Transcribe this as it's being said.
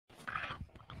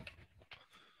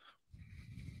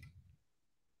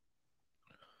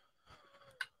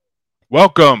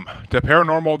Welcome to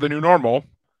Paranormal, the New Normal.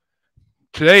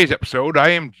 Today's episode,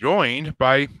 I am joined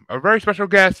by a very special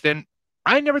guest, and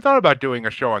I never thought about doing a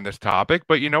show on this topic,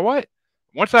 but you know what?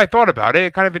 Once I thought about it,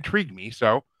 it kind of intrigued me,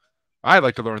 so I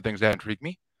like to learn things that intrigue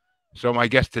me. So my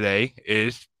guest today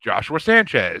is Joshua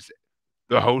Sanchez,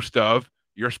 the host of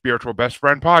Your Spiritual Best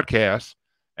Friend podcast,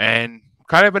 and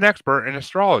kind of an expert in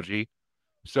astrology.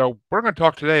 So we're going to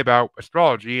talk today about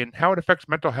astrology and how it affects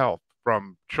mental health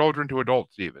from children to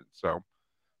adults even. So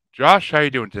Josh, how you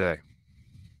doing today?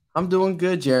 I'm doing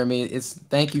good, Jeremy.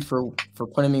 Thank you for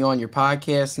putting me on your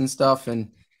podcast and stuff, and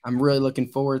I'm really looking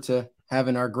forward to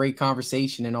having our great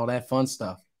conversation and all that fun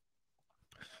stuff.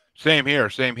 Same here,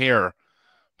 same here.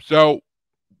 So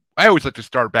I always like to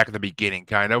start back at the beginning,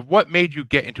 kind of. What made you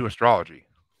get into astrology?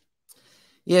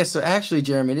 Yeah, so actually,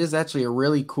 Jeremy, it is actually a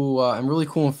really cool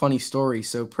and funny story.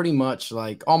 So pretty much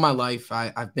like all my life,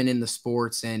 I've been in the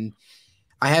sports and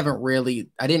I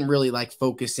didn't really like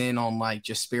focus in on like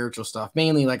just spiritual stuff.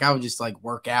 Mainly like I would just like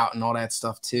work out and all that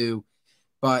stuff too.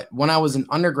 But when I was an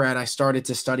undergrad, I started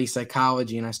to study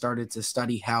psychology and I started to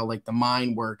study how like the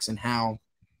mind works and how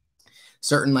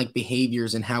certain like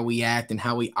behaviors and how we act and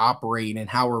how we operate and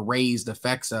how we're raised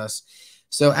affects us.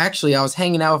 So actually, I was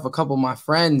hanging out with a couple of my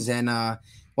friends, and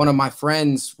one of my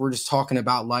friends were just talking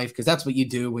about life because that's what you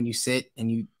do when you sit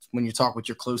and when you talk with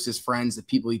your closest friends, the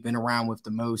people you've been around with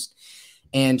the most.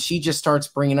 And she just starts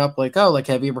bringing up like, oh, like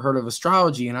have you ever heard of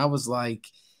astrology? And I was like,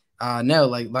 no,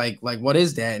 like what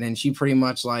is that? And then she pretty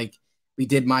much like we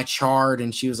did my chart,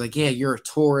 and she was like, yeah, you're a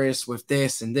Taurus with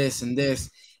this and this and this.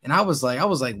 And I was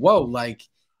like, whoa, like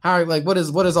how, like what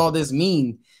does all this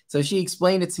mean? So she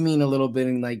explained it to me in a little bit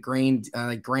in like grand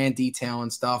detail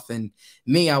and stuff. And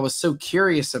me, I was so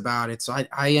curious about it. So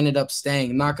I ended up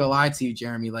staying. I'm not gonna lie to you,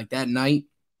 Jeremy. Like that night,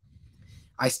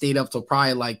 I stayed up till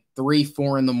probably like 3,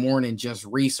 4 in the morning just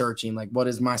researching like what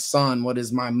is my sun, what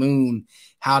is my moon,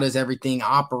 how does everything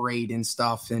operate and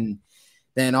stuff. And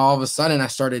then all of a sudden I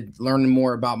started learning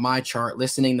more about my chart,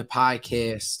 listening to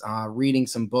podcasts, reading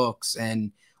some books,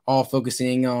 and all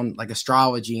focusing on like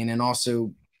astrology. And then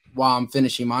also while I'm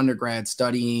finishing my undergrad,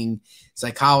 studying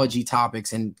psychology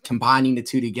topics and combining the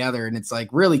two together. And it's like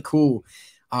really cool.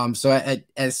 So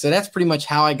that's pretty much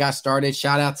how I got started.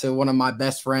 Shout out to one of my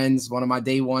best friends, one of my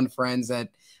day one friends that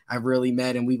I've really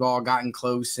met, and we've all gotten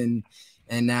close. And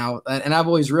now, and I've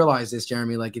always realized this,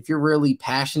 Jeremy, like if you're really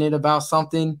passionate about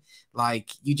something,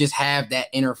 like you just have that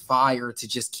inner fire to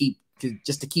just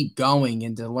to keep going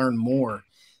and to learn more.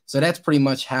 So that's pretty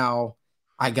much how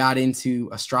I got into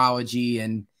astrology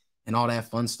and all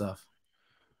that fun stuff.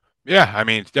 Yeah, I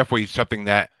mean, it's definitely something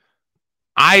that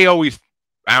I always,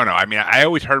 I don't know. I mean, I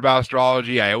always heard about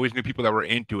astrology. I always knew people that were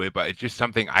into it, but it's just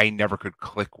something I never could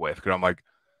click with because I'm like,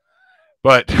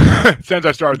 but since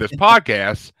I started this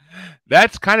podcast,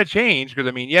 that's kind of changed because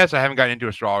I mean, yes, I haven't gotten into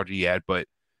astrology yet, but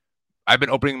I've been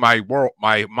opening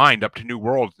my mind up to new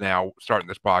worlds now, starting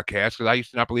this podcast because I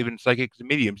used to not believe in psychics and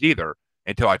mediums either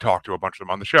until I talked to a bunch of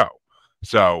them on the show.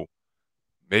 So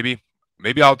maybe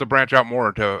maybe I'll have to branch out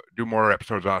more to do more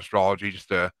episodes on astrology.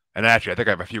 And actually, I think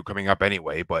I have a few coming up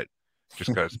anyway, but just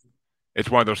because it's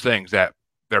one of those things that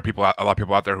there are a lot of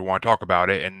people out there who want to talk about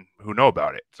it and who know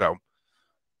about it. So,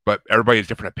 but everybody has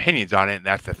different opinions on it, and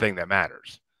that's the thing that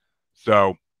matters.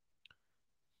 So,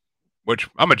 which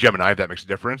I'm a Gemini, if that makes a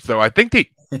difference. So I think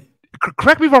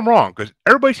correct me if I'm wrong, because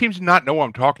everybody seems to not know what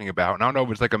I'm talking about. And I don't know if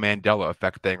it's like a Mandela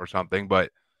effect thing or something, but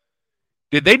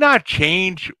did they not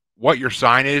change what your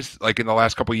sign is like in the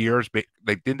last couple of years?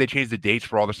 Like, didn't they change the dates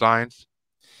for all the signs?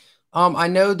 I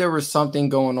know there was something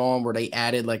going on where they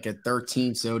added like a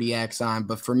 13th zodiac sign,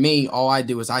 but for me, all I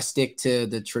do is I stick to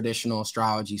the traditional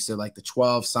astrology. So like the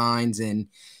 12 signs, and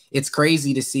it's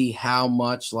crazy to see how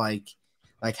much like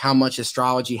how much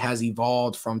astrology has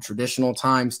evolved from traditional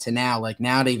times to now. Like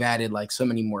now they've added like so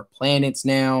many more planets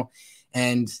now,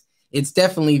 and it's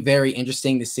definitely very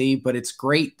interesting to see, but it's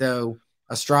great though.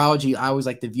 Astrology, I always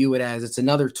like to view it as it's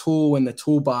another tool in the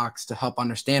toolbox to help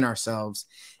understand ourselves.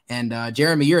 And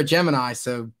Jeremy, you're a Gemini,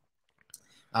 so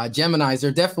Geminis,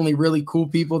 they're definitely really cool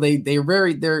people. They're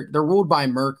ruled by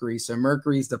Mercury, so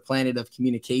Mercury's the planet of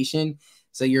communication.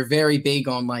 So you're very big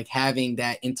on like having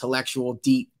that intellectual,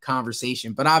 deep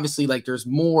conversation. But obviously, like there's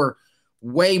more,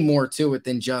 way more to it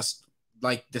than just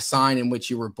like the sign in which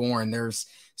you were born. There's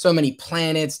so many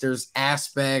planets, there's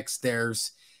aspects,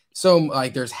 there's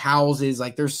houses,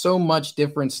 like there's so much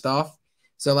different stuff.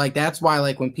 So like that's why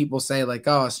like when people say like,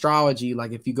 oh, astrology,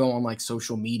 like if you go on like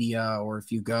social media or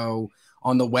if you go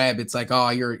on the web, it's like, oh,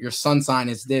 your sun sign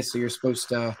is this, so you're supposed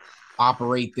to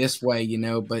operate this way,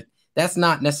 but that's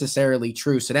not necessarily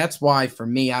true. So that's why for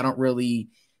me, I don't really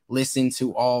listen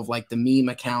to all of like the meme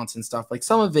accounts and stuff. Like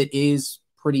some of it is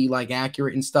pretty like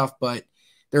accurate and stuff, but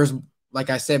there's, like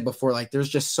I said before, like there's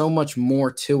just so much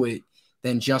more to it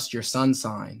than just your sun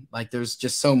sign. Like there's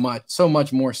just so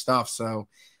much more stuff. So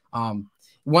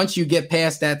once you get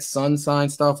past that sun sign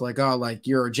stuff, like, oh, like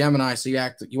you're a Gemini, so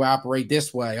you operate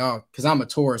this way. Oh, because I'm a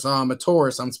Taurus. Oh, I'm a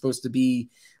Taurus. I'm supposed to be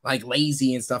like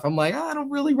lazy and stuff. I'm like, oh, I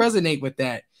don't really resonate with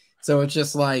that. So it's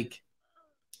just like,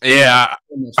 you know, Yeah,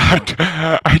 so much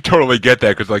more. I totally get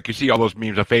that because like you see all those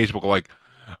memes on Facebook, like,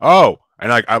 oh, and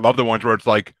like I love the ones where it's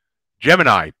like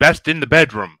Gemini best in the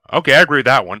bedroom. Okay, I agree with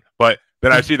that one. But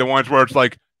then I see the ones where it's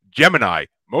like Gemini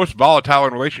most volatile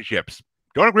in relationships.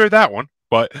 Don't agree with that one.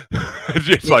 But it's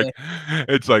just Yeah, like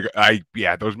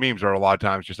yeah, those memes are a lot of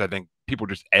times just I think people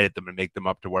just edit them and make them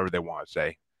up to whatever they want to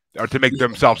say or to make yeah.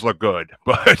 themselves look good.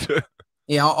 But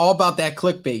Yeah, all about that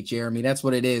clickbait, Jeremy. That's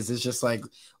what it is. It's just like,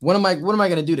 what am I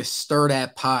gonna do to stir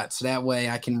that pot so that way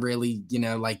I can really, you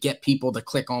know, like get people to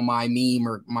click on my meme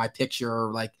or my picture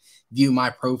or like view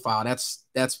my profile.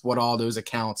 That's what all those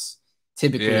accounts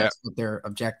typically yeah, that's what their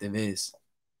objective is.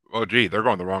 well, gee, they're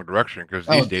going the wrong direction because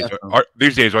Oh,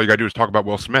 these days all you gotta do is talk about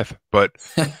Will Smith.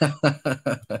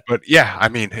 definitely. But yeah, I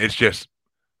mean, it's just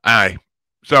I.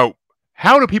 So,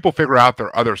 how do people figure out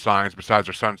their other signs besides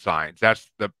their sun signs? That's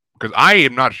the because I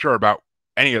am not sure about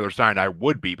any other sign I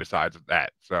would be besides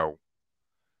that. So,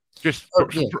 just Oh,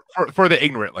 yeah. for the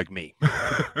ignorant like me.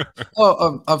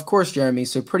 Oh, of course, Jeremy.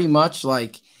 So pretty much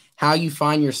like how you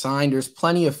find your sign, there's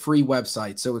plenty of free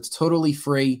websites. So it's totally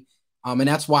free. And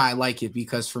that's why I like it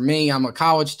because for me, I'm a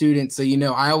college student. So, you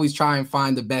know, I always try and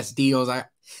find the best deals.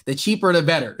 The cheaper, the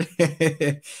better.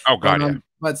 Oh God, yeah.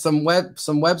 But some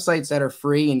websites that are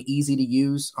free and easy to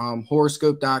use,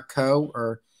 horoscope.co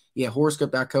or yeah,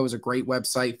 horoscope.co is a great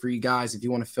website for you guys if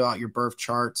you want to fill out your birth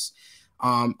charts.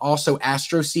 Also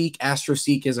AstroSeek.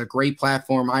 AstroSeek is a great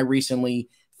platform. I recently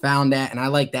found that and I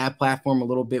like that platform a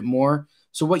little bit more.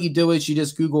 So what you do is you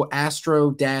just Google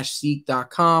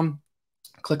astro-seek.com,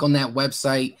 click on that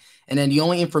website, and then the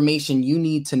only information you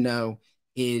need to know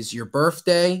is your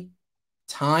birthday,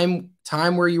 time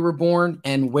where you were born,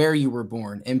 and where you were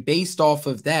born. And based off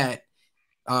of that,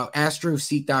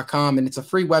 astroseek.com, and it's a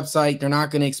free website. They're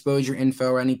not going to expose your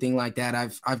info or anything like that.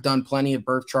 I've done plenty of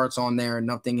birth charts on there and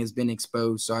nothing has been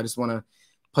exposed. So I just want to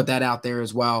put that out there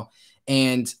as well.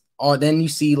 And then you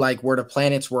see like where the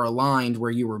planets were aligned where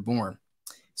you were born.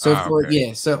 So Ah, for okay.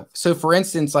 yeah, so for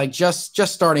instance, like just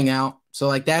starting out, so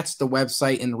like that's the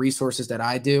website and resources that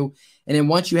I do. And then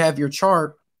once you have your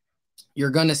chart,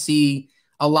 you're going to see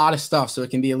a lot of stuff. So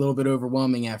it can be a little bit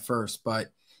overwhelming at first, but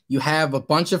you have a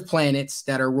bunch of planets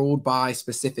that are ruled by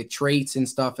specific traits and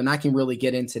stuff. And I can really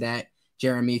get into that,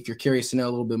 Jeremy, if you're curious to know a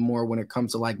little bit more when it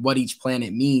comes to like what each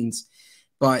planet means.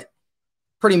 But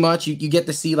pretty much you get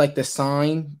to see like the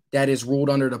sign that is ruled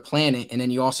under the planet. And then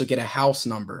you also get a house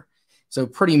number. So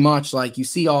pretty much like you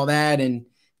see all that. And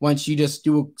once you just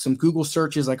do some Google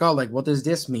searches, like, oh, like, what does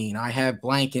this mean? I have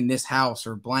blank in this house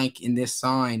or blank in this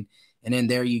sign. And then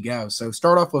there you go. So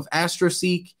start off with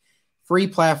AstroSeek, free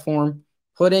platform,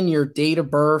 put in your date of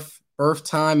birth, birth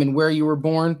time, and where you were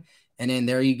born. And then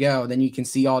there you go. Then you can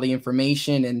see all the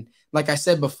information. And like I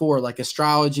said before, like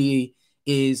astrology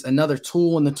is another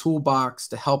tool in the toolbox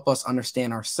to help us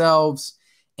understand ourselves.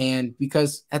 And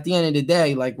because at the end of the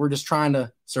day, like we're just trying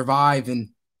to survive and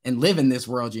live in this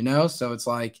world, you know? So it's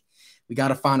like we got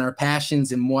to find our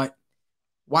passions and why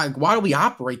do we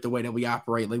operate the way that we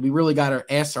operate? Like we really got to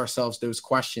ask ourselves those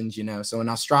questions, you know. So an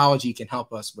astrology can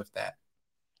help us with that.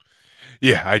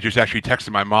 Yeah, I just actually texted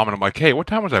my mom and I'm like, "Hey, what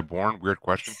time was I born?" Weird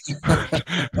question,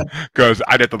 because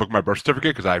I'd have to look at my birth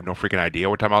certificate because I have no freaking idea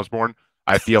what time I was born.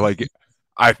 I feel like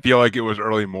I feel like it was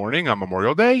early morning on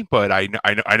Memorial Day, but I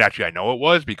know it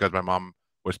was because my mom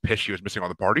was pissed she was missing all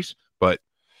the parties. But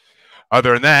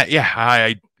other than that, yeah,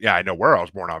 I know where I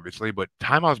was born, obviously, but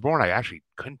time I was born, I actually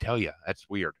couldn't tell you. That's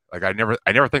weird. Like I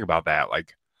never think about that.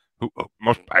 Like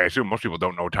I assume most people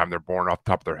don't know what time they're born off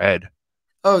the top of their head.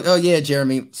 Oh yeah,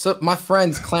 Jeremy. So my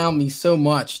friends clown me so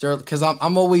much. They're because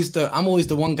I'm always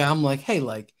the one guy. I'm like, hey,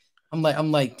 like I'm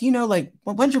like, do you know like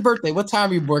when's your birthday? What time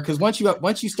are you born? Because once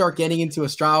you start getting into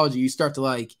astrology, you start to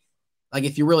like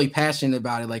if you're really passionate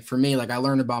about it. Like for me, like I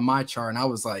learned about my chart, and I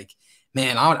was like,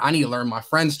 man, I need to learn my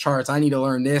friends' charts. I need to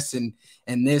learn this and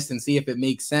this and see if it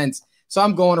makes sense. So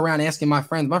I'm going around asking my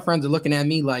friends. My friends are looking at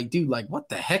me like, dude, like what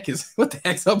the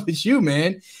heck's up with you,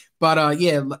 man? But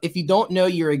yeah, if you don't know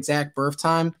your exact birth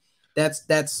time,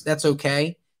 that's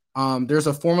okay. There's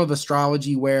a form of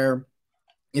astrology where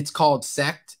it's called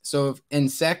sect. So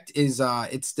and sect is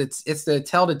it's to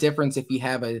tell the difference if you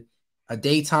have a a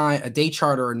day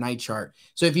chart or a night chart.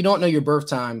 So if you don't know your birth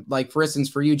time, like for instance,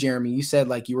 for you, Jeremy, you said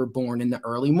like you were born in the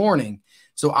early morning.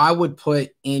 So I would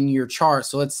put in your chart.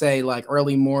 So let's say like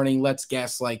early morning, let's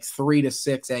guess like 3 to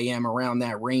 6 a.m. around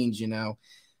that range, you know.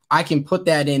 I can put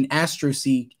that in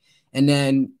AstroSeek, and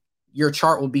then your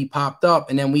chart will be popped up,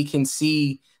 and then we can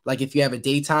see like if you have a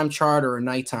daytime chart or a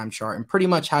nighttime chart. And pretty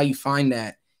much how you find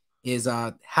that is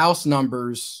house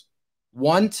numbers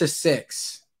 1 to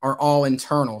 6 are all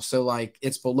internal. So like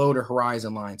it's below the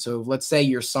horizon line. So let's say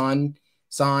your sun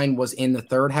sign was in the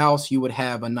third house, you would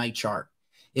have a night chart.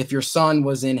 If your sun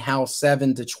was in house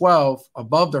 7 to 12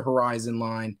 above the horizon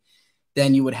line,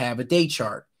 then you would have a day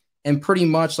chart. And pretty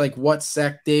much like what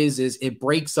sect is it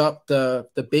breaks up the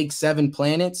big 7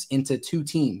 planets into 2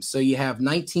 teams. So you have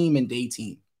night team and day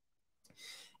team.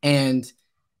 And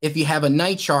if you have a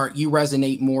night chart, you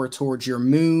resonate more towards your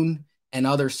moon and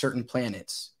other certain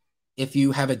planets. If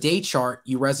you have a day chart,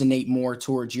 you resonate more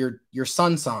towards your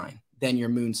sun sign than your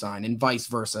moon sign, and vice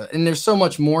versa. And there's so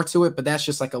much more to it, but that's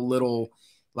just like a little,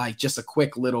 like just a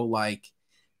quick little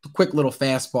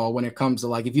fastball when it comes to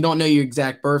like, if you don't know your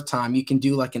exact birth time, you can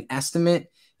do like an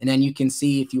estimate, and then you can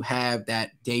see if you have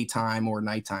that daytime or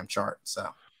nighttime chart. So,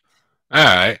 All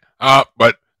right.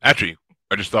 But actually,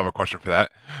 I just thought of a question for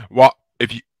that. Well,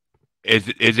 if you is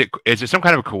it some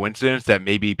kind of a coincidence that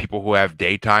maybe people who have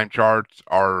daytime charts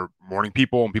are morning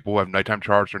people and people who have nighttime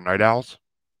charts are night owls?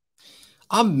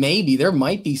 maybe there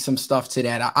might be some stuff to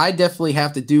that. I definitely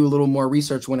have to do a little more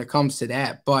research when it comes to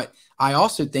that. But I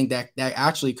also think that that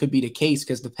actually could be the case,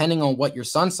 because depending on what your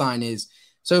sun sign is.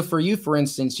 So for you, for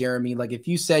instance, Jeremy, like if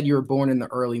you said you were born in the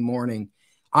early morning,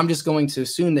 I'm just going to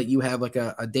assume that you have like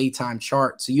a daytime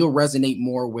chart. So you'll resonate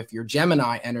more with your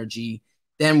Gemini energy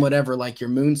than whatever like your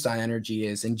moon sign energy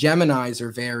is. And Geminis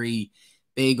are very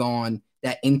big on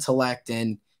that intellect,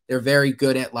 and they're very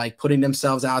good at like putting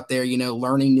themselves out there, you know,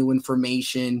 learning new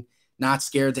information, not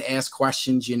scared to ask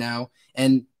questions, you know.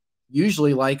 And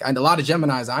usually like and a lot of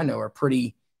Geminis I know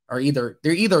are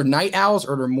either night owls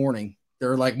or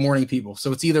they're like morning people.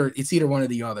 So it's either one or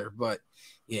the other. But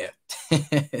yeah.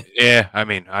 Yeah, I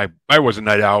mean, I was a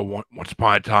night owl once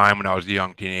upon a time when I was a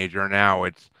young teenager. Now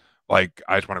it's like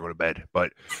I just want to go to bed.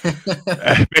 But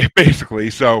basically,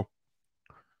 so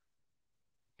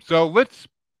let's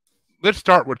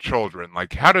start with children.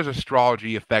 Like, how does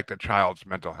astrology affect a child's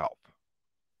mental health?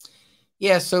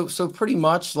 Yeah, so pretty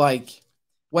much like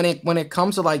when it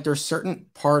comes to like there's certain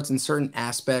parts and certain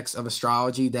aspects of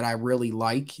astrology that I really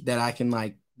like, that I can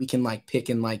like we can like pick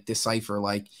and like decipher.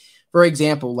 Like for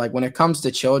example, like when it comes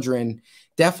to children,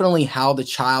 definitely how the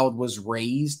child was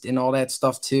raised and all that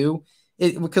stuff too.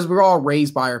 Because we're all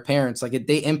raised by our parents, like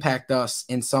they impact us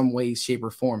in some ways, shape,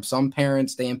 or form. Some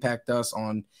parents, they impact us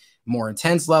on more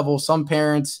intense level. Some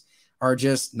parents are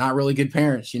just not really good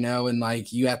parents, you know, and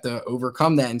like you have to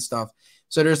overcome that and stuff.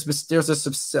 So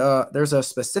there's a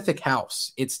specific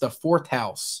house. It's the fourth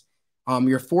house.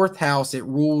 Your fourth house, it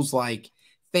rules like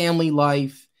family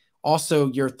life.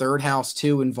 Also, your third house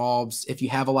too involves, if you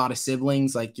have a lot of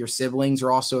siblings, like your siblings are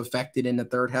also affected in the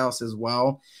third house as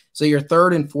well. So your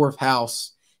third and fourth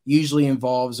house usually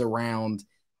involves around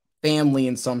family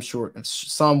in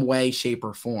some way, shape,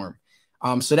 or form.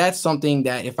 So that's something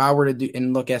that if I were to do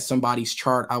and look at somebody's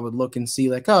chart, I would look and see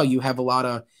like, oh, you have a lot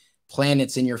of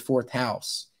planets in your fourth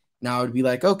house. Now I would be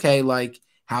like, okay, like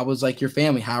how was like your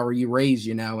family? How were you raised?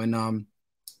 You know, and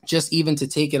just even to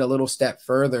take it a little step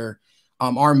further,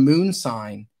 our moon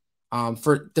sign,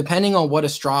 for depending on what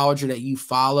astrologer that you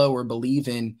follow or believe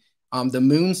in, the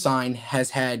moon sign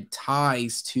has had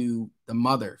ties to the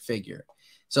mother figure.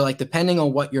 So like depending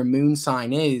on what your moon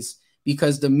sign is,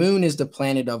 because the moon is the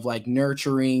planet of like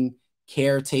nurturing,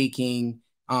 caretaking,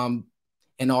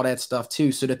 and all that stuff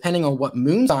too. So depending on what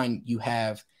moon sign you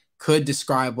have could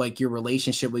describe like your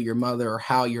relationship with your mother or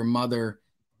how your mother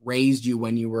raised you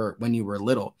when you were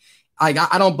little.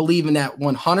 I don't believe in that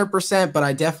 100%, but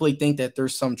I definitely think that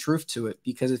there's some truth to it,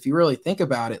 because if you really think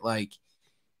about it, like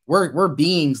we're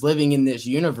beings living in this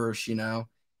universe, you know,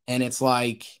 and it's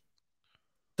like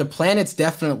the planets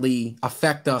definitely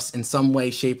affect us in some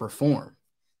way, shape, or form.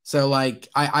 So like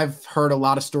I've heard a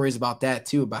lot of stories about that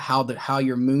too, about how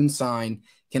your moon sign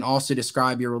can also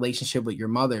describe your relationship with your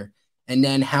mother. And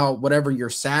then how whatever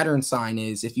your Saturn sign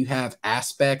is, if you have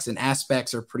aspects, and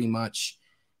aspects are pretty much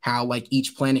how like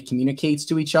each planet communicates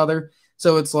to each other.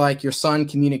 So it's like your sun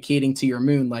communicating to your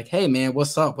moon, like, hey man,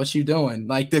 what's up? What you doing?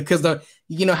 Like because the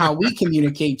you know how we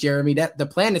communicate, Jeremy, that the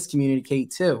planets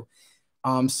communicate too.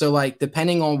 So like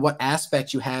depending on what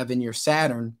aspect you have in your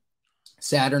Saturn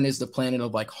is the planet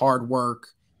of like hard work,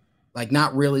 like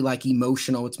not really like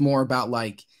emotional. It's more about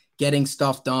like getting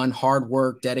stuff done, hard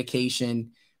work,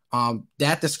 dedication.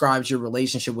 That describes your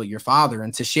relationship with your father.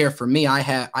 And to share for me, I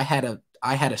had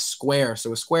a square.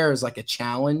 So a square is like a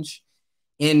challenge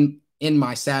in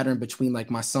my Saturn between like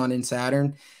my sun and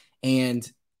Saturn.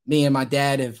 And me and my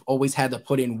dad have always had to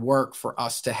put in work for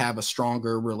us to have a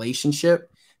stronger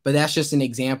relationship. But that's just an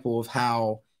example of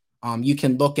how you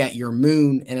can look at your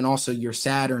moon and then also your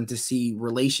Saturn to see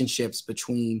relationships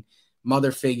between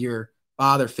mother figure,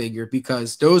 father figure,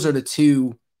 because those are the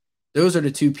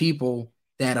two people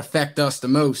that affect us the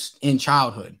most in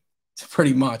childhood,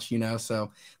 pretty much,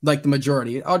 So like the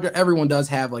majority, everyone does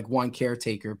have like one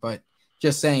caretaker, but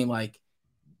just saying like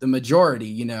the majority,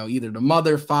 either the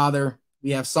mother, father,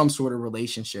 we have some sort of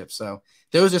relationship. So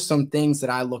those are some things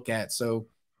that I look at. So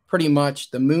pretty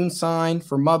much the moon sign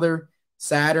for mother,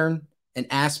 Saturn, and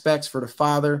aspects for the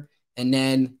father, and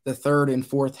then the third and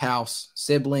fourth house,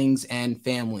 siblings and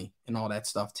family and all that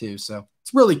stuff too. So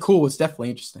it's really cool. It's definitely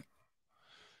interesting.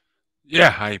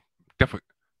 Yeah, I definitely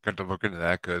got to look into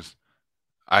that because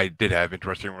I did have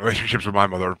interesting relationships with my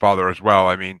mother and father as well.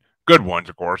 I mean, good ones,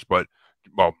 of course, but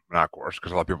well, not of course,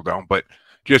 because a lot of people don't, but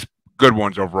just good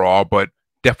ones overall. But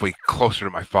definitely closer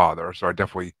to my father. So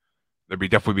definitely be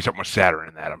something with Saturn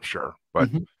in that, I'm sure. But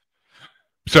Mhm.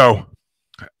 so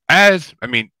I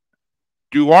mean,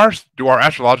 do our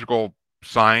astrological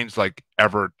signs like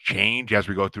ever change as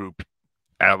we go through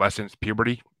adolescence,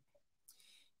 puberty?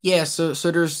 Yeah, so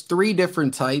there's three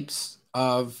different types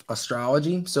of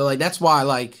astrology. So like that's why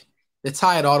like to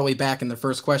tie it all the way back in the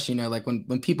first question, like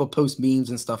when people post memes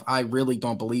and stuff, I really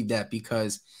don't believe that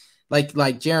because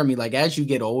like Jeremy, like as you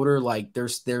get older, like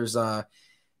there's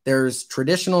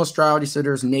traditional astrology. So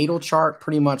there's natal chart,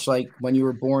 pretty much like when you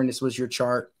were born, this was your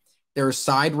chart. There's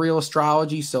sidereal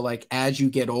astrology. So like as you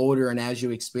get older and as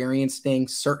you experience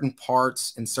things, certain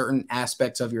parts and certain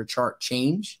aspects of your chart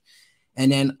change.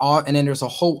 And then there's a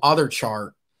whole other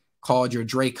chart called your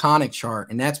draconic chart,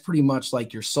 and that's pretty much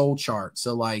like your soul chart.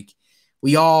 So like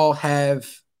we all have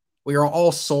we are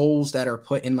all souls that are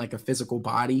put in like a physical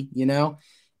body.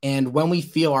 And when we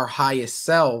feel our highest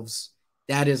selves,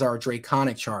 that is our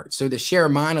draconic chart. So to share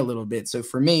mine a little bit. So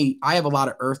for me, I have a lot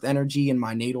of earth energy in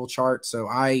my natal chart. So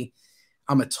I'm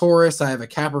a Taurus, I have a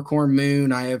Capricorn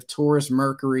moon, I have Taurus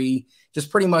Mercury,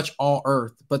 just pretty much all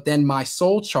earth. But then my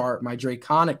soul chart, my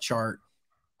draconic chart,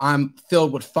 I'm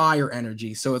filled with fire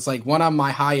energy. So it's like when I'm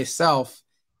my highest self,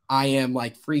 I am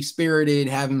like free spirited,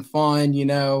 having fun,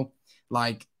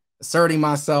 like asserting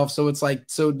myself. So it's like,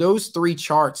 so those three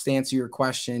charts to answer your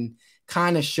question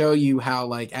kind of show you how,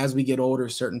 like, as we get older,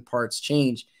 certain parts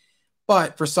change.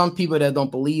 But for some people that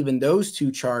don't believe in those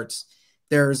two charts,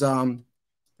 there's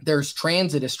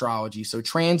transit astrology. So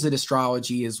transit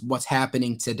astrology is what's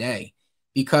happening today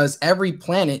because every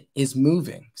planet is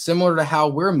moving, similar to how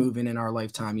we're moving in our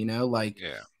lifetime,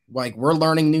 Yeah. like we're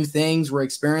learning new things, we're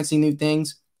experiencing new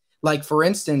things. Like for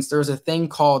instance, there's a thing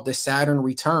called the Saturn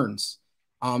returns.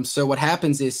 So what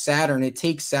happens is it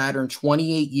takes Saturn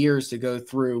 28 years to go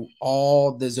through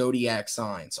all the zodiac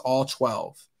signs, all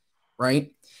 12,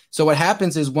 right? So what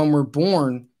happens is when we're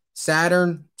born,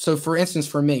 Saturn, so for instance,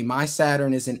 for me, my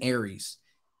Saturn is in Aries.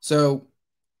 So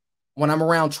when I'm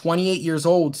around 28 years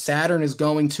old, Saturn is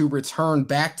going to return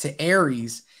back to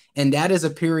Aries. And that is a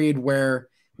period where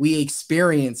we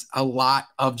experience a lot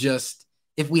of just,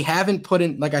 if we haven't put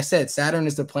in, like I said, Saturn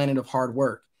is the planet of hard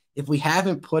work. If we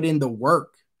haven't put in the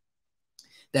work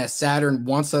that Saturn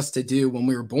wants us to do when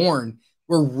we were born,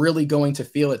 we're really going to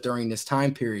feel it during this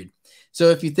time period.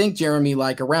 So if you think, Jeremy,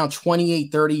 like around 28,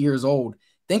 30 years old,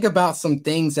 think about some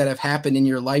things that have happened in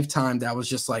your lifetime that was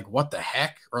just like, what the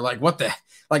heck? Or like,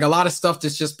 like a lot of stuff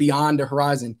that's just beyond the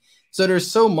horizon. So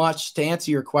there's so much to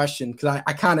answer your question because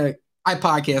I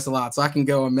podcast a lot, so I can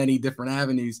go on many different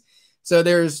avenues. So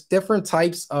there's different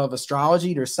types of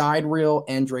astrology. There's sidereal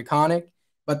and draconic,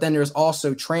 but then there's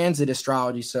also transit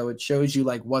astrology. So it shows you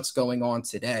like what's going on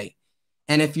today.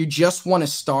 And if you just want to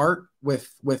start with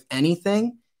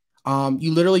anything,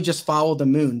 you literally just follow the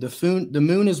moon. The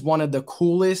moon is one of the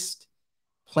coolest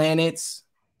planets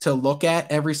to look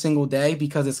at every single day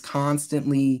because it's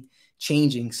constantly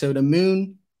changing. So the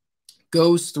moon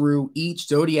goes through each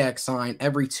zodiac sign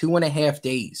every 2.5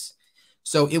 days.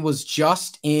 So it was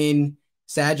just in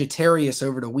Sagittarius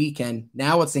over the weekend.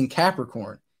 Now it's in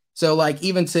Capricorn. So like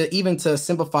even to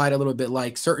simplify it a little bit,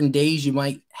 like certain days you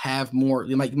might have more,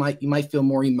 you might feel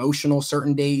more emotional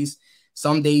certain days.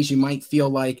 Some days you might feel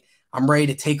like I'm ready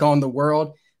to take on the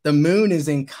world. The moon is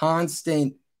in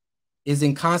constant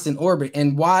orbit.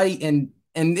 And why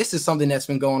and this is something that's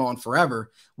been going on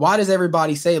forever. Why does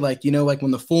everybody say like, like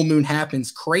when the full moon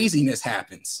happens, craziness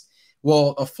happens?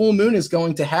 Well, a full moon is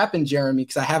going to happen, Jeremy,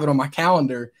 because I have it on my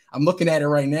calendar. I'm looking at it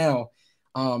right now.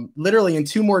 Literally in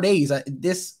 2 more days.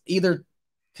 This either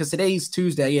because today's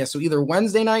Tuesday, yeah. So either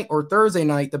Wednesday night or Thursday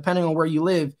night, depending on where you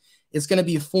live, it's going to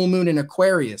be a full moon in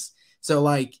Aquarius. So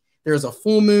like there's a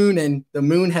full moon, and the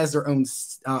moon has their own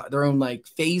like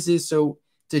phases. So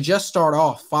to just start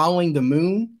off, following the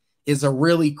moon is a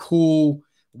really cool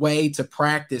way to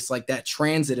practice like that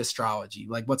transit astrology,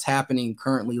 like what's happening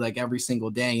currently, like every single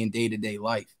day in day-to-day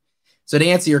life. So to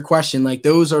answer your question, like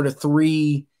those are the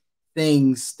three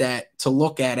things that to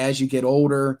look at as you get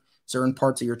older. Certain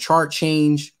parts of your chart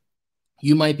change.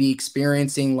 You might be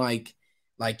experiencing like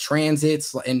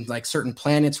transits and like certain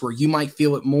planets where you might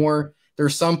feel it more.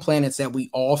 There's some planets that we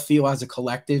all feel as a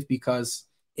collective because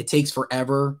it takes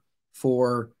forever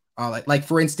for like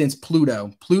for instance,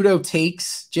 Pluto. Pluto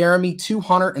takes, Jeremy,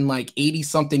 280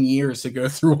 something years to go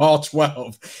through all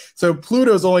 12. So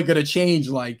Pluto's only going to change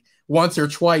like once or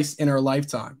twice in our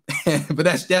lifetime. But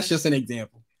that's just an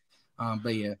example.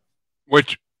 But yeah.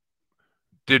 Which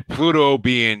did Pluto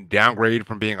being downgraded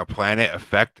from being a planet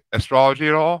affect astrology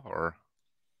at all, or?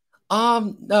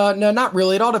 No, not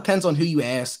really. It all depends on who you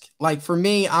ask. Like for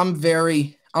me, I'm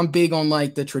big on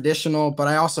like the traditional, but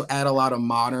I also add a lot of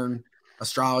modern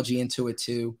astrology into it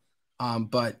too.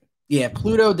 But yeah,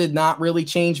 Pluto did not really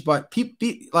change, but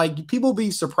people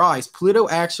be surprised. Pluto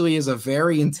actually is a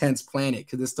very intense planet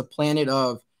because it's the planet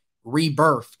of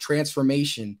rebirth,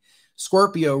 transformation.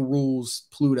 Scorpio rules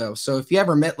Pluto. So if you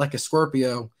ever met like a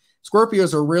Scorpio,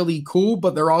 Scorpios are really cool,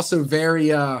 but they're also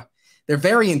they're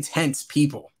very intense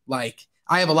people. Like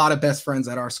I have a lot of best friends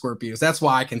that are Scorpios. That's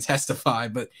why I can testify,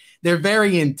 but they're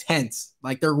very intense.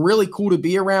 Like they're really cool to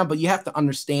be around, but you have to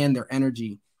understand their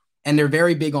energy. And they're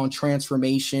very big on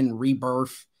transformation,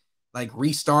 rebirth, like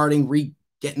restarting,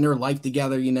 getting their life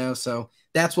together, you know? So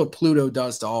that's what Pluto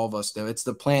does to all of us, though. It's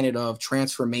the planet of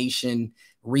transformation,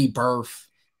 rebirth.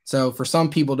 So for some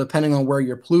people, depending on where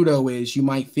your Pluto is, you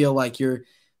might feel like you're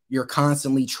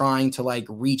constantly trying to like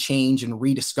rechange and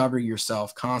rediscover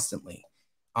yourself constantly.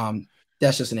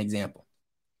 That's just an example.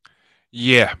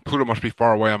 Yeah, Pluto must be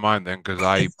far away on mine then, because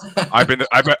I've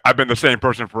been the same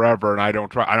person forever, and I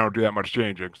don't do that much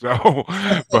changing. So,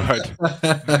 but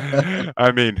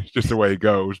I mean, it's just the way it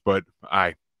goes. But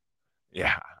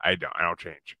yeah, I don't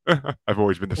change. I've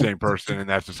always been the same person, and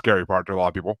that's the scary part to a lot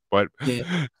of people. But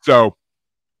Yeah. so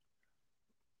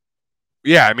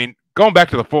yeah, I mean, going back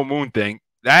to the full moon thing,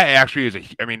 that actually is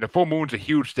I mean, the full moon's a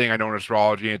huge thing I know in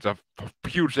astrology. It's a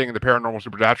huge thing in the paranormal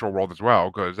supernatural world as well.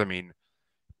 Because I mean,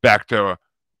 back to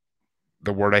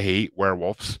the word I hate,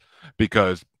 werewolves,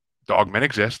 because dogmen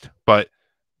exist, but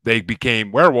they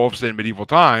became werewolves in medieval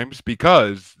times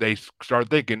because they started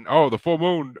thinking, oh, the full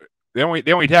moon, they only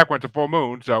attack when it's a full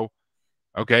moon, so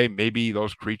okay, maybe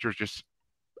those creatures just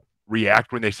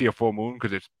react when they see a full moon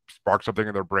because it sparks something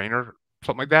in their brain or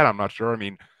something like that. I'm not sure. I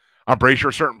mean, I'm pretty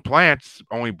sure certain plants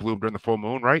only bloom during the full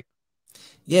moon, right?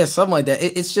 Yeah, something like that.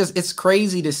 It's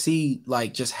crazy to see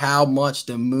like just how much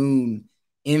the moon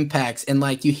impacts, and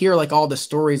like you hear like all the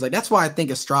stories. Like that's why I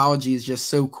think astrology is just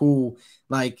so cool.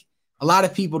 Like a lot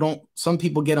of people don't. Some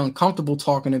people get uncomfortable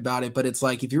talking about it, but it's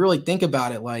like if you really think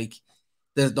about it, like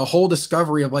the whole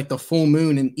discovery of like the full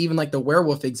moon and even like the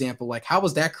werewolf example, like how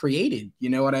was that created? You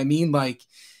know what I mean? Like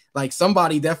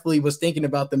somebody definitely was thinking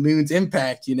about the moon's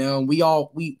impact, you know, and we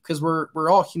because we're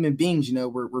all human beings, you know,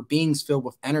 we're beings filled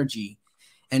with energy.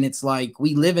 And it's like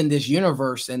we live in this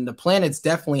universe, and the planets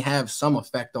definitely have some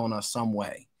effect on us some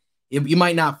way. You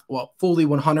might not fully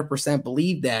 100%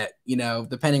 believe that, you know,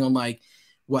 depending on like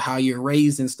how you're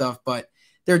raised and stuff, but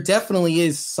there definitely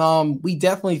is we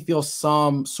definitely feel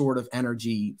some sort of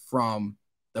energy from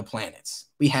the planets.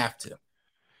 We have to.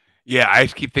 Yeah, I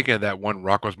just keep thinking of that one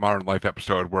Rocko's Modern Life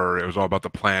episode where it was all about the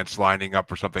planets lining up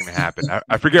for something to happen.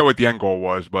 I forget what the end goal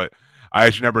was, but I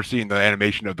just remember seeing the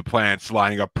animation of the planets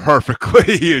lining up perfectly.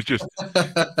 It's just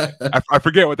I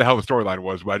forget what the hell the storyline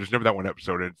was, but I just remember that one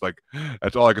episode, and it's like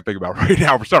that's all I can think about right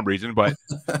now for some reason. But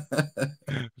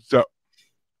so,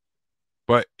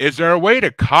 but is there a way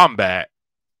to combat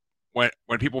when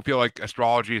people feel like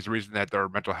astrology is the reason that their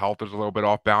mental health is a little bit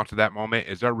off balance at that moment?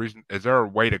 Is there a reason? Is there a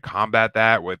way to combat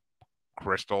that with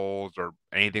crystals or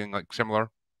anything like similar?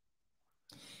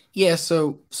 Yeah,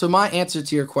 so my answer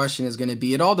to your question is going to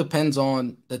be it all depends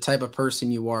on the type of person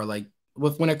you are. Like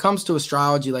when it comes to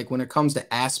astrology, like when it comes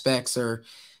to aspects or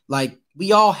like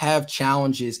we all have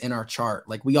challenges in our chart.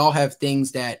 Like we all have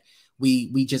things that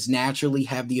we just naturally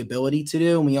have the ability to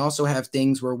do, and we also have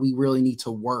things where we really need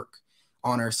to work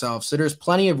on ourselves. So there's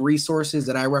plenty of resources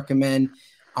that I recommend.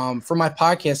 For my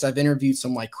podcast, I've interviewed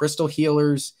some like crystal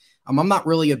healers, I'm not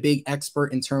really a big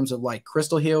expert in terms of like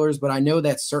crystal healers, but I know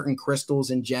that certain crystals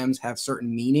and gems have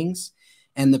certain meanings.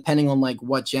 And depending on like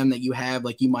what gem that you have,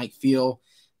 like you might feel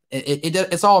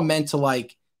it's all meant to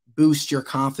like boost your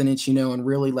confidence, you know, and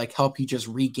really like help you just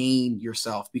regain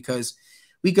yourself because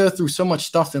we go through so much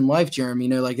stuff in life, Jeremy, you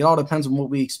know, like it all depends on what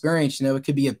we experience. You know, it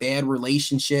could be a bad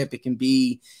relationship. It can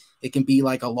be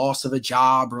like a loss of a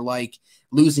job or like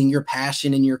losing your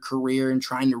passion in your career and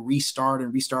trying to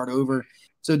restart over.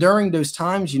 So during those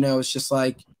times, you know, it's just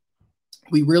like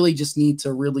we really just need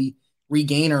to really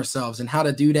regain ourselves and how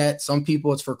to do that. Some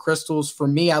people it's for crystals. For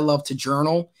me, I love to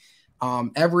journal.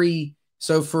 Every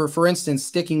so for instance,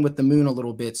 sticking with the moon a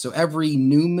little bit. So every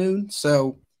new moon,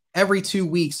 so every 2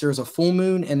 weeks there's a full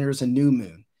moon and there's a new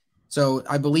moon. So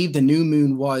I believe the new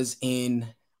moon was in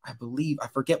I believe I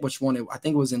forget which one I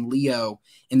think it was in Leo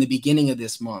in the beginning of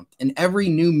this month. And every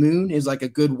new moon is like a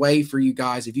good way for you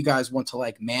guys if you guys want to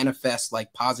like manifest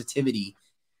like positivity.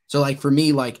 So like for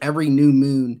me, like every new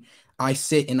moon, I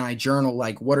sit and I journal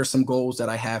like what are some goals that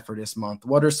I have for this month?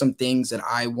 What are some things that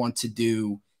I want to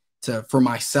do to for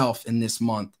myself in this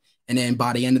month? And then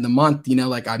by the end of the month, you know,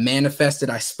 like I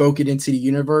manifested, I spoke it into the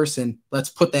universe and let's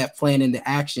put that plan into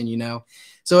action, you know.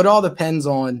 So it all depends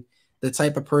on the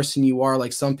type of person you are.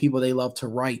 Like some people they love to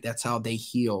write, that's how they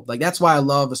heal. Like that's why I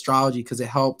love astrology because it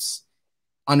helps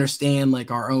understand like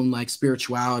our own like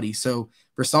spirituality. So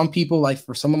for some people, like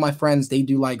for some of my friends, they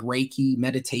do like Reiki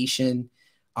meditation.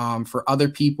 For other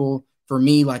people, for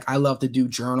me, like I love to do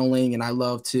journaling and I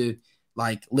love to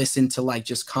like listen to like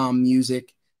just calm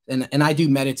music. And I do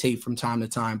meditate from time to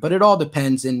time, but it all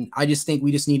depends. And I just think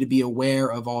we just need to be aware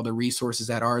of all the resources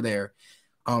that are there.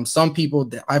 Some people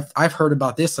that I've heard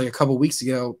about this like a couple of weeks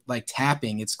ago, like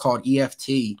tapping. It's called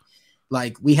EFT.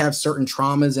 Like we have certain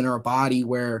traumas in our body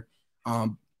where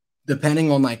um,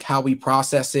 depending on like how we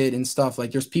process it and stuff,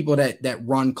 like there's people that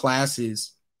run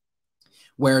classes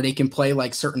where they can play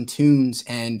like certain tunes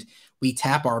and we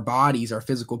tap our bodies, our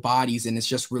physical bodies, and it's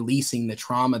just releasing the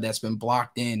trauma that's been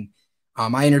blocked in.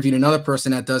 I interviewed another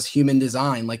person that does human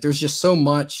design. Like there's just so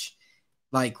much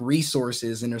like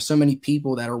resources and there's so many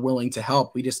people that are willing to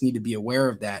help. We just need to be aware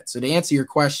of that. So to answer your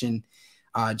question,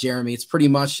 Jeremy, it's pretty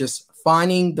much just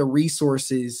finding the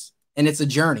resources and it's a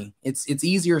journey. It's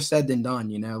easier said than done,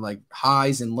 you know, like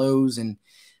highs and lows. And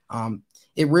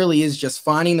it really is just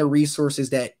finding the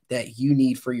resources that you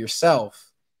need for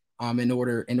yourself in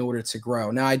order to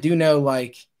grow. Now I do know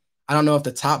like I don't know off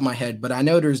the top of my head, but I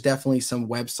know there's definitely some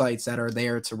websites that are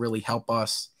there to really help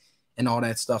us and all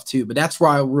that stuff too. But that's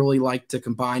why I really like to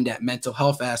combine that mental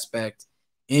health aspect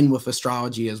in with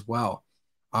astrology as well.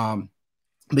 But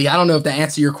yeah, I don't know if that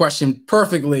answered your question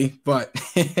perfectly, but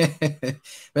but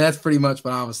that's pretty much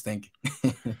what I was thinking.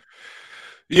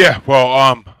 Yeah,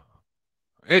 well,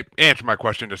 it answered my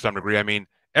question to some degree. I mean,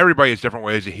 everybody has different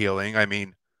ways of healing. I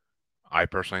mean, I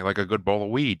personally like a good bowl of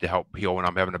weed to help heal when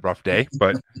I'm having a rough day,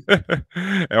 but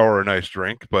or a nice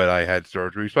drink. But I had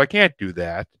surgery, so I can't do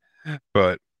that.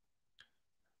 But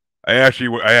I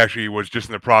actually was just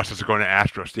in the process of going to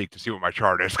Astrospeak to see what my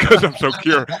chart is because I'm so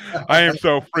curious. I am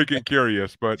so freaking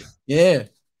curious. But Yeah,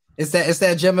 it's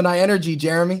that Gemini energy,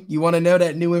 Jeremy. You want to know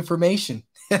that new information.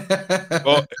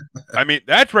 well, I mean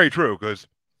that's very true because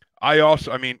I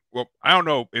also, I mean, well, I don't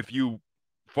know if you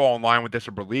fall in line with this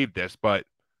or believe this, but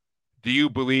do you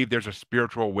believe there's a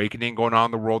spiritual awakening going on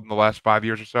in the world in the last 5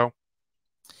 years or so?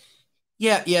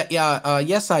 Yeah.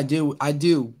 Yes, I do. I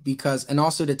do because, and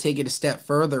also to take it a step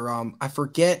further, I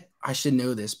forget. I should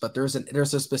know this, but there's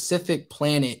a specific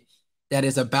planet that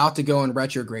is about to go in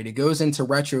retrograde. It goes into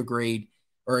retrograde,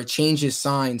 or it changes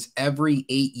signs every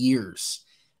 8 years,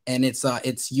 and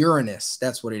it's Uranus.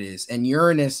 That's what it is. And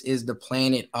Uranus is the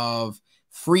planet of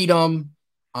freedom,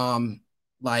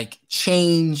 like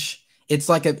change. It's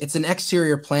an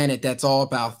exterior planet that's all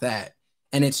about that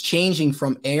and it's changing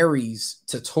from Aries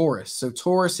to Taurus. So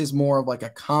Taurus is more of like a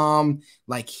calm,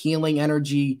 like healing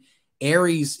energy.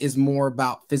 Aries is more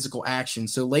about physical action.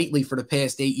 So lately, for the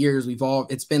past 8 years,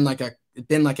 it's been like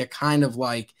a kind of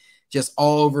like just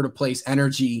all over the place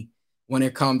energy when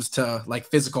it comes to like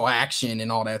physical action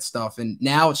and all that stuff. And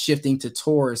now it's shifting to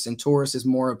Taurus, and Taurus is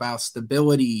more about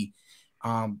stability,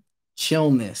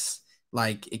 chillness,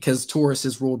 like because Taurus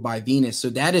is ruled by Venus. So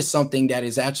that is something that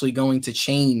is actually going to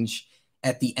change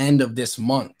at the end of this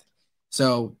month.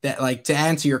 So that like to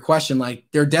answer your question, like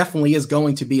there definitely is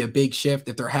going to be a big shift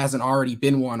if there hasn't already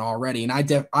been one already. And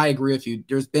I agree with you.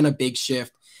 There's been a big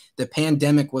shift. The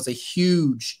pandemic was a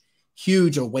huge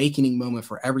awakening moment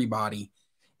for everybody.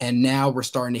 And now we're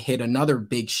starting to hit another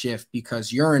big shift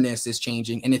because Uranus is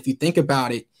changing. And if you think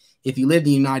about it, if you live in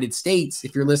the United States,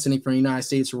 if you're listening from the United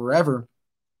States or wherever,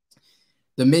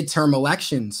 the midterm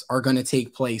elections are going to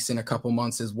take place in a couple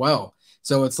months as well.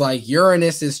 So it's like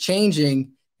Uranus is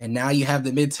changing, and now you have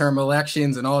the midterm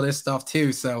elections and all this stuff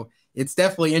too. So it's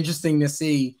definitely interesting to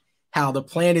see how the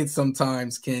planets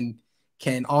sometimes can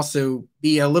also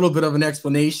be a little bit of an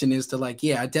explanation as to like,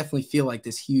 yeah, I definitely feel like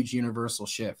this huge universal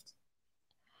shift.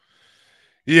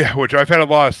 Yeah, which I've had a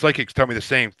lot of psychics tell me the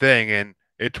same thing, and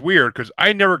it's weird because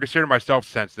I never considered myself a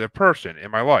sensitive person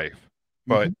in my life.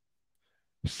 But Mhm.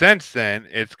 since then,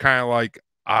 it's kind of like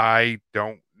I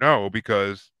don't know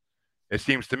because it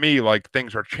seems to me like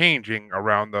things are changing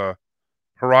around the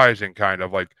horizon, kind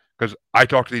of like because I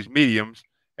talk to these mediums,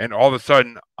 and all of a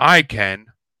sudden I can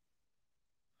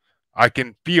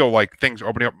feel like things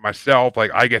opening up myself.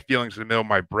 Like I get feelings in the middle of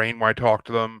my brain when I talk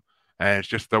to them, and it's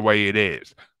just the way it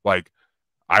is. Like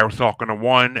I was talking to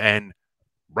one, and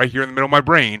right here in the middle of my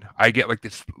brain, I get like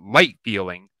this light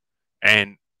feeling,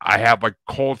 and I have like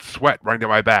cold sweat running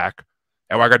down my back.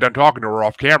 And when I got done talking to her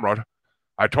off camera,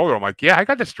 I told her, I'm like, yeah, I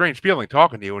got this strange feeling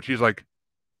talking to you. And she's like,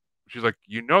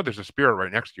 you know, there's a spirit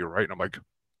right next to you, right? And I'm like,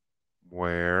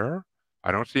 where?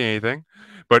 I don't see anything.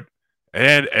 But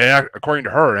and according to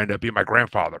her, it ended up being my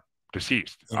grandfather,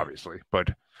 deceased, Yeah. obviously. But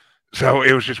so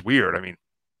it was just weird. I mean,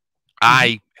 Mhm.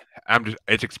 I I'm just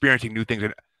it's experiencing new things,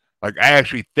 and like I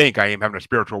actually think I am having a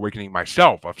spiritual awakening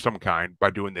myself of some kind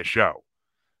by doing this show.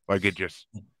 Like it just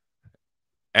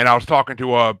and I was talking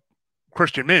to a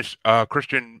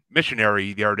Christian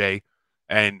missionary the other day,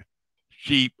 and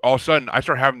she all of a sudden I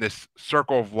start having this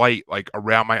circle of light like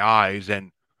around my eyes,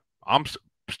 and I'm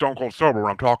stone cold sober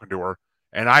when I'm talking to her,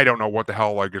 and I don't know what the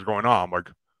hell like is going on. Like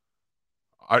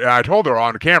I told her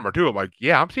on the camera too. I'm like,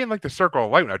 yeah, I'm seeing like the circle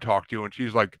of light when I talk to you, and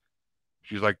she's like,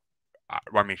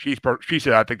 I mean, she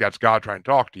said I think that's God trying to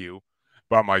talk to you,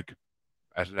 but I'm like,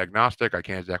 as an agnostic, I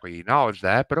can't exactly acknowledge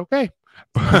that, but okay.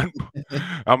 But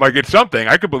I'm like, it's something.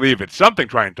 I could believe it's something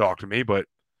trying to talk to me, but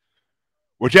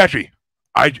which actually,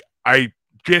 I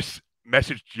just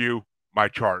messaged you my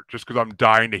chart just because I'm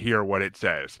dying to hear what it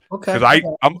says. Because Okay. I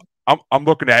got I'm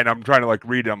looking at it and I'm trying to like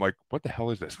read it. I'm like, what the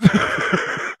hell is this?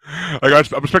 Like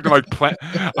I'm expecting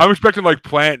like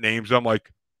plant names. I'm like,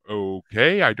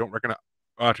 okay, I don't recognize.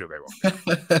 Actually, okay,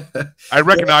 well, I yeah,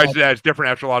 recognize it as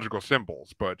different astrological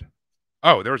symbols, but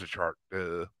oh, there's a chart.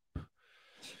 yeah.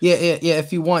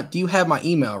 If you want, do you have my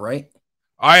email, right?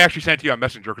 I actually sent you a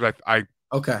messenger because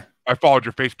Okay. I followed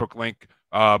your Facebook link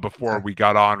before Okay. we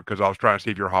got on because I was trying to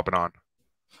see if you were hopping on.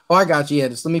 Oh, I got you. Yeah,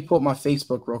 just let me pull up my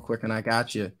Facebook real quick, and I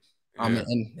got you. Yeah,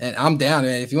 And I'm down.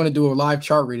 Man. If you want to do a live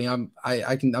chart reading, I'm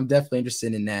definitely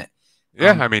interested in that.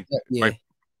 yeah. I mean, Yeah,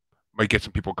 might get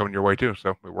some people coming your way too,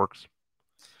 so it works.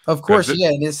 of Because course.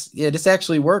 Yeah, this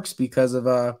actually works because of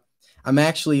I'm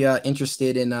actually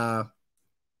interested in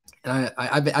and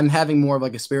I'm having more of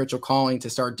like a spiritual calling to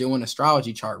start doing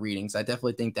astrology chart readings. I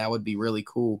definitely think that would be really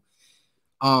cool.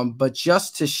 But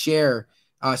just to share,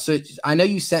 so I know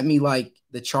you sent me like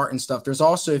the chart and stuff. There's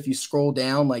also, if you scroll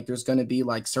down, like there's going to be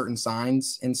like certain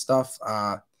signs and stuff.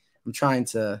 I'm trying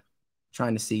to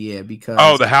see, yeah, oh,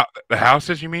 because the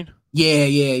houses you mean?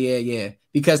 yeah.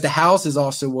 Because the houses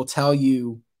will tell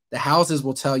you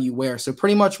where. So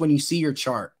pretty much when you see your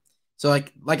chart. So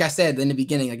like I said in the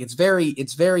beginning, like it's very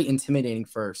intimidating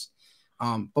first.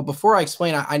 But before I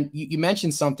explain, you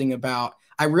mentioned something about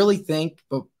I really think,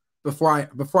 but before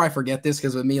I forget this,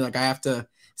 because with me, like I have to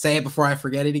say it before I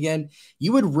forget it again.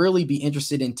 You would really be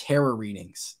interested in tarot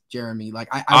readings, Jeremy. Like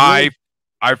I really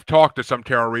I've talked to some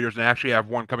tarot readers and actually have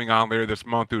one coming on later this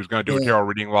month who's going to do a yeah. tarot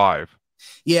reading live.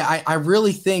 Yeah, I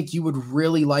really think you would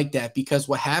really like that because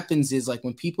what happens is like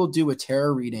when people do a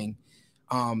tarot reading,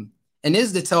 and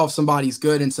is to tell if somebody's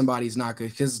good and somebody's not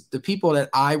good. Because the people that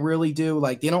I really do,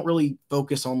 like they don't really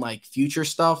focus on like future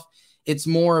stuff. It's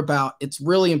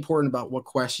really important about what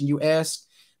question you ask.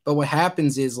 But what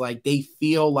happens is like they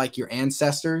feel like your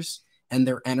ancestors and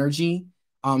their energy.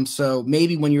 So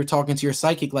maybe when you're talking to your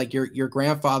psychic, like your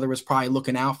grandfather was probably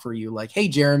looking out for you, like, hey,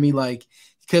 Jeremy, like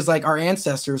because like our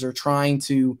ancestors are trying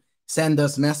to send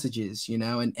us messages,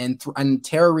 and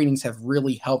tarot readings have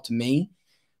really helped me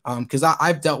because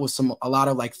I've dealt with a lot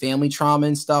of like family trauma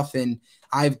and stuff, and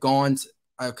I've gone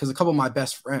because a couple of my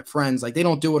best friends like they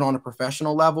don't do it on a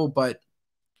professional level, but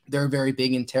they're very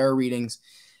big in tarot readings,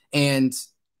 and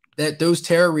that those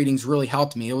tarot readings really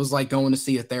helped me. It was like going to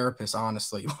see a therapist,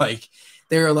 honestly. Like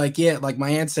they were like, yeah, like my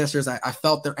ancestors, I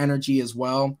felt their energy as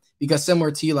well. Because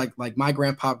similar to you, like my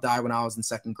grandpa died when I was in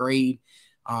second grade.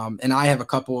 And I have a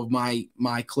couple of my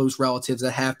close relatives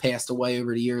that have passed away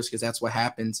over the years because that's what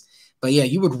happens. But yeah,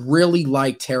 you would really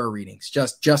like tarot readings,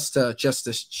 just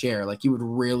to share. Like you would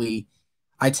really,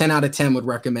 I 10 out of 10 would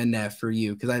recommend that for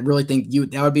you because I really think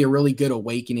that would be a really good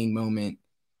awakening moment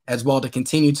as well to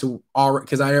continue to all,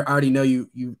 because I already know you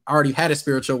already had a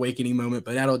spiritual awakening moment,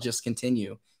 but that'll just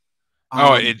continue.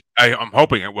 Oh, Um, I'm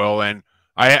hoping it will, and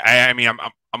I mean,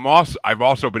 I've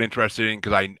also been interested in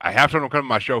because I have someone come to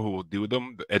my show who will do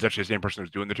them. It's actually the same person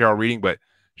who's doing the tarot reading, but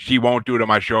she won't do it on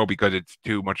my show because it's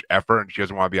too much effort, and she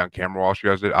doesn't want to be on camera while she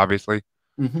does it, obviously.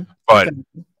 okay.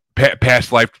 But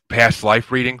past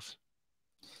life readings.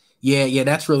 Yeah,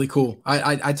 that's really cool.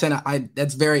 I tend to,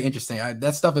 that's very interesting.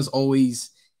 That stuff is always,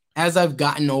 as I've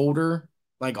gotten older,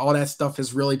 like all that stuff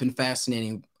has really been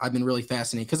fascinating. I've been really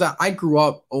fascinated because I grew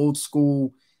up old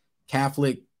school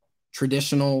Catholic,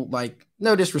 traditional, like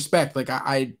no disrespect. Like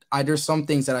there's some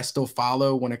things that I still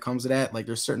follow when it comes to that. Like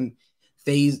there's certain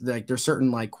there's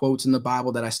certain like quotes in the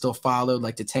Bible that I still follow.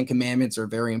 Like the 10 Commandments are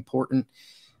very important.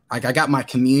 Like I got my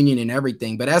communion and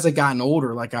everything, but as I gotten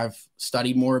older, like I've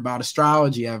studied more about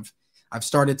astrology. I've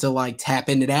started to like tap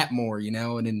into that more, you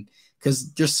know, and then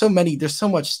because there's so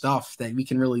much stuff that we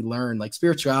can really learn. Like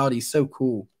spirituality is so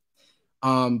cool.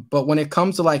 But when it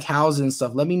comes to like houses and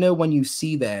stuff, let me know when you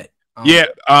see that. Yeah.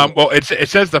 Yeah. Well, it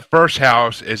says the first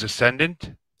house is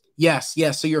ascendant. Yes.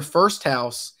 So your first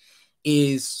house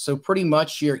is so pretty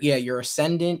much your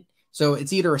ascendant. So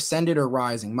it's either ascendant or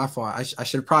rising. My fault. I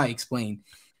should probably explain.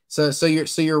 So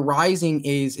your rising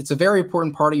is it's a very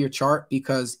important part of your chart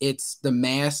because it's the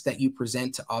mass that you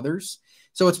present to others.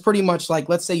 So it's pretty much like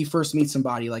let's say you first meet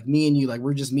somebody like me and you, like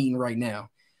we're just meeting right now.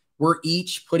 We're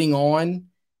each putting on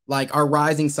like our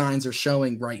rising signs are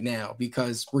showing right now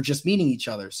because we're just meeting each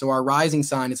other. So our rising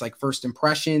sign is like first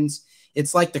impressions.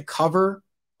 It's like the cover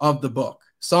of the book.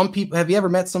 Some people, have you ever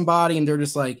met somebody and they're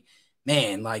just like,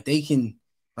 man, like they can,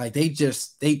 like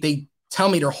they tell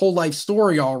me their whole life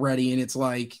story already, and it's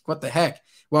like, what the heck?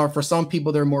 Well, for some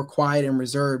people, they're more quiet and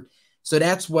reserved. So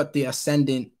that's what the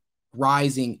ascendant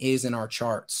rising is in our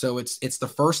chart. So it's the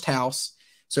first house.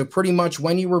 So pretty much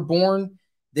when you were born,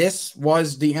 this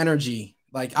was the energy.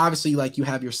 Like obviously, like you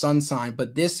have your sun sign,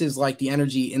 but this is like the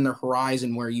energy in the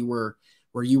horizon where you were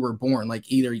born.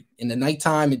 Like either in the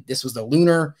nighttime, this was the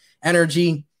lunar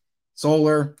energy,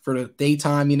 solar for the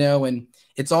daytime, you know, and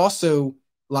it's also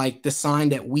like the sign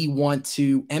that we want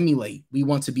to emulate, we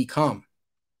want to become.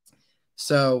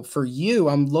 So for you,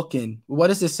 I'm looking, what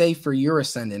does it say for your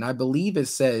ascendant? I believe it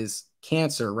says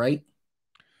Cancer, right?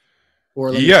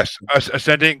 Or let me check. Yes,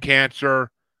 ascendant Cancer.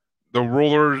 The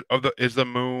ruler of the is the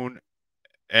moon,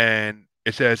 and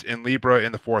it says in Libra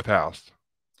in the fourth house.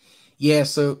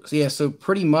 So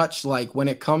pretty much like when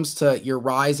it comes to your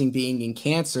rising being in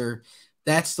Cancer,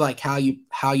 that's like how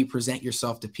you present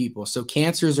yourself to people. So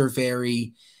Cancers are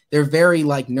they're very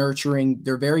like nurturing,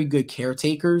 they're very good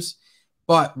caretakers.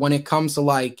 But when it comes to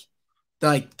like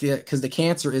because the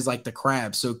Cancer is like the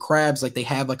crab. So crabs, like they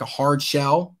have like a hard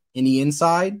shell in the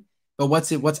inside, but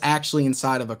what's actually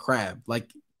inside of a crab?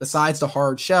 Like besides the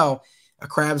hard shell,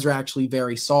 crabs are actually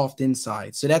very soft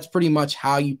inside. So that's pretty much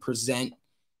how you present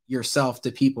yourself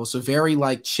to people. So very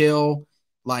like chill,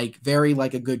 like very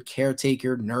like a good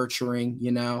caretaker, nurturing,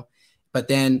 you know. But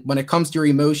then when it comes to your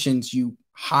emotions, you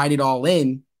hide it all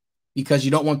in because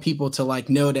you don't want people to like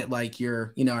know that like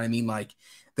you're, you know what I mean, like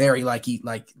very like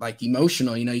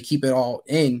emotional, you know, you keep it all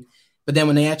in. But then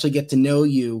when they actually get to know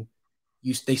you,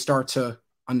 they start to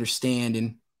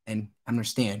understand and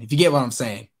understand. If you get what I'm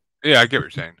saying. Yeah, I get what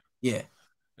you're saying. Yeah.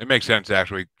 It makes sense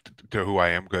actually to who I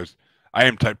am because I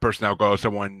am the type of person that'll go to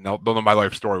someone they'll know my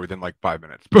life story within like 5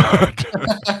 minutes. But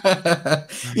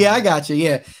Yeah, I got you.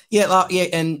 Yeah,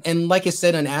 and like I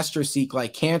said on AstroSeek,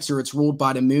 like Cancer, it's ruled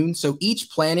by the moon. So each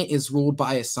planet is ruled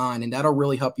by a sign, and that'll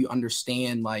really help you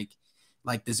understand like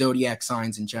the zodiac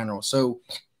signs in general. So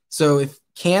if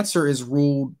Cancer is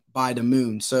ruled by the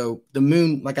moon, so the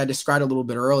moon, like I described a little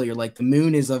bit earlier, like the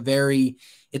moon is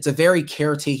it's a very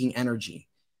caretaking energy.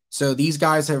 So these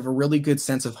guys have a really good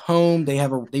sense of home. They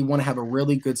want to have a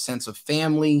really good sense of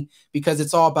family because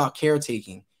it's all about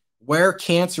caretaking. Where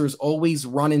cancers always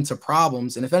run into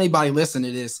problems, and if anybody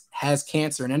listening to this has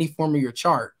cancer in any form of your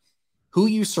chart, who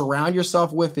you surround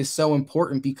yourself with is so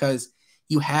important because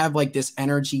you have like this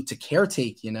energy to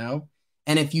caretake, you know?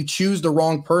 And if you choose the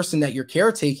wrong person that you're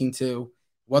caretaking to,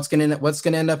 what's gonna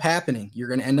end up happening? You're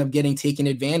gonna end up getting taken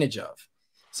advantage of.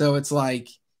 So it's like,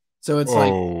 so it's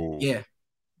like, oh, yeah.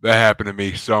 that happened to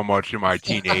me so much in my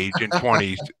teenage and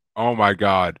 20s. Oh my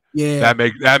God. Yeah.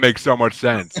 That makes so much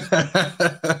sense.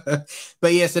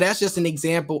 But yeah, so that's just an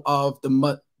example of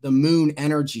the moon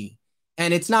energy.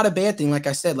 And it's not a bad thing. Like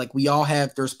I said, like we all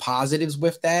have, there's positives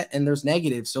with that and there's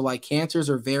negatives. So like cancers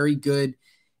are very good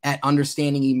at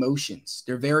understanding emotions.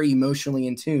 They're very emotionally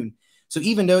in tune. So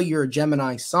even though you're a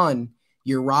Gemini sun,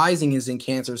 Your rising is in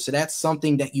Cancer. So that's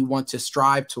something that you want to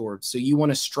strive towards. So you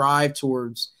want to strive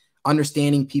towards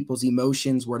understanding people's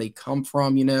emotions, where they come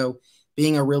from,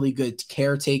 being a really good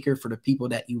caretaker for the people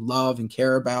that you love and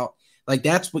care about. Like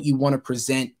that's what you want to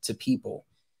present to people.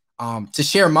 To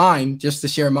share mine, just to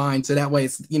share mine. So that way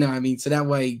it's, so that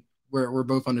way we're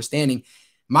both understanding.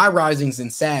 My rising's in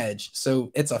Sag.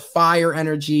 So it's a fire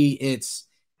energy. It's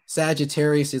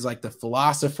Sagittarius is like the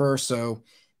philosopher. So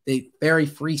they very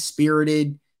free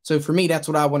spirited. So for me, that's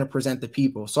what I want to present to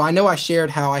people. So I know I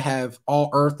shared how I have all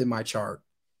earth in my chart,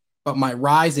 but my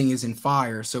rising is in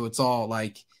fire. So it's all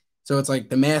like, so it's like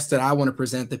the mask that I want to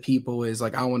present to people is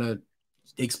like, I want to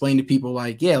explain to people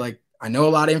like, yeah, like I know a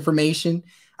lot of information.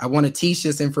 I want to teach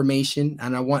this information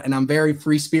and I'm very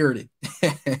free spirited.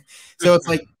 So it's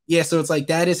like, yeah, so it's like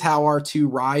that is how our two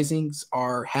risings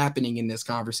are happening in this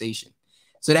conversation.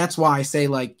 So that's why I say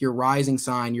like your rising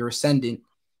sign, your ascendant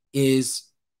is,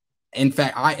 in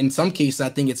fact, in some cases, I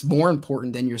think it's more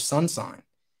important than your sun sign.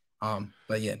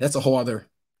 But yeah, that's a whole other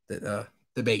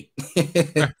debate.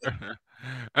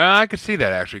 I could see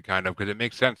that actually, kind of, because it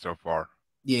makes sense so far.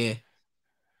 Yeah.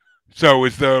 So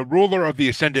is the ruler of the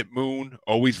ascendant moon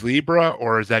always Libra,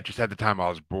 or is that just at the time I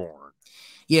was born?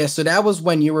 Yeah, so that was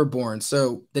when you were born.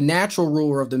 So the natural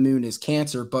ruler of the moon is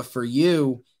Cancer, but for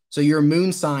you, so your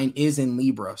moon sign is in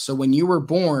Libra. So when you were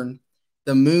born,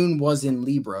 the moon was in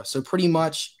Libra. So pretty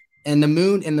much, and the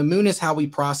moon is how we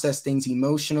process things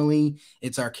emotionally.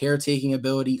 It's our caretaking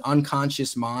ability,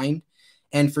 unconscious mind.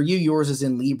 And for you, yours is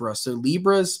in Libra. So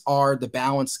Libras are the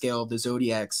balance scale of the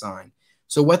zodiac sign.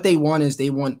 So what they want is they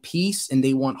want peace and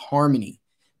they want harmony.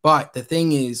 But the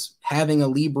thing is, having a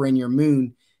Libra in your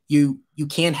moon, you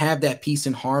can't have that peace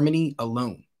and harmony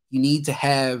alone. You need to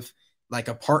have like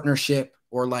a partnership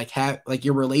or like have like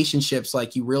your relationships,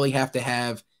 like you really have to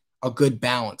have a good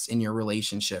balance in your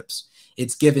relationships.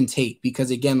 It's give and take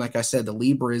because again, like I said, the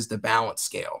Libra is the balance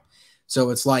scale. So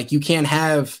it's like you can't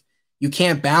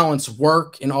balance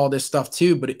work and all this stuff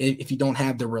too, but if you don't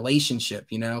have the relationship,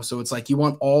 so it's like you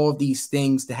want all of these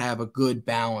things to have a good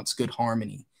balance, good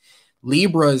harmony.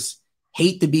 Libras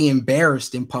hate to be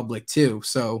embarrassed in public too.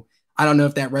 So I don't know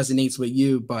if that resonates with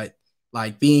you, but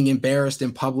like being embarrassed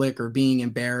in public or being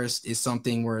embarrassed is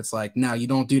something where it's like, no, you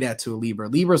don't do that to a Libra.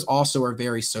 Libras also are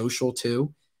very social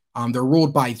too. They're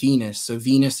ruled by Venus. So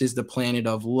Venus is the planet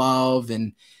of love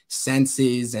and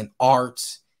senses and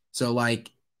art. So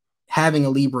like having a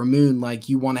Libra moon, like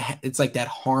you want to, it's like that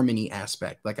harmony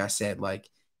aspect. Like I said, like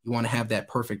you want to have that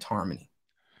perfect harmony.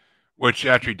 Which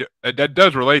actually that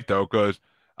does relate though, because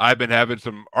I've been having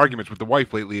some arguments with the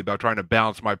wife lately about trying to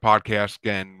balance my podcast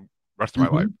and rest of my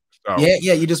life. So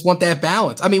Yeah, you just want that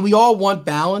balance. I mean, we all want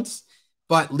balance,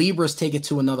 but Libras take it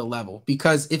to another level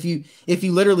because if you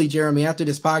literally, Jeremy, after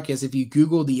this podcast, if you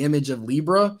Google the image of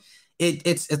Libra,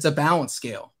 it's a balance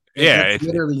scale.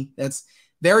 That's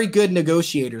very good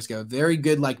negotiators go, very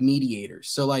good like mediators.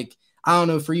 So like I don't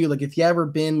know for you, like if you ever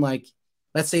been like,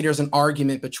 let's say there's an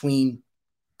argument between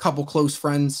a couple close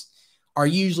friends, are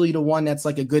usually the one that's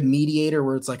like a good mediator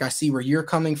where it's like I see where you're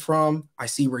coming from, I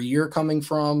see where you're coming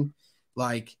from,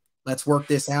 like let's work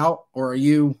this out, or are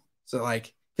you so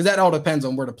like because that all depends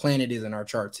on where the planet is in our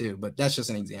chart too, but that's just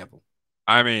an example.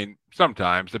 I mean,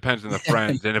 sometimes depends on the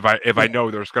friends, and if I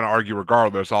know they're just going to argue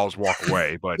regardless, I'll just walk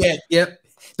away. But yep,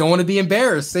 don't want to be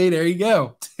embarrassed. See, there you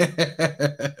go.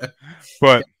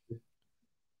 But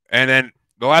and then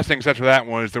the last thing such for that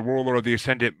one is the ruler of the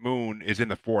ascendant moon is in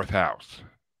the fourth house.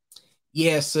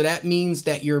 Yeah, so that means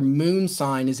that your moon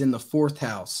sign is in the fourth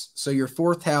house. So your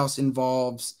fourth house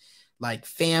involves like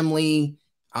family.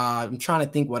 I'm trying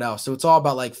to think what else. So it's all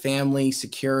about like family,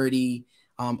 security,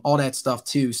 all that stuff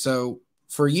too. So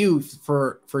for you,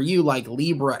 like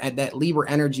Libra, at that Libra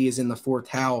energy is in the fourth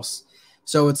house.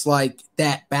 So it's like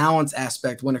that balance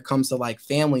aspect when it comes to like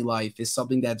family life is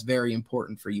something that's very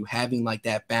important for you, having like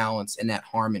that balance and that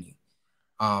harmony.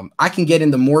 I can get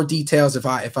into more details if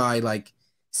I like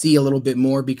see a little bit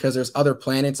more because there's other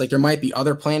planets. Like there might be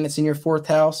other planets in your fourth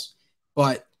house,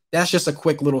 but that's just a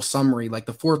quick little summary. Like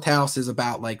the fourth house is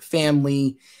about like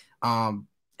family,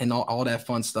 and all that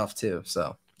fun stuff too.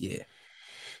 So yeah.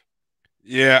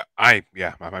 I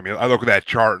mean, I look at that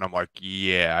chart and I'm like,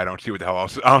 yeah, I don't see what the hell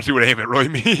else. I don't see what aim it really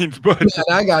means. But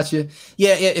Yeah, I got you.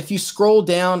 Yeah. If you scroll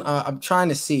down, I'm trying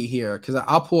to see here because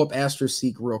I'll pull up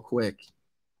AstroSeek real quick.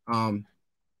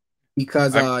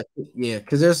 Because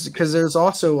there's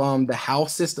also the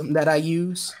house system that I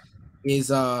use is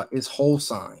whole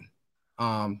sign.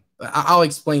 I'll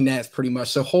explain that pretty much.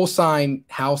 So whole sign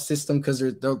house system because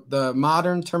the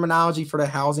modern terminology for the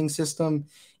housing system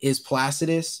is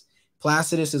Placidus.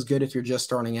 Placidus is good if you're just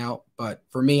starting out, but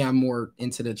for me, I'm more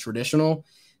into the traditional.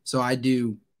 So I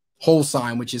do whole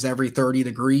sign, which is every 30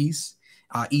 degrees.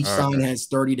 Each sign Okay. has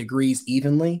 30 degrees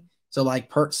evenly. So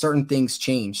like certain things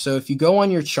change. So if you go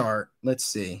on your chart, let's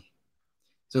see.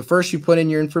 So first you put in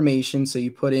your information. So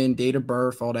you put in date of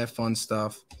birth, all that fun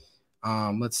stuff.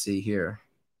 Let's see here.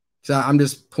 So I'm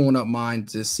just pulling up mine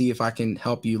to see if I can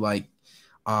help you like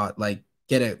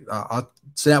get it.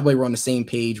 So that way we're on the same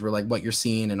page where like what you're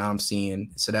seeing and I'm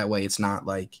seeing. So that way it's not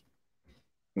like,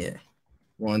 yeah.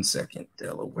 1 second,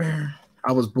 Delaware.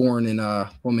 I was born in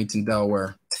Wilmington,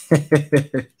 Delaware.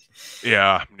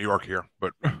 Yeah, New York here,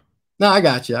 but No, I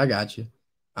got you. I got you.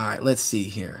 All right, let's see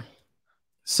here.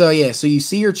 So yeah, so you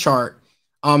see your chart.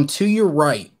 To your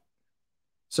right.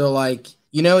 So like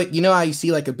you know how you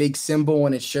see like a big symbol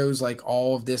and it shows like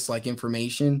all of this like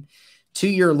information. To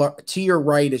your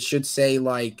right, it should say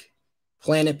like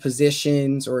planet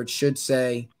positions, or it should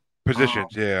say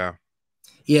positions, yeah.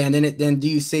 yeah, and then do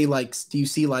you see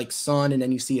like sun and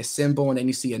then you see a symbol and then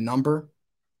you see a number?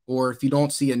 Or if you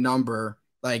don't see a number,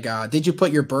 like did you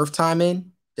put your birth time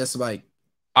in? Just like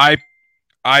I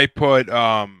I put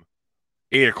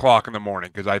 8 o'clock in the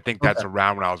morning because I think okay. that's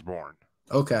around when I was born.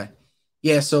 Okay.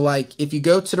 Yeah, so like if you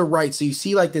go to the right, so you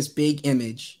see like this big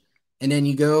image, and then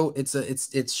you go,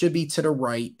 it should be to the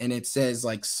right, and it says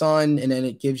like sun, and then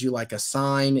it gives you like a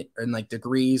sign and like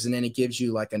degrees, and then it gives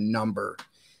you like a number.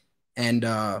 And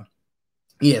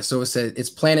yeah, so it says it's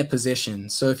planet position.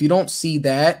 So if you don't see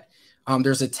that,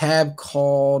 there's a tab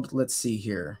called, let's see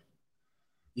here.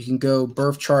 You can go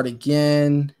birth chart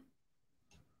again.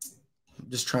 I'm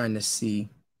just trying to see.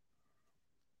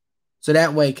 So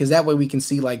that way, because that way we can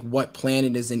see like what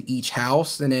planet is in each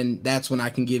house, and then that's when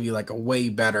I can give you like a way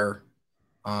better.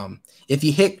 If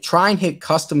you try and hit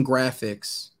custom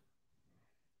graphics,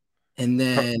 and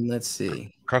then let's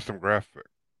see. Custom graphic.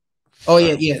 Oh I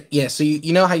yeah, don't. yeah. So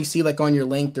you know how you see like on your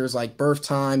link, there's like birth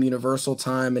time, universal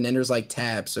time, and then there's like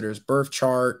tabs. So there's birth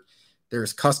chart,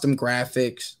 there's custom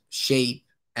graphics, shape,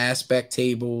 aspect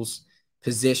tables,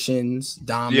 positions,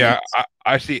 Yeah, dominance.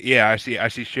 I see. Yeah, I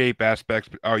see shape aspects.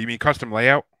 Oh, you mean custom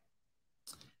layout?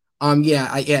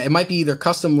 Yeah, it might be either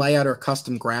custom layout or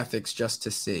custom graphics just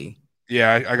to see.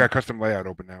 Yeah, I got custom layout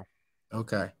open now.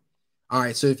 Okay. All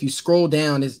right. So if you scroll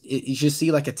down, you should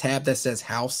see like a tab that says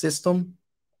house system.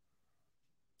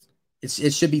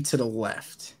 It should be to the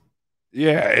left.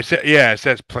 Yeah, it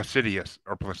says Placidius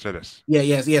or Placidus.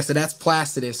 Yeah. So that's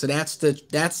Placidus. So that's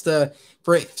the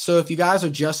so if you guys are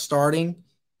just starting,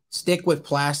 stick with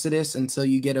Placidus until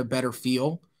you get a better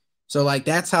feel. So like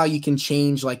that's how you can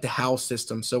change like the house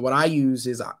system. So what I use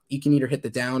is you can either hit the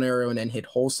down arrow and then hit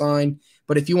whole sign.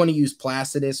 But if you want to use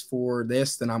Placidus for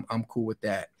this, then I'm cool with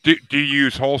that. Do you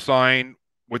use whole sign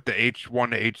with the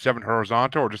H1 to H7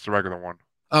 horizontal or just the regular one?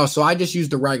 Oh, so I just use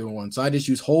the regular one. So I just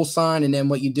use whole sign, and then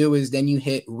what you do is then you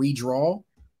hit redraw,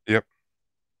 Yep.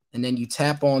 and then you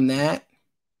tap on that,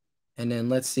 and then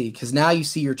let's see, because now you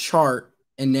see your chart,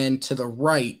 and then to the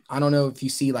right, I don't know if you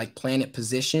see like planet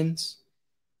positions.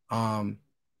 Um,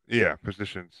 Yeah,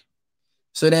 positions.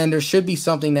 so then there should be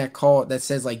something that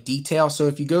says like detail. So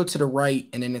if you go to the right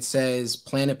and then it says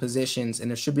planet positions,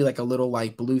 and there should be like a little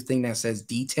like blue thing that says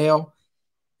detail.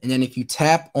 And then if you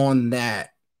tap on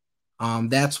that,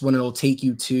 that's when it'll take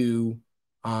you to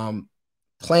um,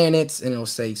 planets, and it'll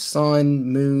say Sun,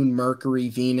 Moon, Mercury,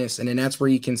 Venus, and then that's where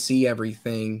you can see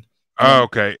everything, Oh,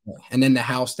 okay. and then the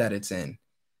house that it's in.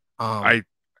 Um, I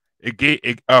it gave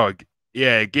it, oh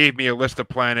yeah, it gave me a list of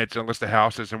planets and a list of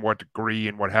houses and what degree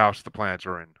and what house the planets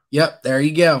are in. yep, there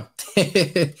you go.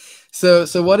 So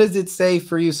what does it say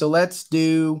for you? So let's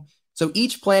do. So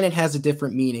each planet has a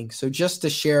different meaning. So just to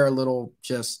share a little,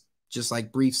 just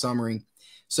like brief summary.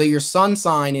 So your sun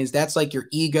sign that's like your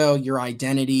ego, your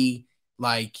identity,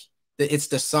 like it's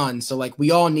the sun. So like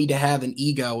we all need to have an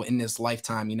ego in this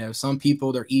lifetime. Some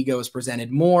people their ego is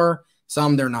presented more,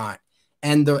 some they're not.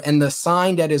 And the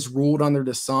sign that is ruled under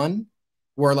the sun,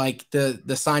 where like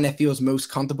the sign that feels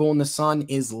most comfortable in the sun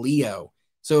is Leo.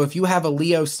 So if you have a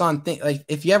Leo sun, think like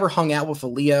if you ever hung out with a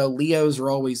Leos are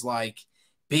always like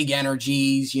big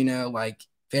energies, like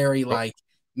very The, like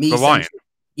me the lion. centric.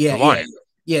 Yeah, The yeah, lion.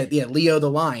 yeah. Leo the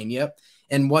lion. Yep.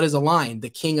 And what is a lion? The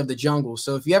king of the jungle.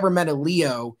 So if you ever met a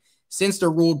Leo, since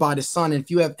they're ruled by the sun, and if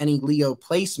you have any Leo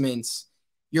placements,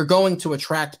 you're going to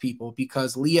attract people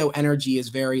because Leo energy is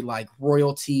very like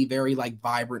royalty, very like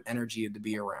vibrant energy to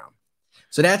be around.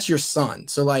 So that's your sun.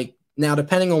 So like now,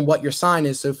 depending on what your sign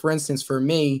is. So for instance, for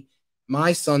me,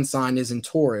 my sun sign is in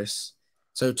Taurus.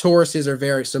 So Tauruses are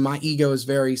very. So my ego is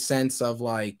very sense of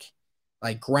like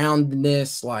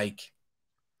groundedness, like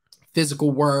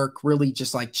physical work, really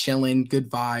just like chilling, good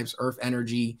vibes, earth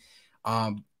energy.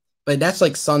 But that's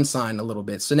like sun sign a little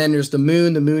bit. So then there's the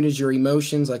moon. The moon is your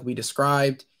emotions, like we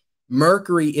described.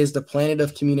 Mercury is the planet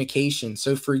of communication.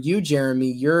 So for you,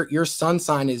 Jeremy, your sun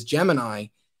sign is Gemini.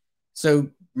 So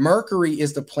Mercury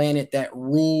is the planet that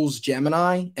rules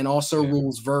Gemini and also Yeah.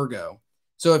 rules Virgo.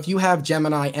 So if you have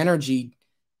Gemini energy,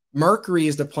 Mercury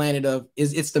is the planet of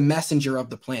is it's the messenger of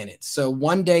the planets. So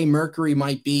one day Mercury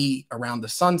might be around the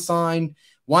sun sign.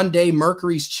 One day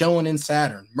Mercury's chilling in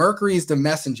Saturn. Mercury is the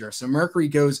messenger. So Mercury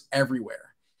goes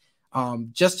everywhere.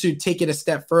 Just to take it a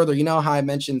step further, you know how I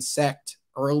mentioned sect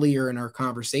earlier in our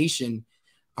conversation.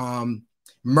 Um,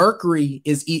 Mercury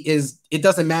is it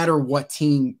doesn't matter what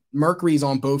team. Mercury's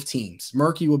on both teams.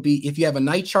 Mercury will be, if you have a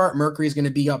night chart, Mercury is going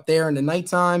to be up there in the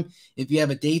nighttime. If you have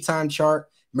a daytime chart,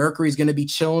 Mercury is going to be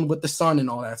chilling with the sun and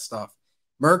all that stuff.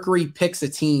 Mercury picks a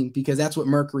team because that's what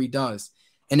Mercury does.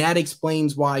 And that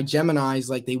explains why Geminis,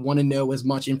 like, they want to know as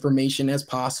much information as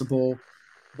possible.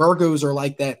 Virgos are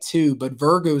like that too, but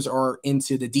Virgos are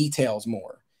into the details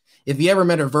more. If you ever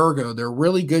met a Virgo, they're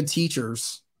really good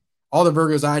teachers. All the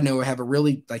Virgos I know have a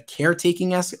really like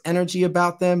caretaking energy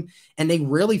about them, and they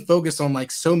really focus on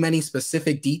like so many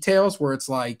specific details where it's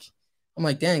like, I'm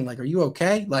like, dang, like, are you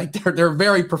okay? Like they're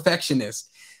very perfectionist.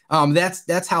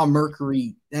 That's how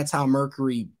Mercury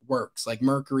works. Like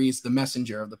Mercury is the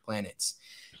messenger of the planets.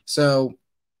 So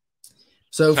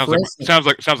for instance, Sounds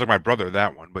like my brother,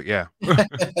 that one, but yeah.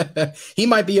 he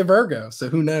might be a Virgo, so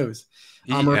who knows?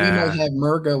 Or he might Yeah. have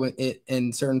Virgo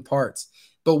in certain parts.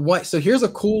 But what? So here's a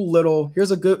cool little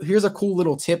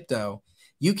tip though.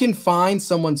 You can find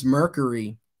someone's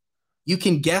Mercury. You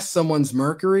can guess someone's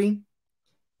Mercury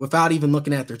without even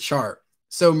looking at their chart.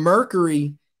 So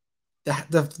Mercury,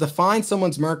 the find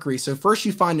someone's Mercury. So first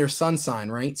you find their sun sign,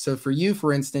 right? So for you,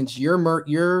 for instance,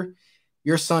 your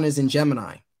sun is in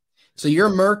Gemini. So your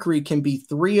Mercury can be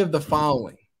three of the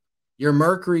following. Your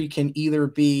Mercury can either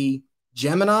be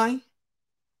Gemini,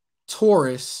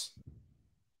 Taurus,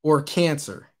 or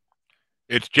Cancer.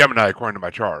 It's Gemini according to my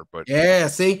chart, but Yeah,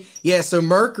 see? Yeah, so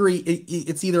Mercury,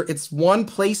 it's either it's one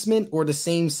placement or the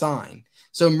same sign.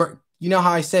 So you know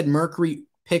how I said Mercury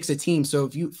picks a team. So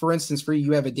if you, for instance, for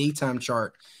you have a daytime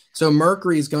chart. So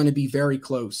Mercury is going to be very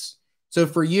close. So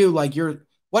for you, like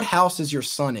what house is your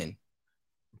sun in?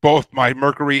 both my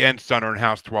Mercury and Sun are in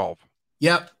house 12.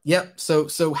 Yep.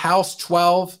 So house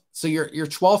 12. So your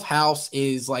 12th house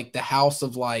is like the house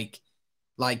of like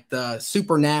the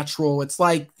supernatural. It's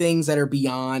like things that are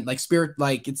beyond like spirit,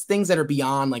 like it's things that are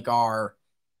beyond like our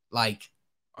like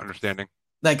Understanding.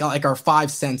 like our five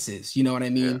senses, you know what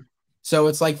I mean? Yeah. So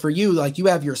it's like for you, like you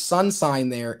have your sun sign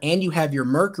there and you have your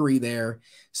Mercury there.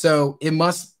 So it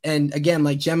must, and again,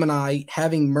 like Gemini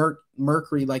having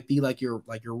Mercury like be like your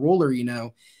ruler, you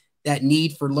know, that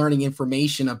need for learning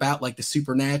information about like the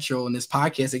supernatural in this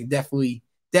podcast, it definitely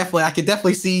I could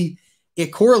definitely see it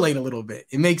correlate a little bit.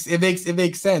 It makes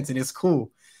sense and it's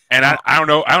cool. And I don't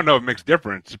know if it makes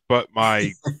difference, but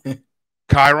my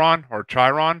Chiron or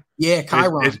Chiron Yeah,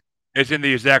 Chiron. is in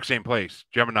the exact same place,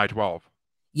 Gemini 12.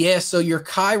 Yeah, so your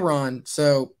Chiron,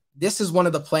 so this is one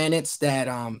of the planets that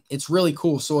it's really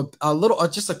cool. So a little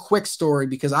just a quick story,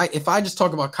 because if I just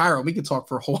talk about Chiron, we could talk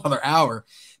for a whole other hour.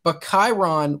 But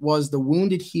Chiron was the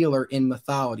wounded healer in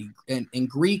mythology. In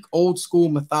Greek old school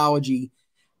mythology,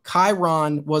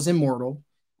 Chiron was immortal.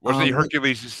 Wasn't he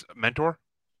Hercules' mentor?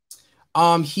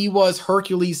 He was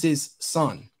Hercules'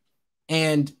 son.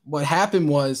 And what happened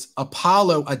was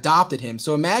Apollo adopted him.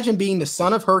 So imagine being the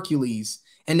son of Hercules,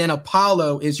 and then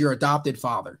Apollo is your adopted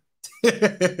father.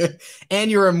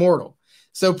 And you're immortal.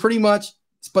 So pretty much,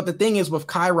 but the thing is with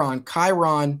Chiron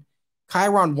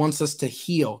wants us to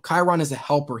heal. Chiron is a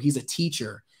helper. He's a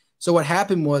teacher. So what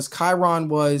happened was Chiron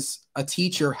was a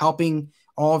teacher helping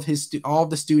all of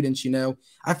the students, you know.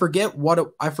 I forget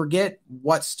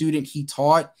what student he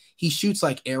taught. He shoots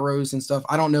like arrows and stuff.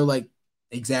 I don't know like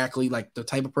exactly like the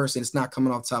type of person. It's not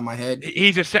coming off the top of my head.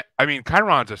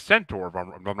 Chiron's a centaur, if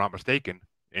I'm not mistaken,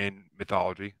 in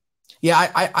mythology.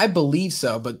 Yeah, I believe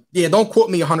so, but yeah, don't quote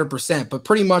me 100%. But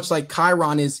pretty much like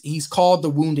Chiron he's called the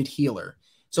wounded healer.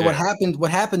 So Yeah. what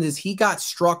happened is he got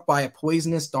struck by a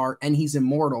poisonous dart and he's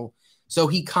immortal. So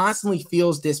he constantly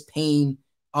feels this pain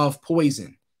of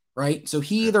poison, right? So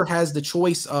he either has the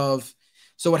choice of,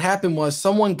 so what happened was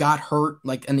someone got hurt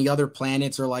like in the other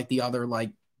planets, or like the other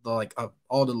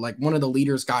all the like one of the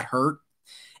leaders got hurt,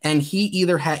 and he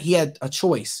had a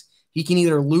choice. He can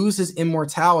either lose his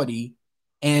immortality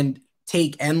and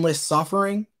take endless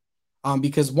suffering,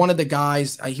 because one of the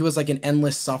guys, he was like an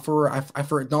endless sufferer. I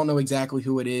don't know exactly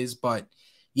who it is, but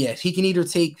yeah, he can either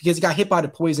take, because he got hit by the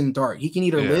poison dart. He can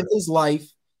either live his life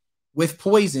with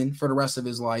poison for the rest of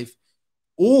his life,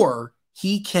 or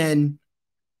he can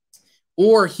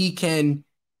or he can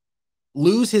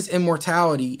lose his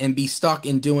immortality and be stuck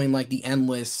in doing like the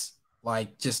endless,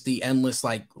 like just the endless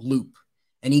like loop.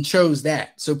 And he chose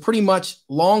that. So pretty much,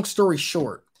 long story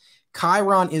short,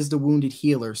 Chiron is the wounded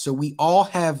healer. So we all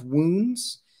have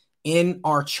wounds in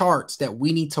our charts that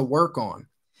we need to work on.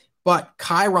 But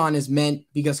Chiron is meant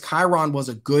because Chiron was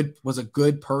a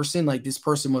good person. Like this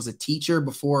person was a teacher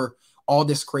before all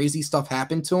this crazy stuff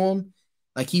happened to him.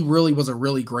 Like he really was a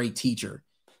really great teacher.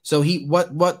 So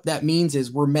what that means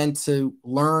is we're meant to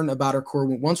learn about our core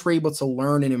wound. Once we're able to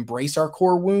learn and embrace our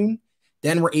core wound,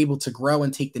 then we're able to grow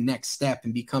and take the next step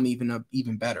and become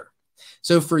even better.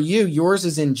 So for you, yours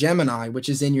is in Gemini, which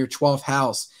is in your 12th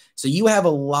house. So you have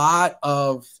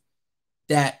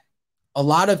that a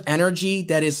lot of energy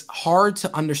that is hard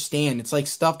to understand. It's like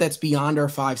stuff that's beyond our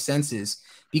five senses.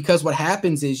 Because what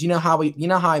happens is, you know how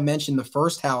I mentioned the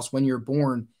first house when you're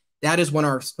born, that's when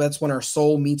our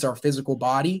soul meets our physical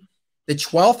body. The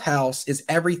 12th house is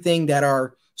everything that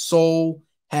our soul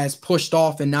has pushed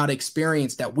off and not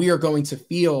experienced that we are going to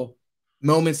feel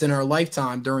moments in our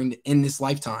lifetime in this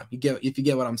lifetime. If you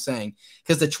get what I'm saying.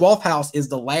 Because the 12th house is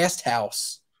the last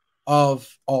house of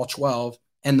all 12.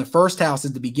 And the first house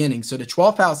is the beginning. So the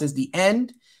 12th house is the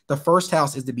end. The first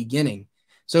house is the beginning.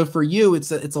 So for you, it's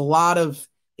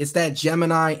that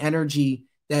Gemini energy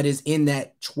that is in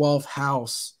that 12th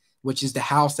house, which is the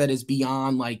house that is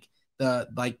beyond like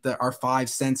our five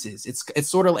senses.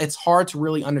 It's hard to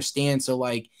really understand. So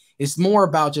like it's more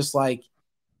about just like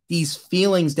these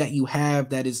feelings that you have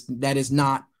that is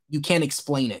not, you can't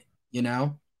explain it, you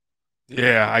know?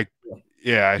 Yeah,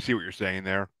 I see what you're saying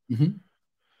there. Mm-hmm.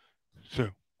 So,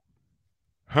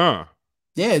 huh?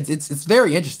 Yeah, it's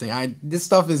very interesting. This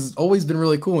stuff has always been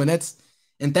really cool, and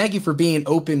thank you for being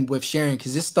open with sharing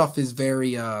because this stuff is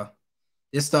very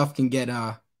this stuff can get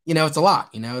it's a lot,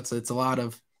 it's a lot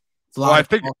of Well,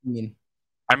 talking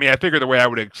and I figure the way I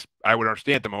would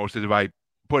understand the most is if I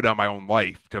put it on my own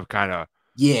life to kind of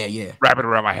yeah. wrap it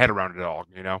around my head around it all.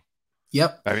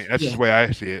 Yep. I mean, that's just Yeah. the way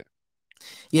I see it.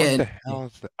 Yeah. What the Yeah. hell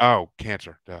is that? Oh,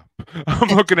 Cancer. Duh. I'm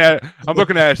looking at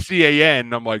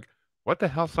CAN. I'm like, what the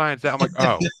hell sign is that? I'm like,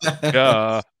 oh,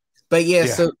 duh. But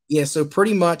Yeah. so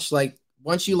pretty much like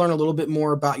once you learn a little bit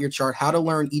more about your chart, how to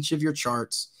learn each of your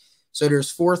charts. So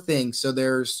there's four things. So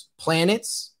there's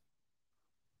planets,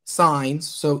 signs.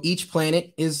 So each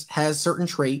planet has certain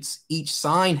traits. Each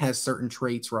sign has certain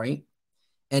traits, right?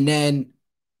 And then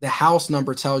the house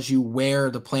number tells you where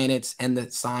the planets and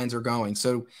the signs are going.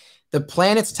 So the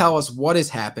planets tell us what is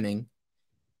happening.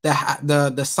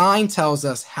 The sign tells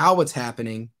us how it's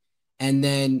happening, and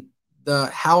then the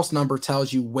house number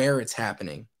tells you where it's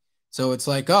happening. So it's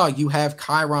like, oh, you have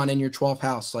Chiron in your 12th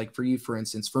house. Like for you, for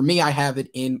instance, for me, I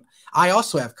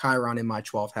also have Chiron in my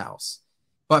 12th house.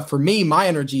 But for me, my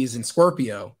energy is in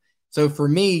Scorpio. So for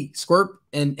me,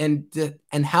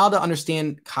 and how to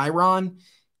understand Chiron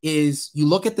is you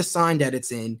look at the sign that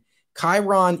it's in.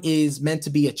 Chiron is meant to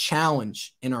be a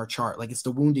challenge in our chart, like it's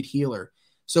the wounded healer.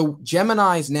 So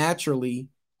Geminis naturally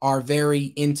are very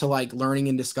into like learning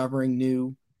and discovering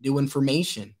new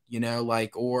information,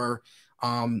 or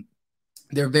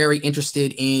they're very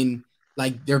interested in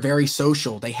like they're very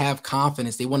social. They have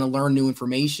confidence. They want to learn new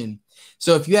information.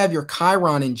 So if you have your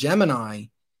Chiron in Gemini,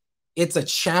 it's a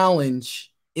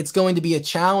challenge. It's going to be a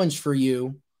challenge for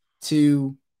you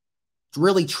to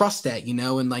really trust that,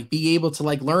 and like be able to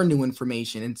like learn new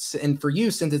information. And for you,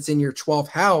 since it's in your 12th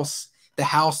house, the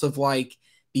house of like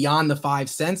beyond the five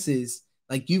senses,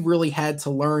 like you really had to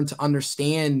learn to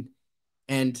understand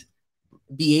and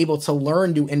be able to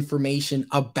learn new information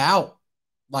about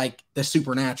like the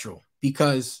supernatural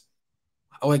because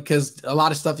a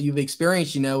lot of stuff that you've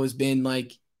experienced, has been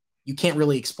like you can't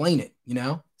really explain it,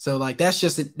 So like that's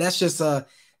just a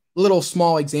little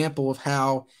small example of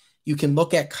how you can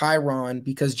look at Chiron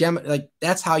because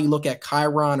that's how you look at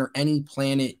Chiron or any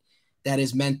planet that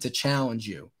is meant to challenge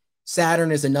you.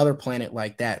 Saturn is another planet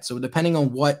like that. So depending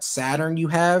on what Saturn you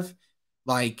have,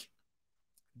 like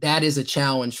that is a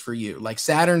challenge for you. Like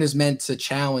Saturn is meant to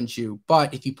challenge you,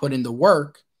 but if you put in the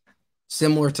work,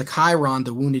 similar to Chiron,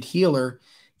 the wounded healer,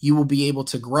 you will be able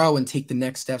to grow and take the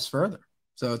next steps further.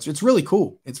 So it's really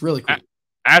cool. It's really cool.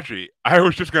 Actually, I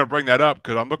was just going to bring that up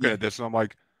because I'm looking Yeah. at this and I'm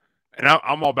like, and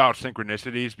I'm all about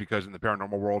synchronicities because in the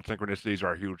paranormal world, synchronicities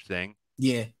are a huge thing.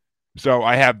 Yeah. So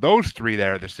I have those three that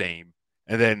are the same.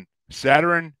 And then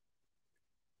Saturn,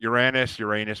 Uranus,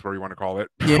 whatever you want to call it,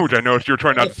 Yeah. which I know you're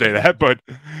trying not to say that, but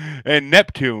and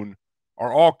Neptune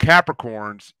are all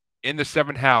Capricorns in the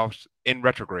seventh house in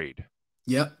retrograde.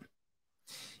 Yep.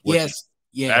 Yes.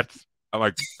 Yeah. I'm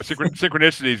like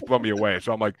synchronicities blow me away.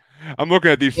 So I'm like, I'm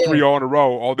looking at these Yeah. three all in a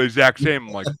row, all the exact same.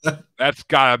 I'm like, that's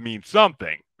gotta mean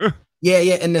something. Yeah,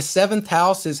 yeah. And the seventh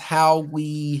house is how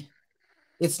we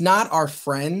it's not our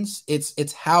friends,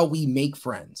 it's how we make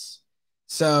friends.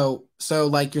 So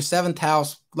like your seventh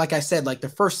house, like I said, like the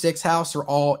first six house are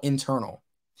all internal.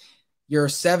 Your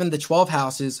 7 to 12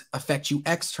 houses affect you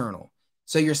external.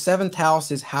 So your seventh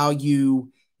house is how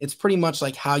you, it's pretty much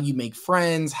like how you make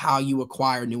friends, how you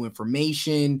acquire new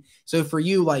information. So for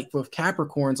you, like with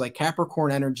Capricorns, like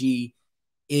Capricorn energy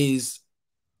is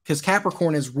because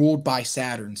Capricorn is ruled by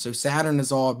Saturn. So Saturn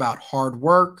is all about hard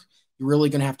work. You're really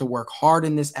going to have to work hard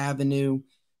in this avenue.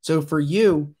 So for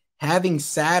you, having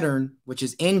Saturn, which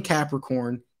is in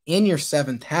Capricorn, in your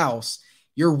seventh house,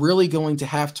 you're really going to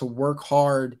have to work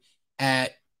hard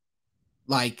at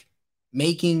like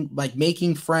making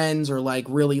friends or like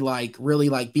really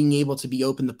being able to be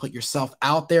open to put yourself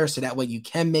out there so that way you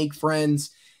can make friends.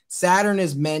 Saturn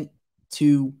is meant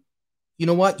to, you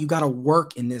know what, you got to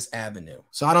work in this avenue.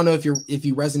 So I don't know if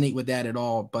you resonate with that at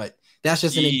all, but that's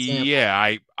just an example.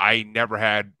 Yeah, I never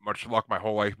had much luck my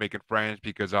whole life making friends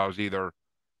because I was either,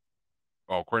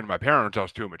 well, according to my parents, I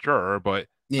was too mature, but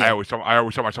Yeah, I always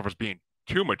saw myself as being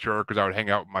too mature because I would hang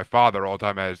out with my father all the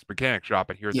time at his mechanic shop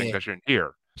and hear things yeah. I shouldn't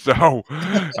hear. So,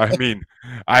 I mean,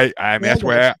 I mean Yeah, I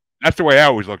got that's the way I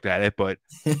always looked at it. But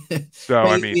you. so But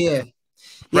I mean, yeah,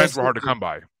 yeah. friends were So, hard to come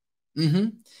by. hmm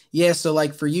yeah, so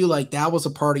like for you, like that was a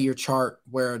part of your chart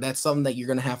where that's something that you're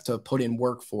gonna have to put in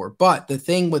work for. But the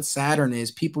thing with Saturn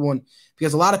is people when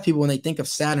because a lot of people when they think of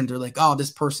Saturn, they're like, oh,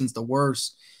 this person's the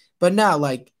worst. But no,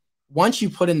 like once you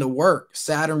put in the work,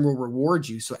 Saturn will reward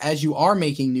you. So as you are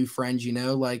making new friends,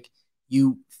 like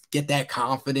you get that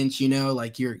confidence,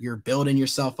 like you're building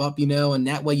yourself up, and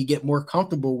that way you get more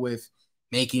comfortable with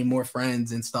making more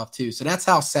friends and stuff too. So that's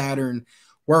how Saturn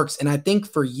works. And I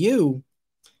think for you,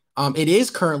 it is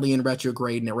currently in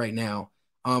retrograde right now.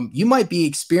 You might be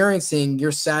experiencing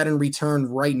your Saturn return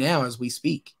right now as we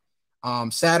speak.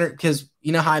 Saturn, because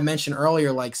you know how I mentioned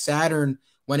earlier, like Saturn,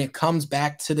 when it comes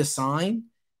back to the sign,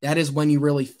 that is when you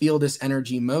really feel this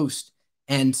energy most.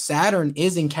 And Saturn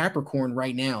is in Capricorn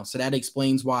right now, so that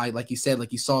explains why, like you said,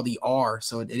 like you saw the R,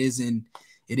 so it is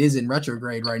in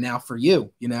retrograde right now for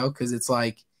you, because it's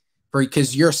like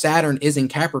because your Saturn is in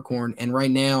Capricorn, and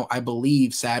right now I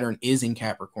believe Saturn is in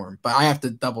Capricorn, but I have to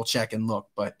double check and look.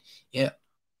 But yeah,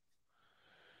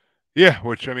 Yeah,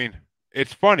 which I mean,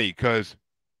 it's funny because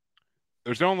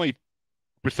there's only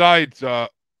besides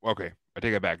okay, I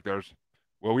take it back. There's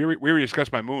well, we already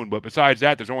discussed my moon, but besides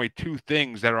that, there's only two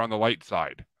things that are on the light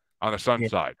side, on the sun yeah.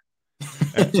 side,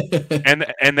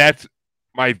 and that's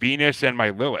my Venus and my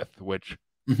Lilith, which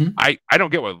hmm I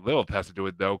don't get what Lilith has to do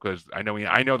with though, because I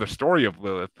know the story of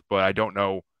Lilith, but I don't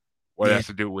know what it yeah, has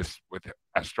to do with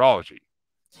astrology.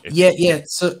 If yeah, you can, yeah.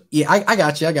 So yeah, I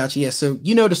got you, I got you. Yeah, so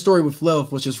you know the story with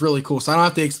Lilith, which is really cool. So I don't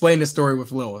have to explain the story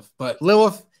with Lilith, but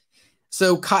Lilith.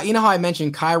 So you know how I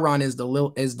mentioned Chiron is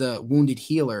the wounded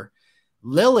healer.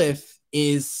 Lilith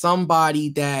is somebody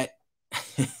that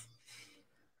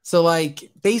So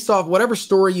like based off whatever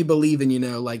story you believe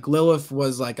in, like Lilith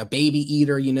was like a baby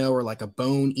eater, or like a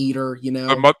bone eater.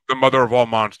 the mother of all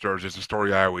monsters is the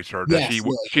story I always heard. That Yes, yeah,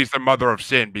 yeah. she's the mother of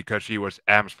sin because she was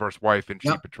Adam's first wife and she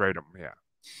Yep. betrayed him. Yeah,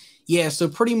 Yeah, so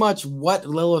pretty much what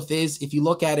Lilith is, if you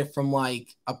look at it from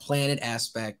like a planet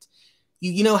aspect,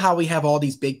 you know how we have all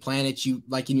these big planets, you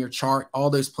like in your chart, all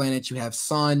those planets, you have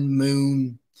Sun,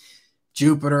 Moon,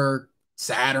 Jupiter,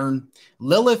 Saturn.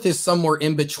 Lilith is somewhere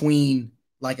in between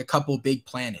like a couple big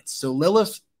planets. So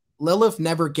Lilith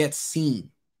never gets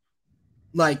seen.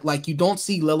 Like you don't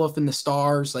see Lilith in the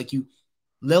stars.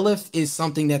 Lilith is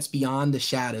something that's beyond the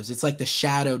shadows. It's like the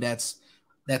shadow that's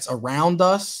around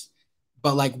us,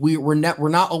 but like we're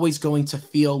not always going to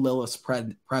feel Lilith's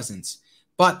presence.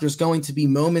 But there's going to be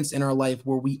moments in our life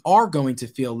where we are going to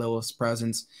feel Lilith's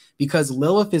presence because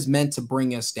Lilith is meant to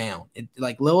bring us down.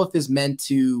 Like Lilith is meant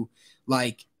to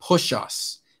like push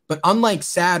us. But unlike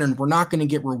Saturn, we're not going to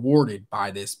get rewarded by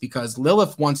this because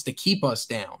Lilith wants to keep us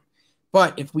down.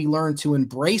 But if we learn to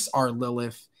embrace our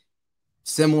Lilith,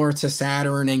 similar to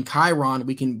Saturn and Chiron,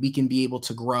 we can be able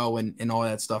to grow and all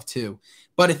that stuff too.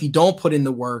 But if you don't put in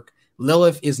the work,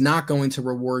 Lilith is not going to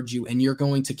reward you, and you're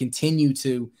going to continue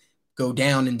to go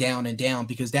down and down and down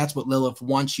because that's what Lilith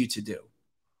wants you to do.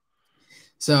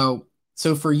 So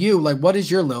for you, like, what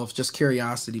is your Lilith? Just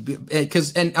curiosity,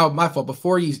 because and oh, my fault.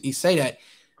 Before you say that,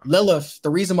 Lilith, the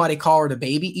reason why they call her the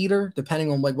baby eater,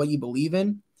 depending on like what you believe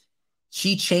in,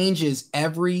 she changes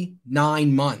every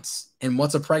 9 months. And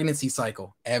what's a pregnancy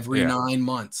cycle? Every yeah. 9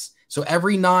 months. So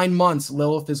every 9 months,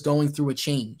 Lilith is going through a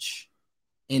change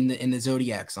in the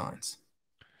zodiac signs.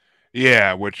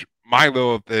 Yeah, which my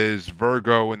Lilith is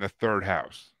Virgo in the third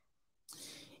house.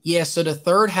 Yeah, so the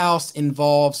third house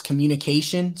involves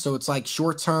communication. So it's like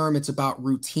short term, it's about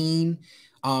routine.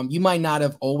 You might not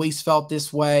have always felt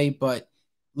this way, but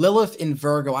Lilith in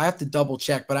Virgo, I have to double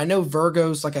check, but I know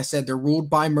Virgos, like I said, they're ruled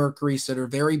by Mercury, so they're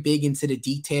very big into the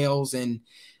details. And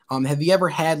have you ever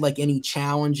had like any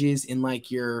challenges in like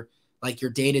your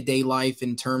day-to-day life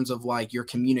in terms of like your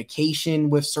communication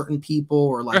with certain people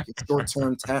or like your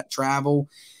short-term travel?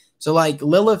 So like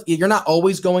Lilith, you're not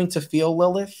always going to feel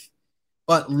Lilith,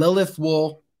 but Lilith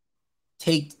will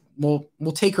take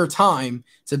her time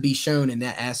to be shown in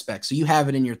that aspect. So you have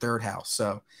it in your third house.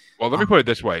 So Well, let me put it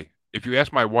this way. If you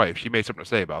ask my wife, she may have something to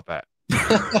say about that.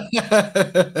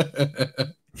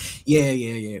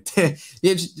 yeah.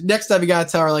 Next time you gotta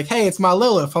tell her like, hey, it's my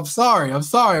Lilith. I'm sorry.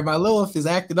 My Lilith is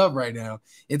acting up right now.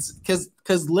 It's because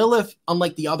Lilith,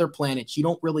 unlike the other planets, you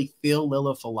don't really feel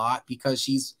Lilith a lot because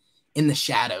she's in the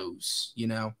shadows, you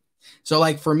know. So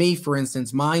like for me, for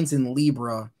instance, mine's in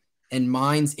Libra and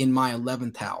mine's in my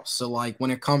 11th house. So like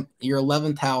when it comes, your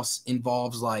 11th house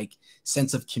involves like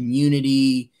sense of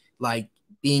community, like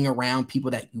being around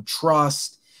people that you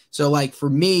trust. So like for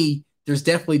me, there's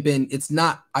definitely been,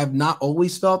 I've not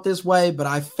always felt this way, but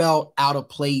I felt out of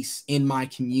place in my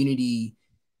community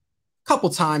a couple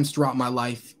times throughout my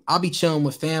life. I'll be chilling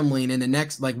with family, and then the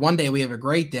next, like one day we have a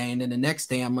great day, and then the next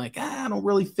day I'm like, I don't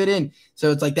really fit in.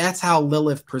 So it's like that's how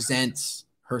Lilith presents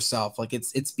herself. Like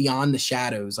it's beyond the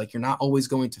shadows. Like you're not always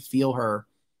going to feel her,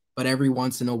 but every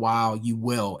once in a while you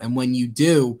will. And when you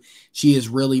do, she is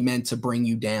really meant to bring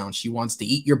you down. She wants to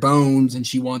eat your bones, and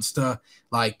she wants to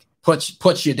like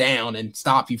put you down and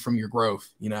stop you from your growth,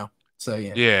 you know? So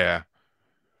yeah. Yeah.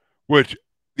 Which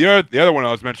the other one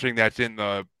I was mentioning that's in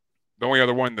the only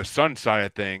other one, the sun side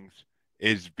of things,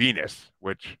 is Venus,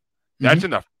 which Mm-hmm. that's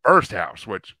in the first house,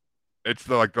 which it's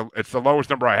the lowest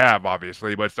number I have,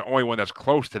 obviously, but it's the only one that's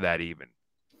close to that even,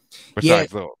 Yeah,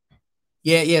 besides Lilith.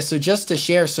 yeah. So just to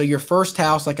share, so your first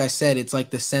house, like I said, it's like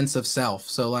the sense of self.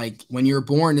 So like when you're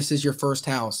born, this is your first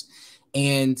house.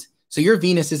 And so your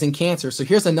Venus is in Cancer. So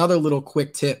here's another little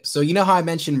quick tip. So you know how I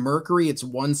mentioned Mercury, it's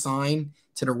one sign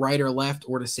to the right or left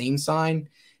or the same sign.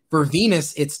 For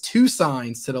Venus, it's two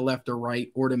signs to the left or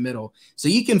right or the middle. So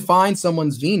you can find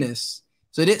someone's Venus.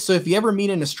 So if you ever meet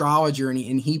an astrologer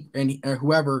and or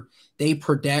whoever, they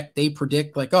predict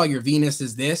like, oh, your Venus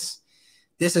is this.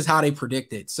 This is how they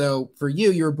predict it. So for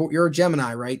you, you're a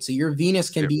Gemini, right? So your Venus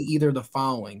can Yep. be either the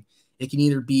following. It can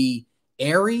either be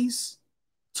Aries,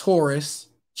 Taurus,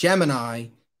 Gemini,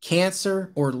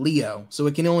 Cancer, or Leo. So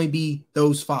it can only be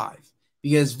those five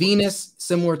because Venus,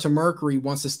 similar to Mercury,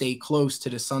 wants to stay close to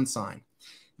the sun sign.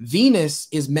 Venus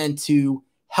is meant to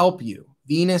help you.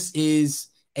 Venus is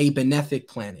a benefic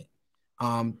planet.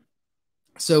 Um,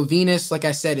 so Venus, like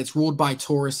I said, it's ruled by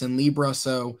Taurus and Libra.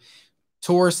 So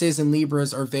Tauruses and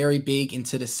Libras are very big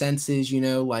into the senses, you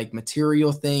know, like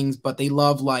material things, but they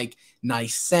love like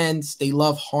nice scents. They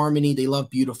love harmony. They love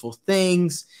beautiful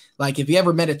things. Like if you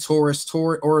ever met a Taurus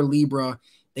or a Libra,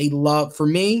 they love, for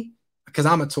me, because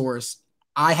I'm a Taurus,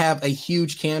 I have a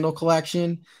huge candle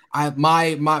collection. I have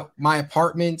my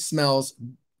apartment smells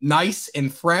nice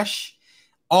and fresh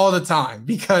all the time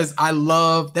because I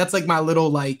love that's like my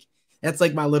little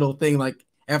thing. Like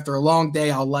after a long day,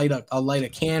 I'll light a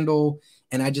candle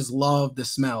and I just love the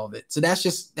smell of it. So that's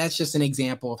just an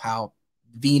example of how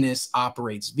Venus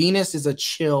operates. Venus is a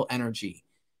chill energy.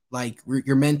 Like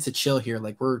you're meant to chill here.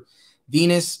 Like we're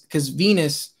Venus, because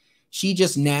Venus, she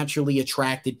just naturally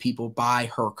attracted people by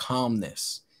her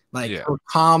calmness. Like Yeah. her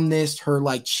calmness, her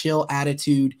like chill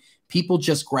attitude. People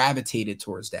just gravitated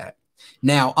towards that.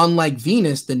 Now, unlike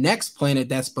Venus, the next planet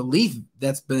that's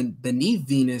been beneath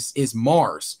Venus is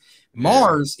Mars. Yeah.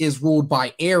 Mars is ruled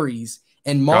by Aries,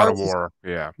 and God of War.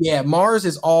 Yeah. Mars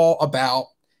is all about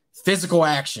physical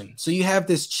action. So you have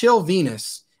this chill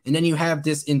Venus, and then you have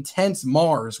this intense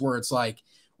Mars where it's like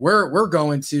we're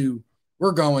going to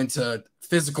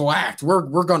physical act.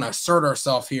 We're gonna assert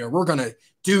ourselves here. We're gonna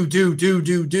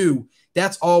do.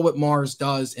 That's all what Mars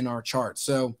does in our chart.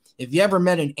 So if you ever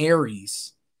met an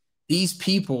Aries, these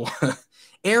people,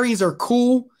 Aries are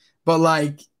cool, but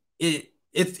like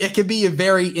it can be a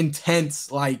very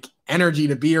intense like energy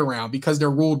to be around because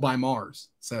they're ruled by Mars.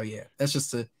 So yeah, that's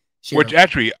just to share. Which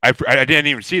actually, I didn't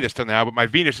even see this till now, but my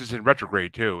Venus is in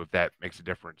retrograde too, if that makes a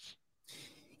difference.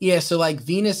 Yeah, so like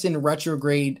Venus in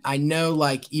retrograde, I know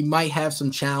like you might have some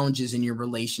challenges in your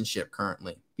relationship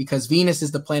currently because Venus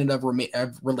is the planet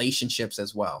of relationships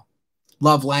as well.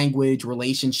 Love language,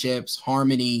 relationships,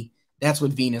 harmony. That's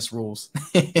what Venus rules.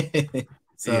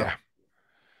 So Yeah.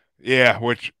 Yeah.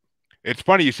 Which it's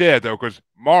funny you say that though, because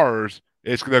Mars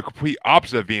It's the complete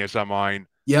opposite of Venus on mine.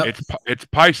 Yep. It's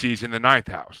Pisces in the ninth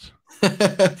house.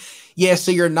 Yeah,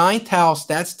 so your ninth house,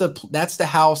 that's the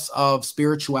house of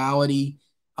spirituality,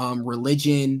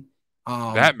 religion.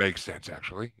 That makes sense,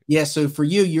 actually. Yeah, so for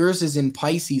you, yours is in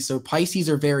Pisces. So Pisces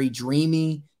are very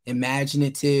dreamy,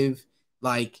 imaginative.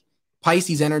 Like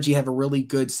Pisces energy have a really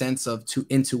good sense of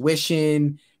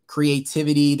intuition,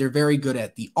 creativity. They're very good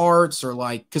at the arts, or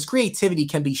like, because creativity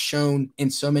can be shown in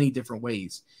so many different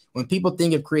ways. When people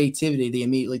think of creativity, they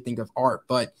immediately think of art,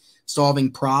 but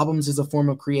solving problems is a form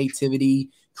of creativity.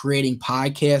 Creating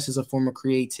podcasts is a form of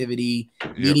creativity.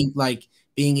 Yep. Meeting, like,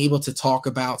 being able to talk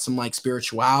about some like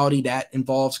spirituality that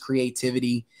involves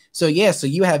creativity. So yeah, so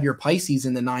you have your Pisces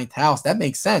in the ninth house. That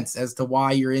makes sense as to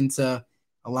why you're into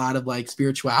a lot of like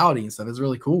spirituality and stuff. It's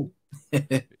really cool.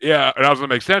 Yeah, it also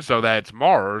makes sense though that it's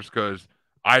Mars because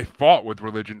I fought with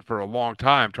religion for a long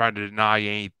time, trying to deny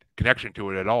any connection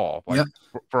to it at all. Like Yep.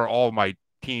 for all my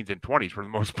teens and twenties for the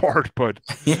most part. But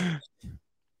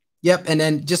Yep. And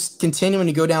then just continuing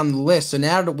to go down the list. So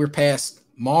now that we're past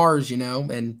Mars,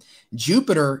 and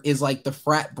Jupiter is like the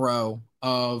frat bro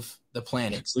of the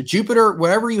planet. So Jupiter,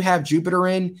 wherever you have Jupiter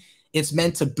in, it's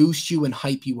meant to boost you and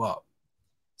hype you up.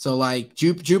 So like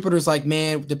Jupiter's like,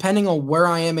 man, depending on where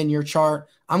I am in your chart,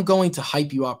 I'm going to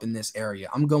hype you up in this area.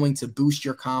 I'm going to boost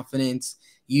your confidence.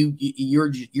 You're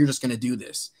just going to do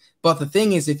this. But the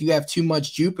thing is, if you have too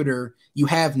much Jupiter, you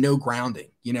have no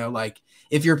grounding. Like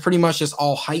if you're pretty much just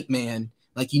all hype man,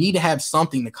 like you need to have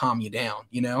something to calm you down.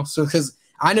 So because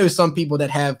I know some people that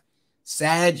have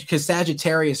because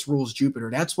Sagittarius rules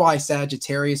Jupiter. That's why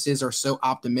Sagittariuses are so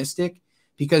optimistic,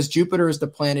 because Jupiter is the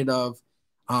planet of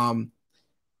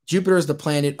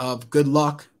good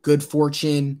luck, good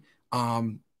fortune,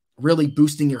 really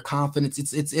boosting your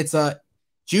confidence. It's a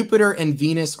Jupiter and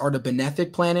Venus are the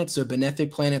benefic planets. So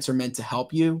benefic planets are meant to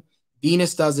help you.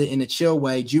 Venus does it in a chill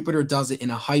way. Jupiter does it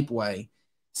in a hype way.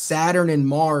 Saturn and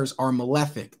Mars are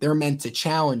malefic. They're meant to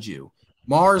challenge you.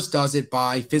 Mars does it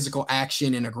by physical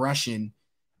action and aggression.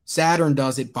 Saturn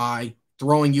does it by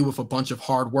throwing you with a bunch of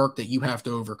hard work that you have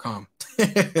to overcome.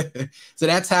 So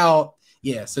that's how,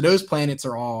 yeah. So those planets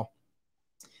are all.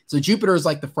 So Jupiter is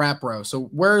like the frat bro. So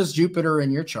where is Jupiter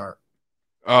in your chart?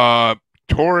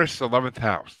 Taurus, 11th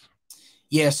house.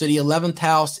 Yeah. So the 11th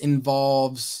house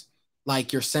involves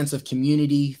like your sense of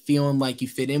community, feeling like you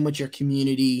fit in with your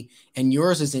community, and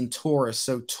yours is in Taurus.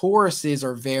 So Tauruses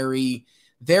are very,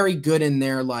 very good in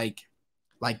their like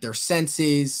their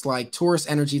senses, like Taurus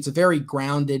energy. It's a very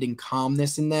grounded and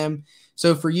calmness in them.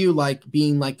 So for you, like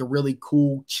being like the really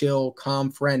cool, chill,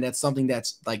 calm friend, that's something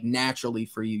that's like naturally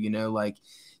for you, like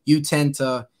you tend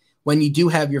to, when you do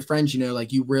have your friends,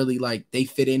 like you really like, they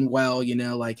fit in well,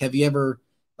 like, have you ever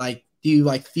like, do you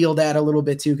like feel that a little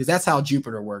bit too? Cause that's how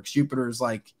Jupiter works. Jupiter is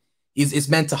like, is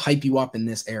meant to hype you up in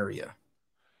this area.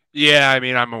 Yeah, I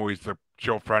mean, I'm always the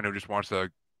chill friend who just wants to,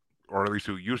 or at least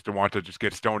who used to want to just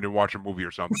get stoned and watch a movie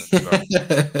or something. So.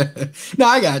 No,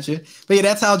 I got you. But yeah,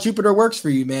 that's how Jupiter works for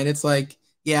you, man. It's like,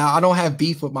 yeah, I don't have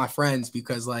beef with my friends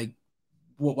because like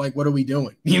what are we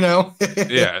doing? Yeah,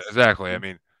 exactly. I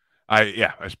mean,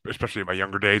 especially in my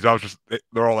younger days,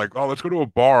 they're all like, oh, let's go to a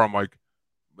bar. I'm like,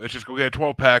 let's just go get a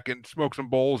 12-pack and smoke some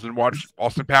bowls and watch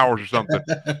Austin Powers or something.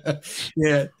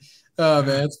 Yeah. Oh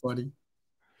man, that's funny.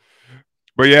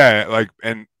 But yeah, like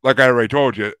I already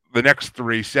told you, the next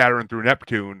three, Saturn through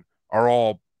Neptune, are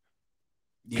all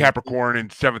Capricorn in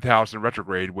 7th house and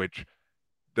retrograde, which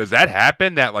does that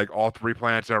happen that like all three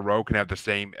planets in a row can have the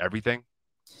same everything?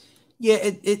 Yeah,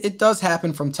 it does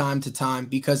happen from time to time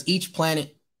because each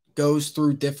planet goes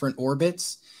through different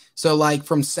orbits. So like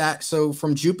from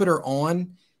Jupiter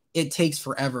on, it takes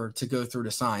forever to go through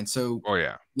the sign. So Oh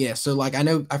yeah. yeah, so like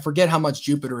I forget how much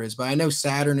Jupiter is, but I know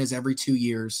Saturn is every 2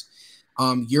 years.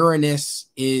 Uranus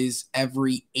is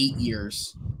every 8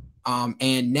 years.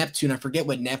 And Neptune, I forget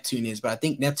what Neptune is, but I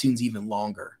think Neptune's even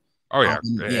longer. Oh yeah.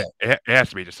 Yeah. It has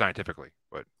to be just scientifically,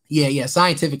 but Yeah,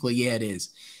 scientifically, yeah, it is.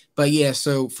 But yeah,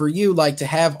 so for you, like to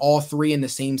have all three in the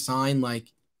same sign,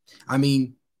 like, I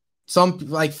mean, some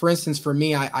like for instance, for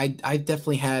me, I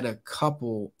definitely had a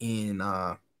couple in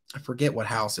I forget what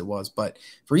house it was, but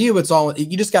for you, it's all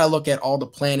you just gotta look at all the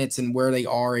planets and where they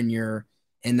are in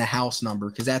the house number,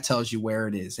 because that tells you where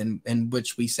it is. And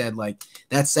which we said like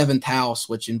that seventh house,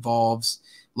 which involves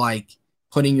like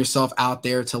putting yourself out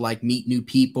there to like meet new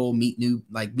people, meet new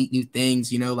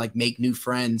things, like make new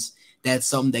friends. That's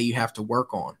something that you have to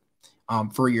work on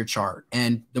for your chart.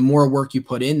 And the more work you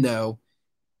put in, though,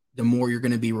 the more you're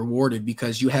going to be rewarded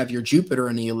because you have your Jupiter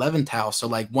in the 11th house. So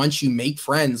like once you make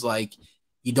friends, like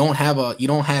you don't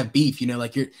have beef,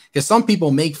 like because some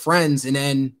people make friends and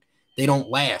then they don't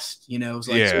last, you know. It's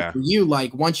like, so Yeah. for you,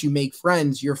 like once you make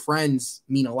friends, your friends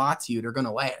mean a lot to you. They're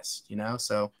gonna last, you know.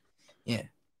 So yeah.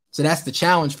 So that's the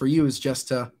challenge for you, is just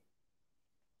to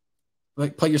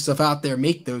like put yourself out there,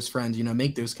 make those friends, you know,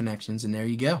 make those connections, and there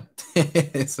you go.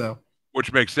 So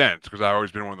Which makes sense because I've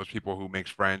always been one of those people who makes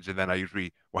friends, and then I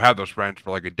usually will have those friends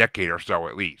for like a decade or so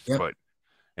at least, yep. but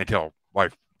until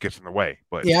life gets in the way.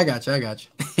 But Yeah, I got you. I got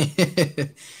you.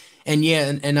 And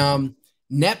yeah,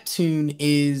 Neptune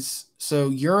is, so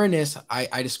Uranus,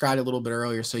 I described it a little bit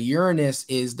earlier. So Uranus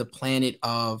is the planet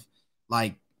of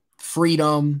like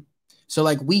freedom. So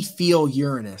like we feel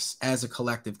Uranus as a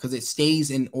collective because it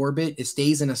stays in orbit, it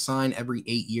stays in a sign every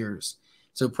 8 years.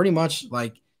 So pretty much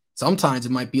like sometimes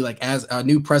it might be like as a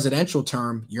new presidential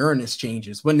term, Uranus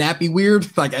changes. Wouldn't that be weird?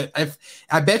 Like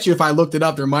I bet you if I looked it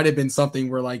up, there might have been something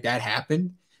where like that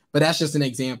happened, but that's just an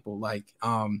example.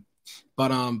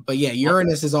 But yeah,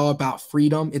 Uranus is all about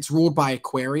freedom. It's ruled by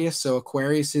Aquarius. So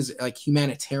Aquarius is like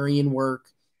humanitarian work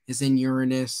is in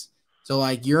Uranus. So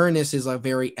like Uranus is a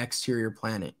very exterior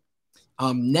planet.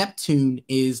 Neptune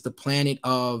is the planet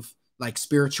of like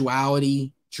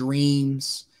spirituality,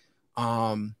 dreams,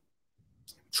 um,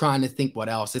 trying to think what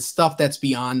else. It's stuff that's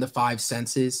beyond the five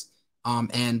senses.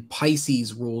 And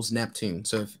Pisces rules Neptune.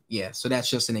 So yeah, so that's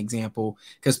just an example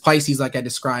because Pisces, like I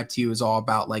described to you, is all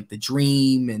about like the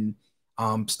dream and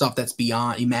stuff that's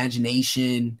beyond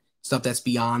imagination, stuff that's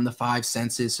beyond the five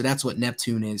senses. So that's what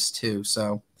Neptune is too.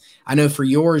 So I know for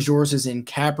yours is in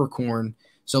Capricorn.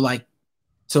 So like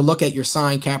to look at your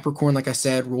sign, Capricorn, like I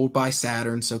said, ruled by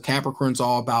Saturn. So Capricorn's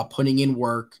all about putting in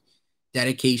work,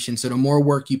 dedication. So the more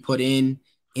work you put in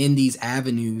these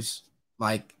avenues,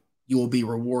 like you will be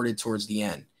rewarded towards the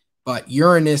end. But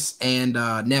Uranus and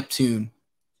Neptune,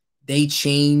 they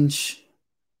change.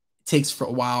 It takes for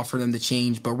a while for them to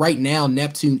change. But right now,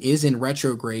 Neptune is in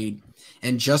retrograde.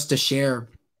 And just to share,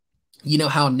 you know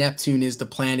how Neptune is the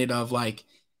planet of like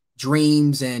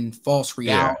dreams and false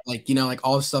yeah, reality, like, you know, like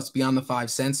all the stuff's beyond the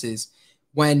five senses.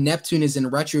 When Neptune is in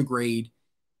retrograde,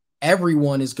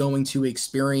 everyone is going to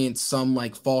experience some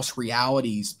like false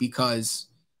realities because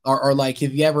or like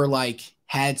if you ever like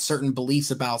had certain beliefs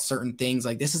about certain things,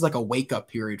 like this is like a wake up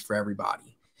period for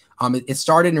everybody. It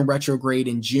started in retrograde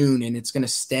in June and it's going to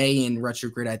stay in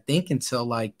retrograde I think until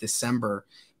like December,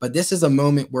 but this is a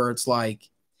moment where it's like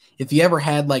if you ever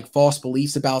had like false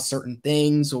beliefs about certain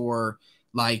things or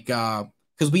like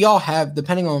because we all have,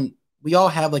 depending on, we all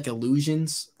have like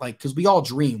illusions, like because we all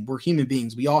dream, we're human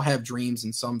beings, we all have dreams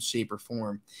in some shape or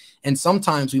form, and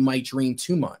sometimes we might dream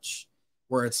too much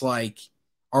where it's like,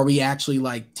 are we actually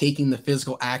like taking the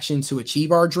physical action to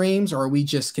achieve our dreams, or are we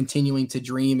just continuing to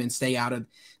dream and stay out of,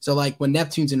 so like when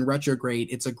Neptune's in retrograde,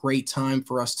 it's a great time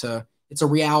for us to, it's a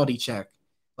reality check,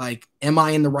 like am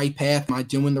I in the right path, am I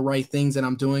doing the right things that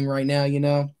I'm doing right now, you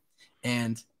know?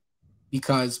 And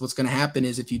because what's going to happen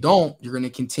is if you don't, you're going to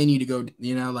continue to go,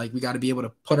 you know, like we got to be able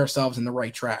to put ourselves in the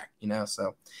right track, you know?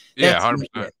 So yeah, that's,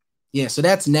 100%. yeah. So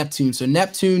that's Neptune. So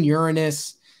Neptune,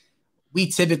 Uranus, we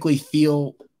typically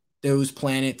feel those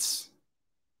planets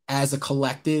as a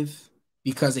collective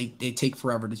because they take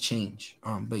forever to change.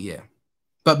 But yeah,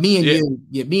 but me and Yeah, you,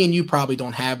 yeah, me and you probably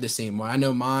don't have the same one. I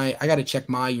know I got to check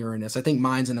my Uranus. I think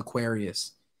mine's in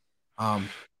Aquarius. Um,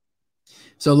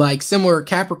 So like similar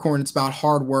Capricorn, it's about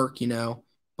hard work, you know.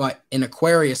 But in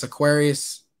Aquarius,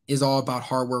 Aquarius is all about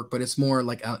hard work, but it's more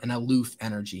like an aloof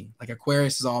energy. Like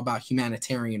Aquarius is all about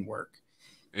humanitarian work.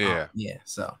 yeah. Yeah.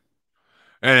 So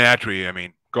And actually, I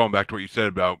mean, going back to what you said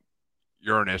about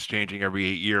Uranus changing every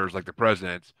 8 years, like the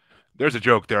presidents, there's a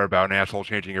joke there about an asshole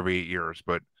changing every 8 years,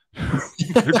 but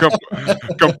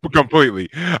com completely.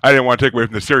 I didn't want to take away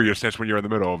from the seriousness when you're in the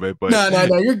middle of it, but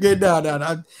no, you're good.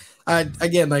 No.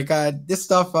 Again, like this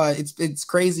stuff, it's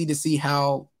crazy to see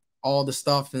how all the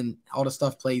stuff and all the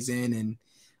stuff plays in, and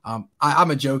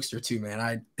I'm a jokester too,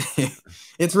 man.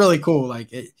 It's really cool.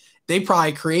 Like they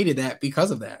probably created that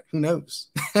because of that. Who knows?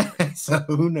 So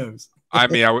who knows? I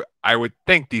mean, I would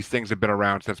think these things have been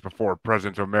around since before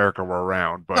presidents of America were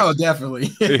around, but Oh, definitely.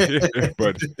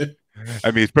 but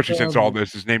I mean, especially since all Um,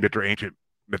 this is named after ancient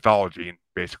mythology,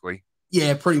 basically.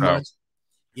 yeah, pretty So, much.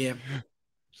 Yeah.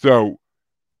 so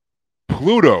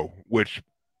Pluto, which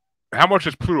how much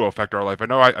does Pluto affect our life? I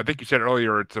know, I think you said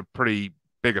earlier it's a pretty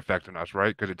big effect on us,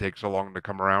 right? Because it takes so long to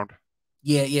come around.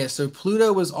 Yeah. So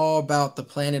Pluto was all about the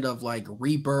planet of like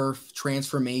rebirth,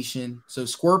 transformation. So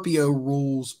Scorpio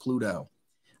rules Pluto.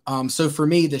 So for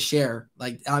me, the share,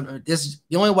 like this,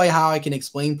 the only way how I can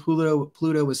explain Pluto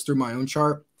is through my own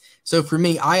chart. So for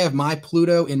me, I have my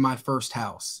Pluto in my first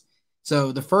house.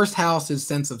 So the first house is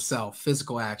sense of self,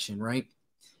 physical action, right?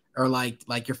 Or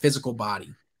like your physical body.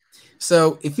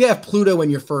 So if you have Pluto in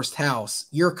your first house,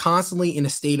 you're constantly in a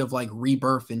state of like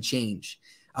rebirth and change.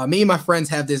 Me and my friends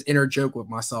have this inner joke with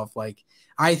myself. Like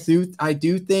I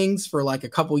do things for like a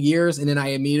couple years and then I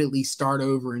immediately start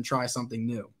over and try something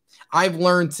new. I've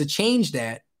learned to change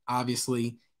that,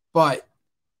 obviously, but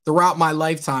throughout my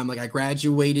lifetime, like I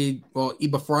graduated, well,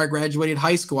 before I graduated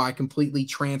high school, I completely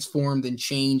transformed and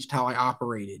changed how I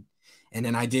operated. And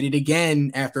then I did it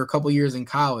again after a couple years in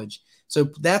college. So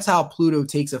that's how Pluto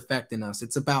takes effect in us.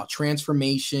 It's about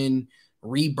transformation,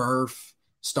 rebirth,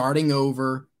 starting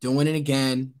over, doing it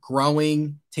again,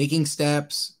 growing, taking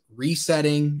steps,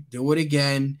 resetting, do it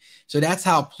again. So that's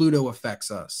how Pluto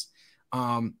affects us.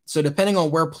 So depending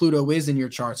on where Pluto is in your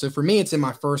chart. So for me, it's in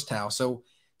my first house.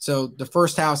 So the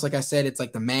first house, like I said, it's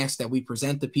like the mask that we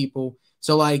present to people.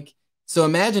 So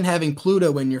imagine having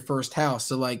Pluto in your first house.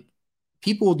 So like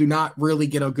people do not really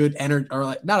get a good energy, or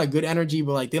like not a good energy,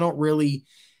 but like they don't really.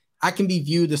 I can be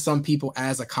viewed to some people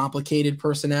as a complicated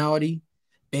personality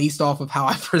based off of how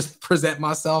I present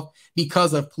myself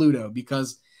because of Pluto.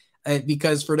 Because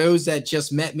for those that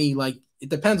just met me, like it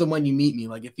depends on when you meet me.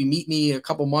 Like if you meet me a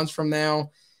couple months from now,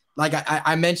 like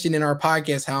I mentioned in our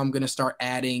podcast how I'm going to start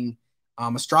adding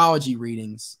astrology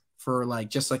readings for like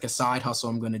just like a side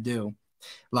hustle I'm going to do.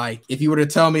 Like if you were to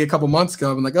tell me a couple months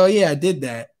ago, I'm like, oh yeah, I did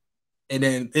that. And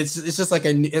then it's just like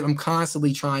I'm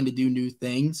constantly trying to do new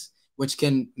things, which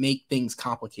can make things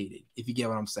complicated, if you get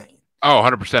what I'm saying. Oh,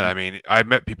 100%. I mean, I've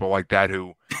met people like that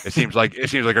who it seems like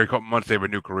every couple months they have a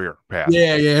new career path.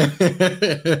 Yeah,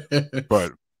 yeah.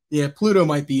 But yeah, Pluto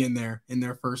might be in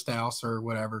their first house or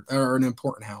whatever, or an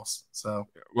important house. So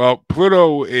well,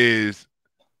 Pluto is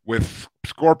with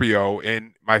Scorpio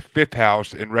in my fifth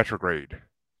house in retrograde.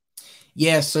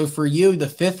 yeah, so for you, the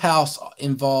fifth house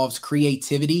involves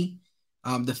creativity.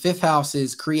 The fifth house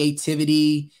is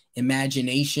creativity,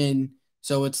 imagination.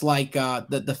 So it's like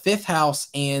the fifth house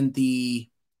and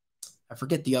I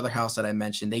forget the other house that I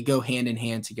mentioned. They go hand in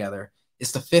hand together.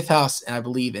 It's the fifth house, and I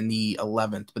believe in the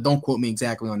 11th, but don't quote me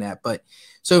exactly on that. But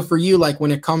so for you, like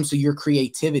when it comes to your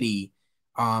creativity,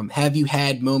 have you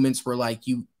had moments where like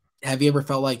have you ever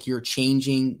felt like you're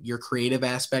changing your creative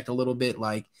aspect a little bit?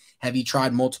 Like, have you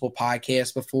tried multiple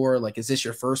podcasts before? Like, is this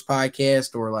your first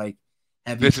podcast, or like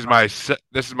have you? This is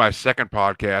my second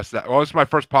podcast. This is my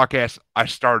first podcast I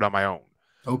started on my own.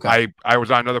 Okay. I was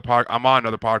on I'm on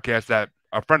another podcast that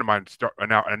a friend of mine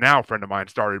now a friend of mine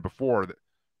started before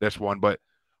this one, but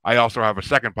I also have a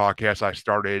second podcast I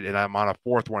started, and I'm on a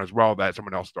fourth one as well that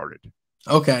someone else started.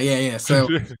 Okay, yeah,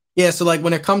 yeah. So like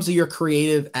when it comes to your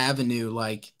creative avenue,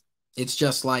 like it's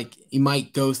just like you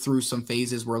might go through some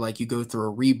phases where like you go through a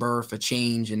rebirth, a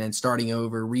change, and then starting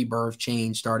over, rebirth,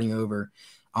 change, starting over.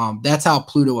 That's how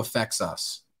Pluto affects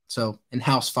us. So in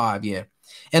house 5, yeah.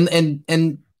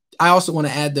 And I also want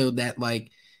to add though that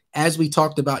like as we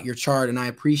talked about your chart, and I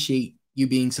appreciate you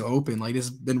being so open, like this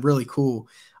has been really cool.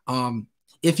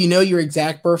 If you know your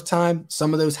exact birth time,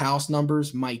 some of those house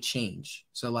numbers might change.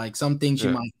 So like some things you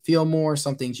Yeah. might feel more,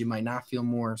 some things you might not feel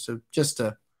more. So just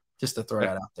to throw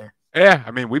that out there. Yeah,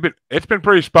 I mean it's been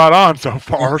pretty spot on so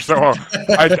far. So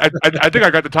I think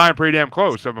I got the time pretty damn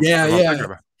close. Yeah, I'm thinking yeah.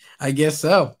 about. I guess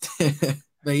so.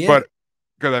 But yeah. But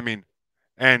because I mean,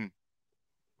 and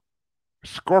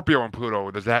Scorpio and Pluto,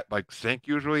 does that like sync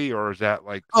usually, or is that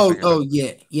like something? Oh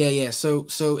yeah, yeah, yeah. So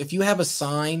if you have a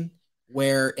sign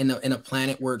where in a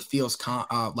planet where it feels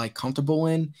like comfortable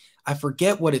in, I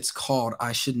forget what it's called.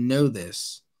 I should know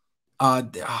this. Oh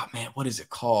man, what is it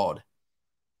called?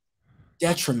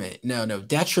 Detriment. No,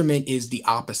 detriment is the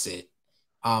opposite.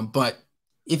 But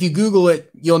if you Google it,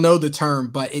 you'll know the term.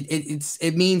 But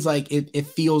it means like it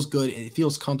feels good. It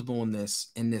feels comfortable in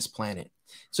this planet.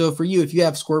 So for you, if you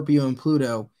have Scorpio and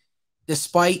Pluto,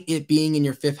 despite it being in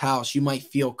your fifth house, you might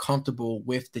feel comfortable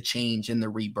with the change and the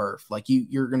rebirth. Like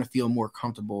you're gonna feel more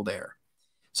comfortable there.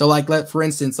 So like for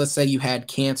instance, let's say you had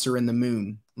Cancer in the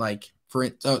moon. Like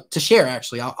to share,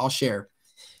 actually, I'll share.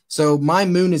 So my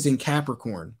moon is in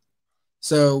Capricorn.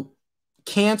 So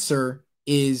Cancer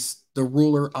is the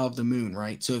ruler of the moon,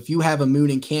 right? So if you have a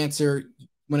moon in Cancer,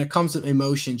 when it comes to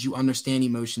emotions, you understand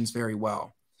emotions very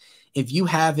well. If you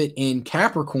have it in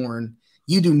Capricorn,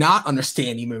 you do not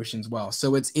understand emotions well.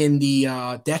 So it's in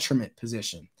the detriment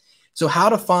position. So how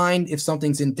to find if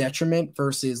something's in detriment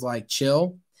versus like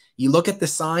chill? You look at the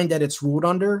sign that it's ruled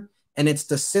under, and it's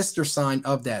the sister sign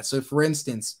of that. So for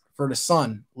instance, for the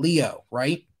sun, Leo,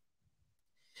 right?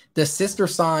 The sister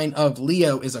sign of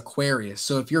Leo is Aquarius.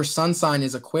 So if your sun sign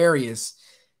is Aquarius,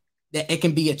 that it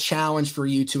can be a challenge for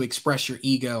you to express your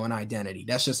ego and identity.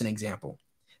 That's just an example.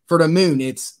 For the moon,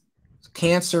 it's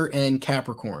Cancer and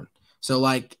Capricorn. So,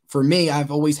 like for me,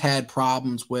 I've always had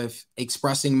problems with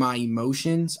expressing my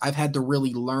emotions. I've had to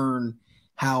really learn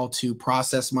how to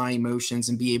process my emotions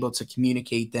and be able to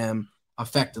communicate them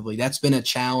effectively. That's been a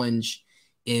challenge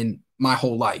in my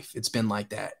whole life. It's been like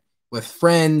that with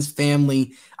friends,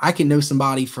 family. I can know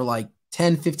somebody for like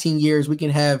 10, 15 years. We can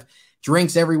have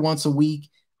drinks every once a week.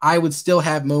 I would still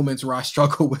have moments where I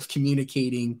struggle with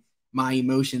communicating my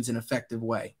emotions in an effective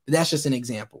way. But that's just an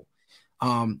example.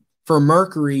 For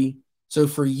Mercury, so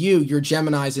for you, your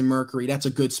Gemini's in Mercury, that's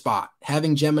a good spot.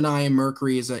 Having Gemini and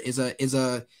Mercury is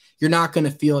a you're not going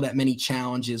to feel that many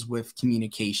challenges with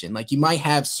communication. Like you might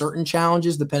have certain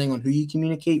challenges depending on who you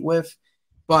communicate with,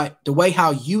 but the way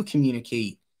how you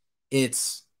communicate,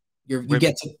 it's you Women,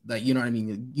 get to like, you know what I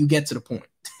mean? You get to the point.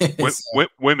 So,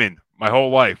 women, my whole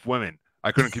life, women.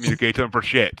 I couldn't communicate to them for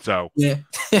shit. So, yeah.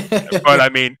 but I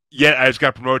mean, yet I just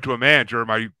got promoted to a manager in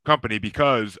my company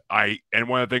because and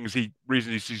one of the things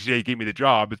reasons he gave me the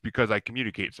job is because I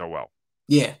communicate so well.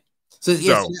 Yeah. So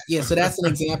yes, So, yeah, so that's an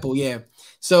example. Yeah.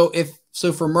 So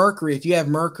for Mercury, if you have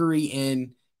Mercury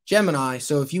in Gemini,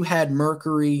 so if you had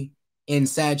Mercury in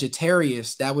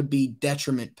Sagittarius, that would be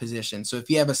detriment position. So if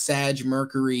you have a Sag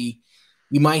Mercury,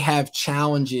 you might have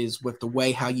challenges with the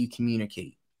way how you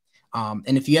communicate.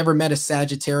 And if you ever met a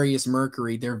Sagittarius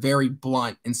Mercury, they're very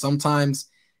blunt, and sometimes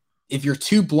if you're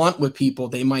too blunt with people,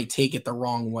 they might take it the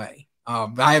wrong way.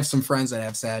 I have some friends that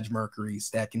have Sag Mercuries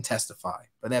that can testify,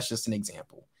 but that's just an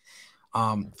example.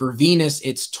 For Venus,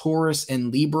 it's Taurus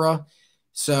and Libra.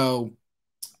 So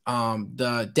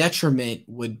the detriment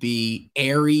would be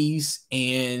Aries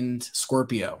and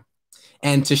Scorpio.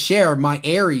 And to share, my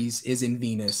Aries is in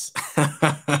Venus.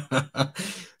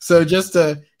 So just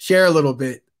to share a little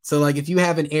bit. So like if you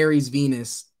have an Aries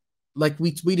Venus, like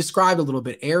we described a little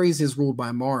bit, Aries is ruled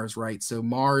by Mars, right? So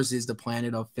Mars is the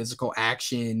planet of physical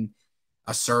action,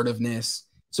 assertiveness.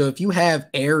 So if you have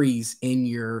Aries in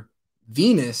your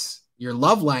Venus, your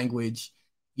love language,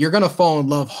 you're gonna fall in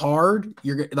love hard.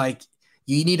 You're like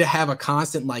you need to have a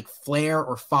constant like flare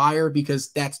or fire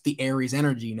because that's the Aries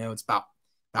energy. You know, it's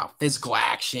about physical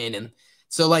action. And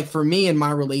so like for me in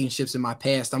my relationships in my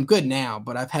past, I'm good now,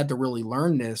 but I've had to really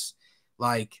learn this.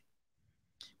 Like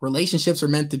relationships are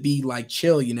meant to be like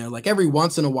chill, you know, like every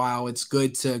once in a while it's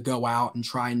good to go out and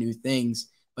try new things,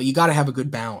 but you got to have a good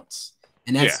balance.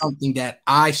 And that's yeah. something that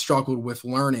I struggled with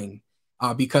learning.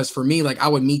 Because for me, like I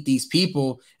would meet these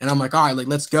people and I'm like, all right, like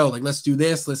let's go, like let's do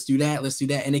this, let's do that, let's do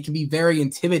that. And it can be very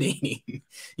intimidating,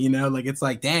 you know, like it's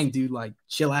like, dang, dude, like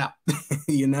chill out,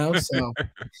 you know?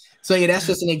 So yeah, that's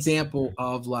just an example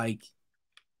of like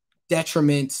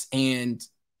detriments and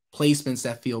placements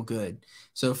that feel good.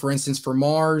 So for instance, for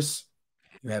Mars,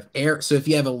 you have air. So if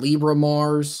you have a Libra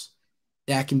Mars,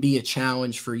 that can be a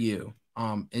challenge for you.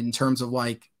 In terms of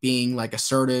like being like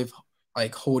assertive,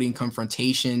 like holding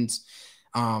confrontations,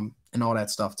 and all that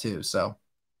stuff too. So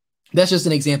that's just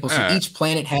an example. So each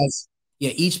planet has,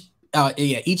 each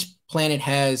planet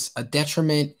has a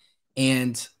detriment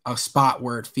and a spot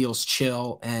where it feels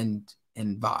chill and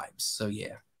vibes. So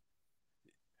yeah,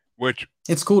 which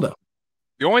it's cool though.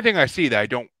 the only thing I see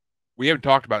that we haven't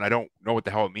talked about, and I don't know what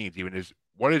the hell it means even, is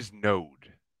what is node?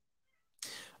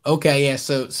 Okay, yeah.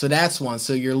 So that's one.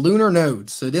 So your lunar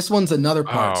nodes. So this one's another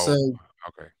part. Oh, So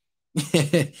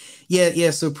okay. yeah.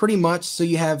 So pretty much, so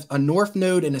you have a north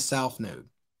node and a south node.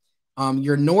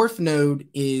 Your north node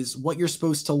is what you're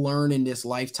supposed to learn in this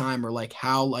lifetime, or like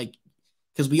how, like,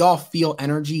 because we all feel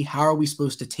energy. How are we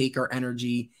supposed to take our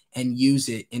energy and use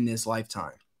it in this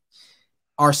lifetime?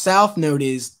 Our south node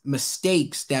is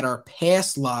mistakes that our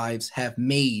past lives have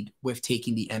made with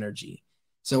taking the energy.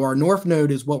 So our north node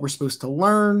is what we're supposed to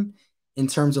learn in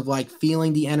terms of like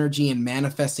feeling the energy and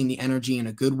manifesting the energy in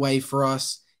a good way for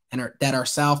us, and that our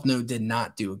south node did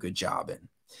not do a good job in.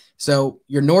 So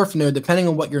your north node, depending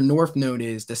on what your north node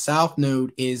is, the south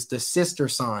node is the sister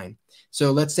sign.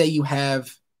 So let's say you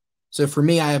have, so for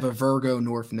me, I have a Virgo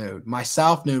north node. My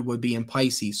south node would be in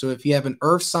Pisces. So if you have an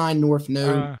earth sign north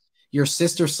node, your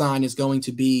sister sign is going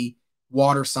to be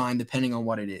water sign, depending on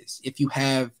what it is. If you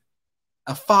have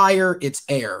a fire, it's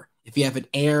air. If you have an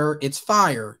air, it's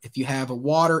fire. If you have a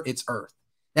water, it's earth.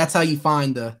 That's how you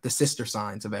find the sister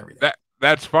signs of everything.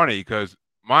 That's funny because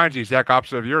mine's the exact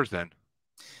opposite of yours then.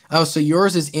 Oh, so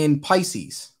yours is in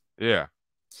Pisces. Yeah.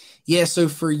 Yeah, so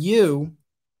for you,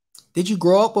 did you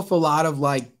grow up with a lot of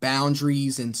like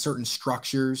boundaries and certain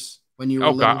structures when you were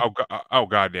Oh god. little? Oh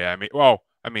god. Yeah.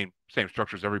 I mean, same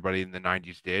structures everybody in the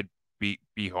 '90s did. Be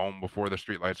home before the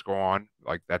street lights go on,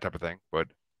 like that type of thing. But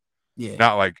Yeah.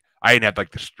 not like I didn't have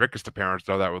like the strictest of parents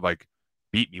though that would like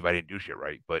beat me if I didn't do shit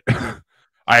right. But Yeah.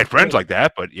 I had friends Yeah. like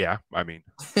that. But yeah, I mean,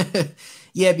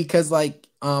 Yeah, because like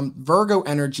Virgo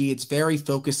energy, it's very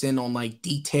focused in on like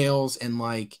details and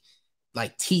like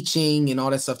teaching and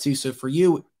all that stuff too. So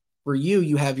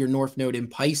you have your North Node in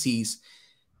Pisces.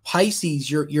 Pisces,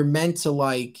 you're meant to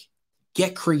like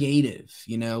get creative,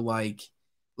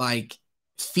 like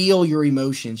feel your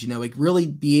emotions, like really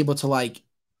be able to like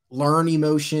learn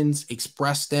emotions,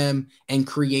 express them, and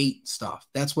create stuff.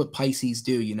 That's what Pisces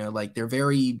do, like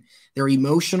they're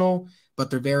emotional, but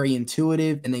they're very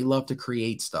intuitive and they love to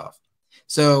create stuff.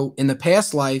 So in the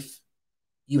past life,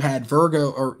 you had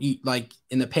Virgo, or like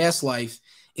in the past life,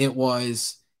 it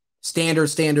was standard,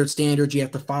 standard, standard. You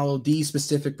have to follow these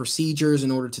specific procedures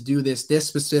in order to do this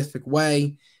specific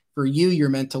way. For you, you're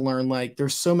meant to learn like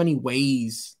there's so many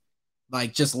ways,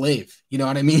 like just live. You know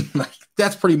what I mean? Like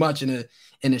that's pretty much in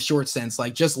a short sense,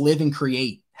 like just live and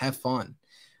create, have fun.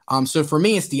 So for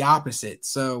me, it's the opposite.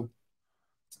 So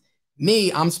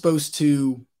I'm supposed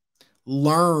to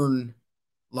learn,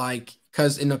 like,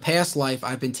 because in the past life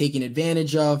I've been taken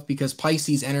advantage of, because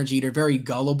Pisces energy, they're very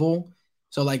gullible.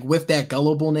 So like with that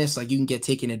gullibleness, like you can get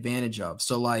taken advantage of.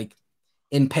 So like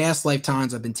in past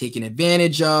lifetimes I've been taken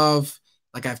advantage of.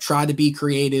 Like I've tried to be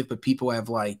creative, but people have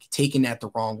like taken that the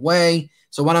wrong way.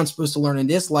 So what I'm supposed to learn in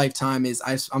this lifetime is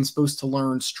I'm supposed to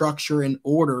learn structure and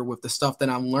order with the stuff that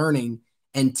I'm learning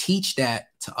and teach that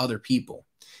to other people.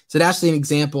 So that's an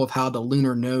example of how the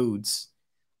lunar nodes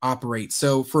operate.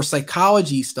 So for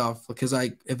psychology stuff, because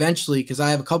I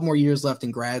have a couple more years left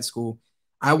in grad school,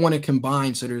 I want to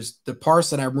combine. So there's the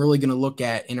parts that I'm really going to look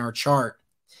at in our chart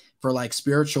for like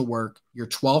spiritual work, your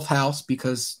 12th house,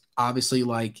 because obviously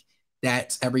like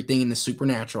that's everything in the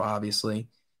supernatural, obviously.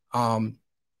 Um,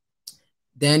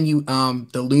 then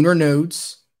the lunar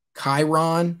nodes,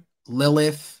 Chiron,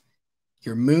 Lilith,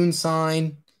 your moon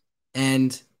sign,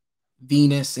 and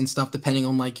Venus and stuff, depending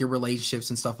on like your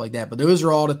relationships and stuff like that. But those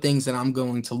are all the things that I'm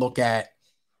going to look at.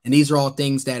 And these are all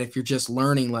things that if you're just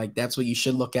learning, like that's what you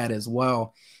should look at as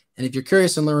well. And if you're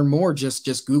curious and learn more,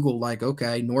 just Google like,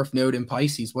 okay, North Node in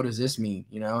Pisces, what does this mean?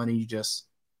 And you just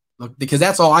look, because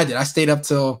that's all I did. I stayed up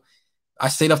till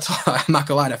I'm not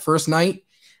gonna lie, that first night,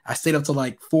 I stayed up till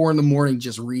like 4 a.m.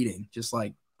 just reading, just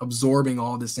like absorbing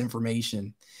all this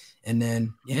information. And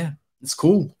then yeah, it's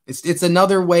cool. It's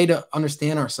another way to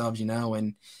understand ourselves,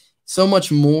 and so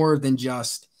much more than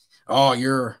just, oh,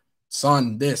 your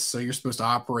sun this, so you're supposed to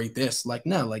operate this. Like,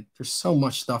 no, like there's so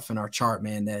much stuff in our chart,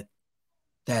 man,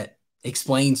 that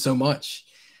explains so much.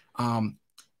 Um,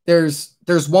 there's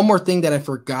one more thing that I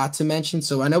forgot to mention.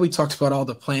 So I know we talked about all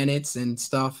the planets and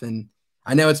stuff, and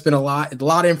I know it's been a lot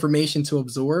of information to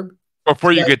absorb.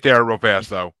 Before you But, get there, real fast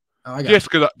though, oh, I got just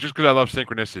because I love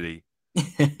synchronicity,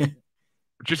 you.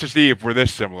 just to see if we're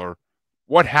this similar,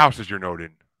 what house is your node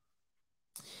in?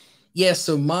 Yeah,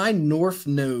 so my North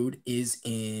Node is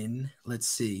in, let's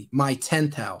see, my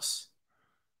 10th house.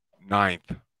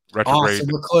 Ninth, Awesome,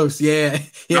 retrograde. we're close. Yeah.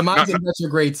 Yeah, No, no, mine's no. in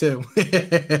retrograde too.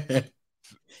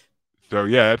 So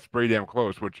yeah, that's pretty damn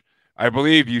close. Which I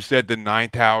believe you said the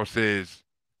ninth house is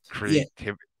Yeah.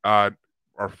 creativity,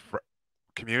 or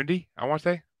community. I want to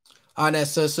say.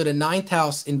 So the ninth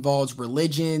house involves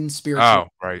religion, spiritual, Oh,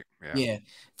 right. Yeah. yeah,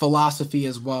 philosophy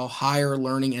as well, higher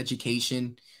learning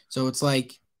education. So it's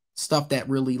like stuff that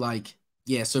really like,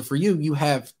 yeah. So for you, you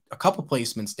have a couple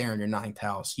placements there in your ninth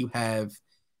house. You have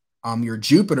your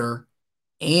Jupiter,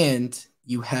 and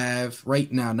you have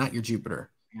right now, not your Jupiter,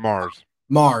 Mars.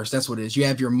 Mars. That's what it is. You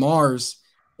have your Mars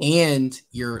and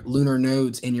your lunar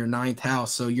nodes in your ninth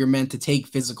house. So you're meant to take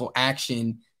physical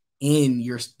action in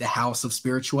the house of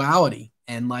spirituality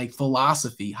and like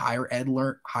philosophy, higher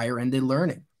ended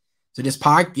learning. So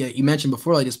yeah, you mentioned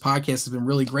before, like this podcast has been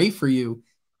really great for you.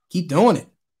 Keep doing it.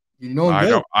 You're doing I good.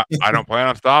 don't. I don't plan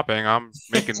on stopping. I'm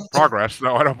making progress,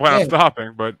 so I don't plan on Yeah.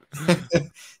 stopping. But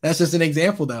That's just an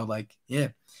example though. Like, yeah.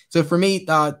 So for me,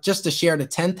 just to share, the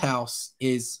 10th house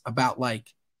is about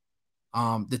like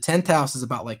the 10th house is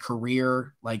about like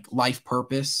career, like life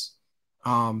purpose.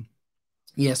 Um,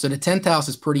 yeah, so the 10th house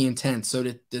is pretty intense. So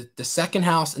the second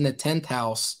house and the 10th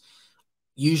house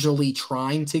usually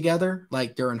trine together,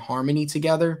 like they're in harmony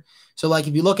together. So like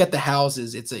if you look at the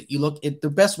houses,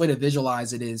 the best way to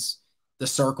visualize it is the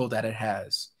circle that it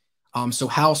has. So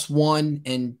house 1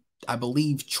 and I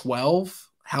believe 12,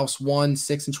 house 1,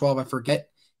 6 and 12, I forget.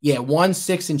 Yeah, 1,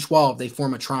 6 and 12, they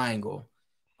form a triangle.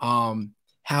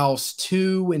 House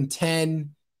 2 and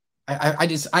 10,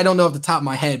 I don't know off the top of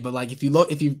my head, but like if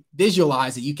you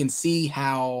visualize it, you can see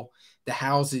how the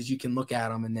houses, you can look at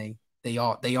them and they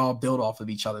all build off of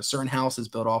each other. Certain houses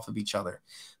build off of each other,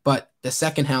 but the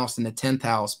second house and the 10th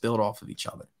house build off of each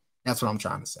other. That's what I'm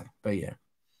trying to say. But yeah.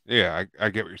 yeah, I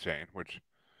get what you're saying. Which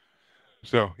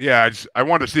So yeah, I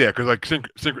wanted to see it because like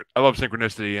I love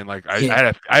synchronicity, and like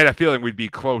Yeah. I had a feeling we'd be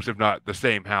close, if not the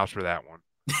same house for that one.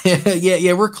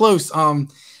 Yeah, we're close.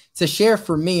 To share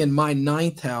for me in my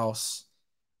ninth house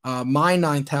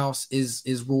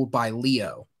is ruled by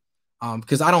Leo.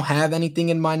 Because I don't have anything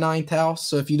in my ninth house.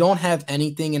 So if you don't have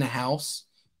anything in a house,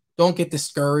 don't get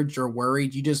discouraged or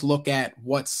worried. You just look at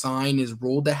what sign is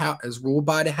ruled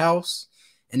by the house,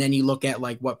 and then you look at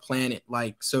like what planet.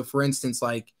 Like so, for instance,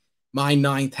 like my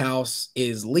ninth house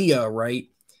is Leo, right?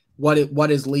 What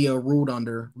is Leo ruled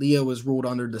under? Leo is ruled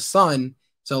under the sun.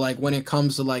 So like when it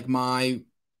comes to like my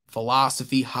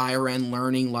philosophy, higher end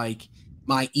learning, like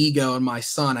my ego and my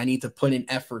son, I need to put in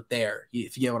effort there.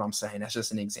 If you get what I'm saying, that's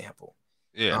just an example.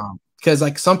 Yeah. Because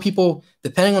like some people,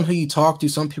 depending on who you talk to,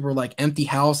 some people are like empty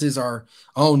houses are,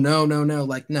 oh no, no, no.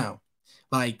 Like, no.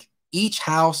 Like each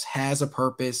house has a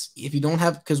purpose. If you don't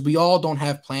have, because we all don't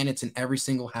have planets in every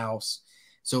single house.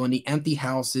 So in the empty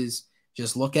houses,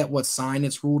 just look at what sign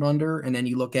it's ruled under, and then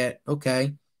you look at,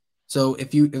 okay, so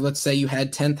let's say you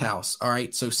had 10th house. All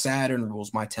right. So Saturn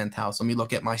rules my 10th house. Let me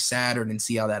look at my Saturn and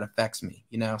see how that affects me,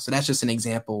 you know? So that's just an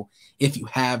example. If you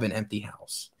have an empty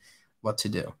house, what to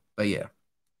do. But yeah.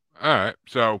 All right.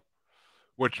 So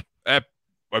which I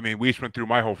mean, we just went through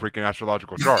my whole freaking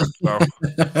astrological chart, so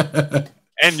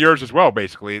and yours as well,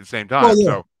 basically at the same Well, time. yeah.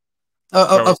 So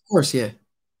Of course, yeah.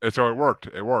 so it worked.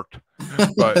 It worked.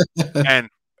 But and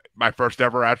my first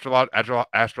ever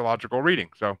astrological reading.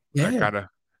 So that Yeah. kind of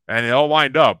and it all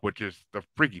lined up, which is the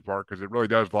freaky part because it really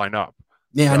does line up.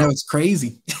 Yeah, I know So it's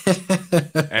crazy.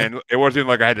 and it wasn't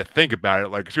like I had to think about it.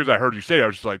 Like as soon as I heard you say it, I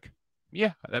was just like,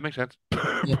 yeah, that makes sense.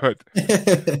 Yeah. But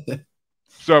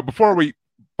so before we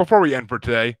end for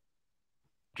today,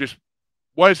 just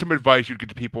what is some advice you'd give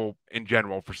to people in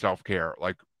general for self care?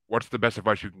 Like, what's the best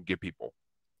advice you can give people?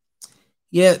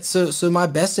 Yeah, so my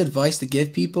best advice to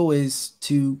give people is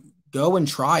to go and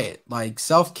try it. Like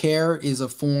self-care is a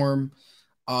form,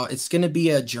 it's going to be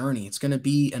a journey. It's going to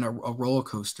be a roller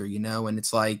coaster, you know, and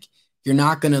it's like you're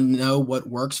not going to know what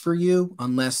works for you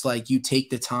unless like you take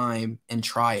the time and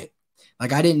try it.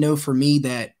 Like I didn't know for me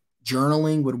that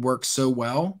journaling would work so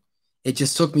well. It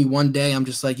just took me one day. I'm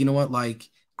just like, you know what? Like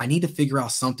I need to figure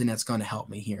out something that's going to help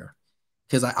me here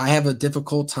because I have a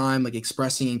difficult time like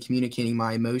expressing and communicating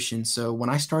my emotions. So when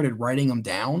I started writing them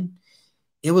down,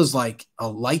 it was like a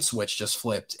light switch just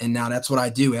flipped. And now that's what I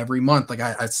do every month. Like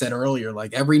I said earlier,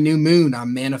 like every new moon,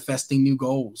 I'm manifesting new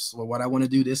goals or what I want to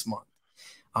do this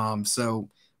month. So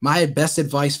my best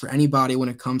advice for anybody when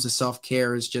it comes to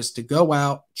self-care is just to go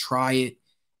out, try it,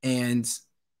 and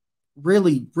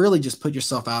really, really just put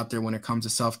yourself out there when it comes to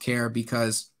self-care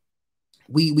because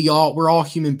we're all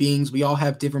human beings. We all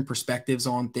have different perspectives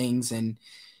on things, and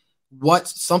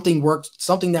something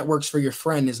that works for your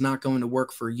friend is not going to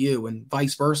work for you, and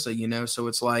vice versa, you know. So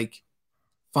it's like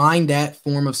find that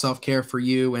form of self-care for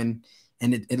you, and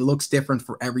it looks different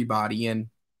for everybody. And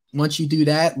once you do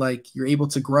that, like you're able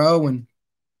to grow, and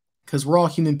because we're all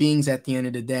human beings at the end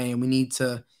of the day, and we need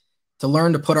to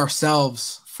learn to put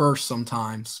ourselves first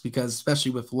sometimes because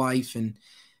especially with life and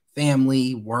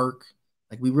family, work,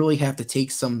 like we really have to take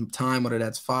some time, whether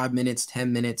that's 5 minutes,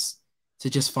 10 minutes, to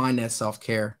just find that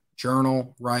self-care.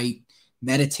 Journal, write,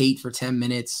 meditate for 10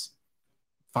 minutes,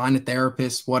 find a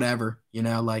therapist, whatever, you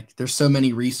know, like there's so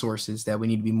many resources that we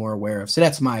need to be more aware of. So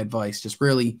that's my advice. Just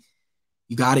really,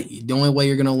 you got it. The only way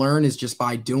you're going to learn is just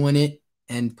by doing it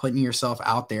and putting yourself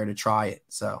out there to try it.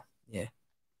 So, yeah.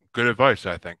 Good advice,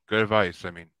 I think. Good advice.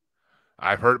 I mean,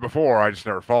 I've heard it before. I just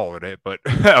never followed it, but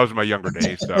that was in my younger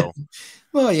days. So,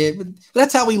 Well, yeah, but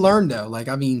that's how we learn though. Like,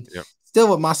 I mean, yep. still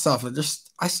with myself,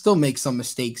 I still make some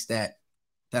mistakes that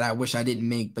I wish I didn't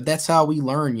make, but that's how we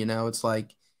learn, you know. It's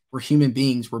like we're human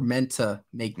beings. We're meant to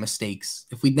make mistakes.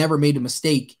 If we'd never made a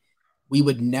mistake, we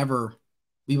would never,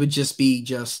 we would just be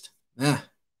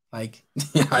like,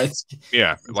 yeah,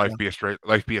 Yeah, it's, life be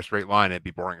a straight line. It'd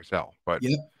be boring as hell. But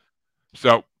yeah.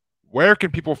 so, where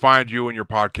can people find you and your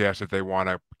podcast if they want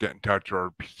to get in touch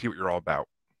or see what you're all about?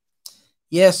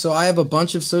 Yeah, so I have a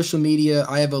bunch of social media.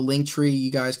 I have a link tree.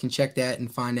 You guys can check that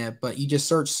and find that. But you just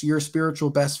search your spiritual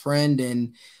best friend,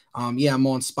 and yeah, I'm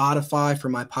on Spotify for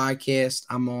my podcast.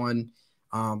 I'm on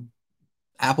um,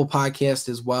 Apple Podcast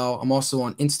as well. I'm also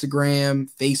on Instagram,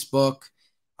 Facebook,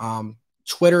 um,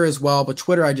 Twitter as well. But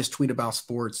Twitter, I just tweet about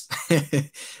sports.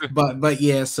 But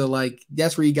yeah, so like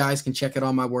that's where you guys can check out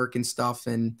all my work and stuff.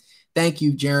 And thank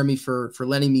you, Jeremy, for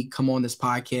letting me come on this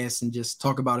podcast and just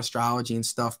talk about astrology and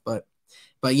stuff. But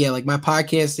yeah, like my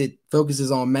podcast, it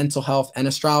focuses on mental health and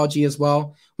astrology as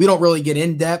well. We don't really get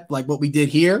in depth like what we did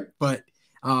here, but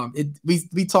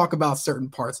we talk about certain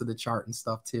parts of the chart and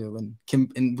stuff too, and can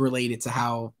and relate it to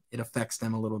how it affects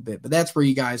them a little bit. But that's where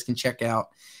you guys can check out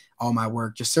all my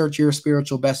work. Just search your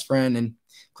spiritual best friend and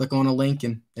click on a link,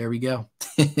 and there we go.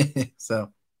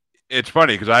 So It's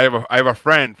funny because I have a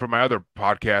friend from my other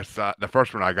podcast, the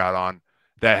first one I got on,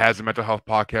 that has a mental health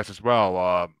podcast as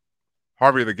well.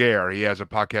 Harvey the Gare. He has a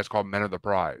podcast called Men of the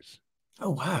Prize.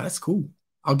 oh wow, that's cool.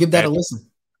 I'll give that a And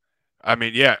listen. I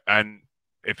mean, yeah, and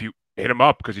if you hit him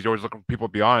up because he's always looking for people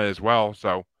to be on it as well.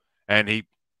 So, and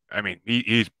I mean,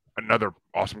 he's another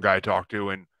awesome guy to talk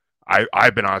to, and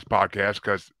I've been on his podcast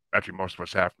because actually most of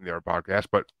us have from the other podcast,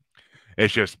 but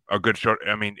it's just a good show.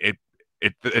 I mean,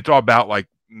 it's all about like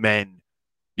men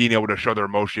being able to show their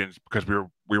emotions because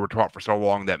we were taught for so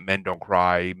long that men don't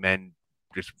cry, men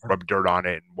just rub dirt on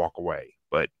it and walk away.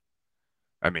 But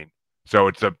I mean, so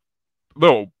it's a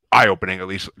little eye opening at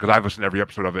least because I've listened to every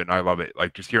episode of it and I love it.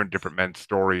 Like just hearing different men's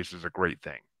stories is a great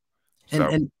thing. So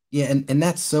And yeah, and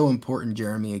that's so important,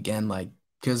 Jeremy, again, like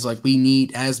because like we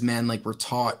need as men, like we're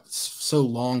taught so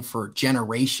long for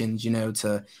generations,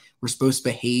 to we're supposed to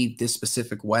behave this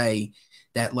specific way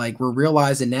that like we're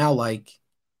realizing now like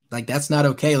that's not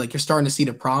okay. Like you're starting to see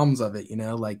the problems of it,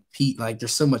 like Pete, like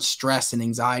there's so much stress and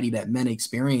anxiety that men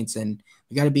experience, and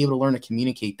we got to be able to learn to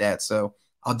communicate that. So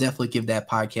I'll definitely give that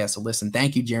podcast a listen.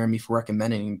 Thank you, Jeremy, for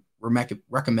recommending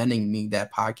me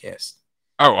that podcast.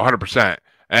 oh, 100%.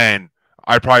 And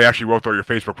I probably actually will throw your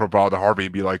Facebook profile to Harvey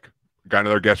and be like, got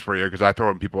another guest for you because I throw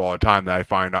in people all the time that I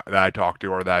find that I talk to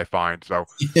or that I find. So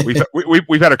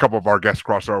we've had a couple of our guests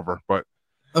cross over, but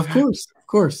Of course, of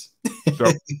course.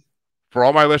 so for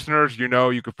all my listeners, you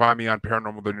can find me on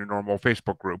Paranormal the New Normal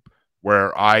Facebook group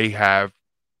where I have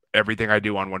everything I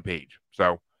do on one page.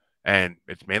 So, and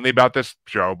it's mainly about this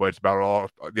show, but it's about all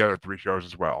the other 3 shows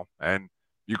as well. And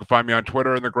you can find me on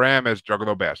Twitter and the gram as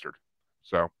Juggalo Bastard.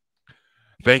 So,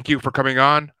 thank you for coming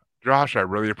on, Josh. I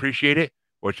really appreciate it.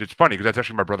 Which it's funny because that's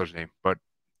actually my brother's name, but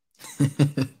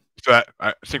so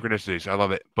synchronicities, I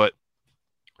love it. But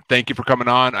thank you for coming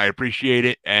on. I appreciate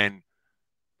it, and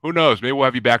who knows, maybe we'll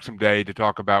have you back someday to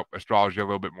talk about astrology a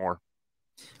little bit more.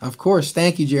 Of course.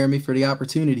 Thank you, Jeremy, for the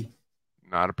opportunity.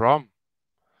 Not a problem.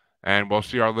 And we'll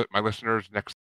see my listeners next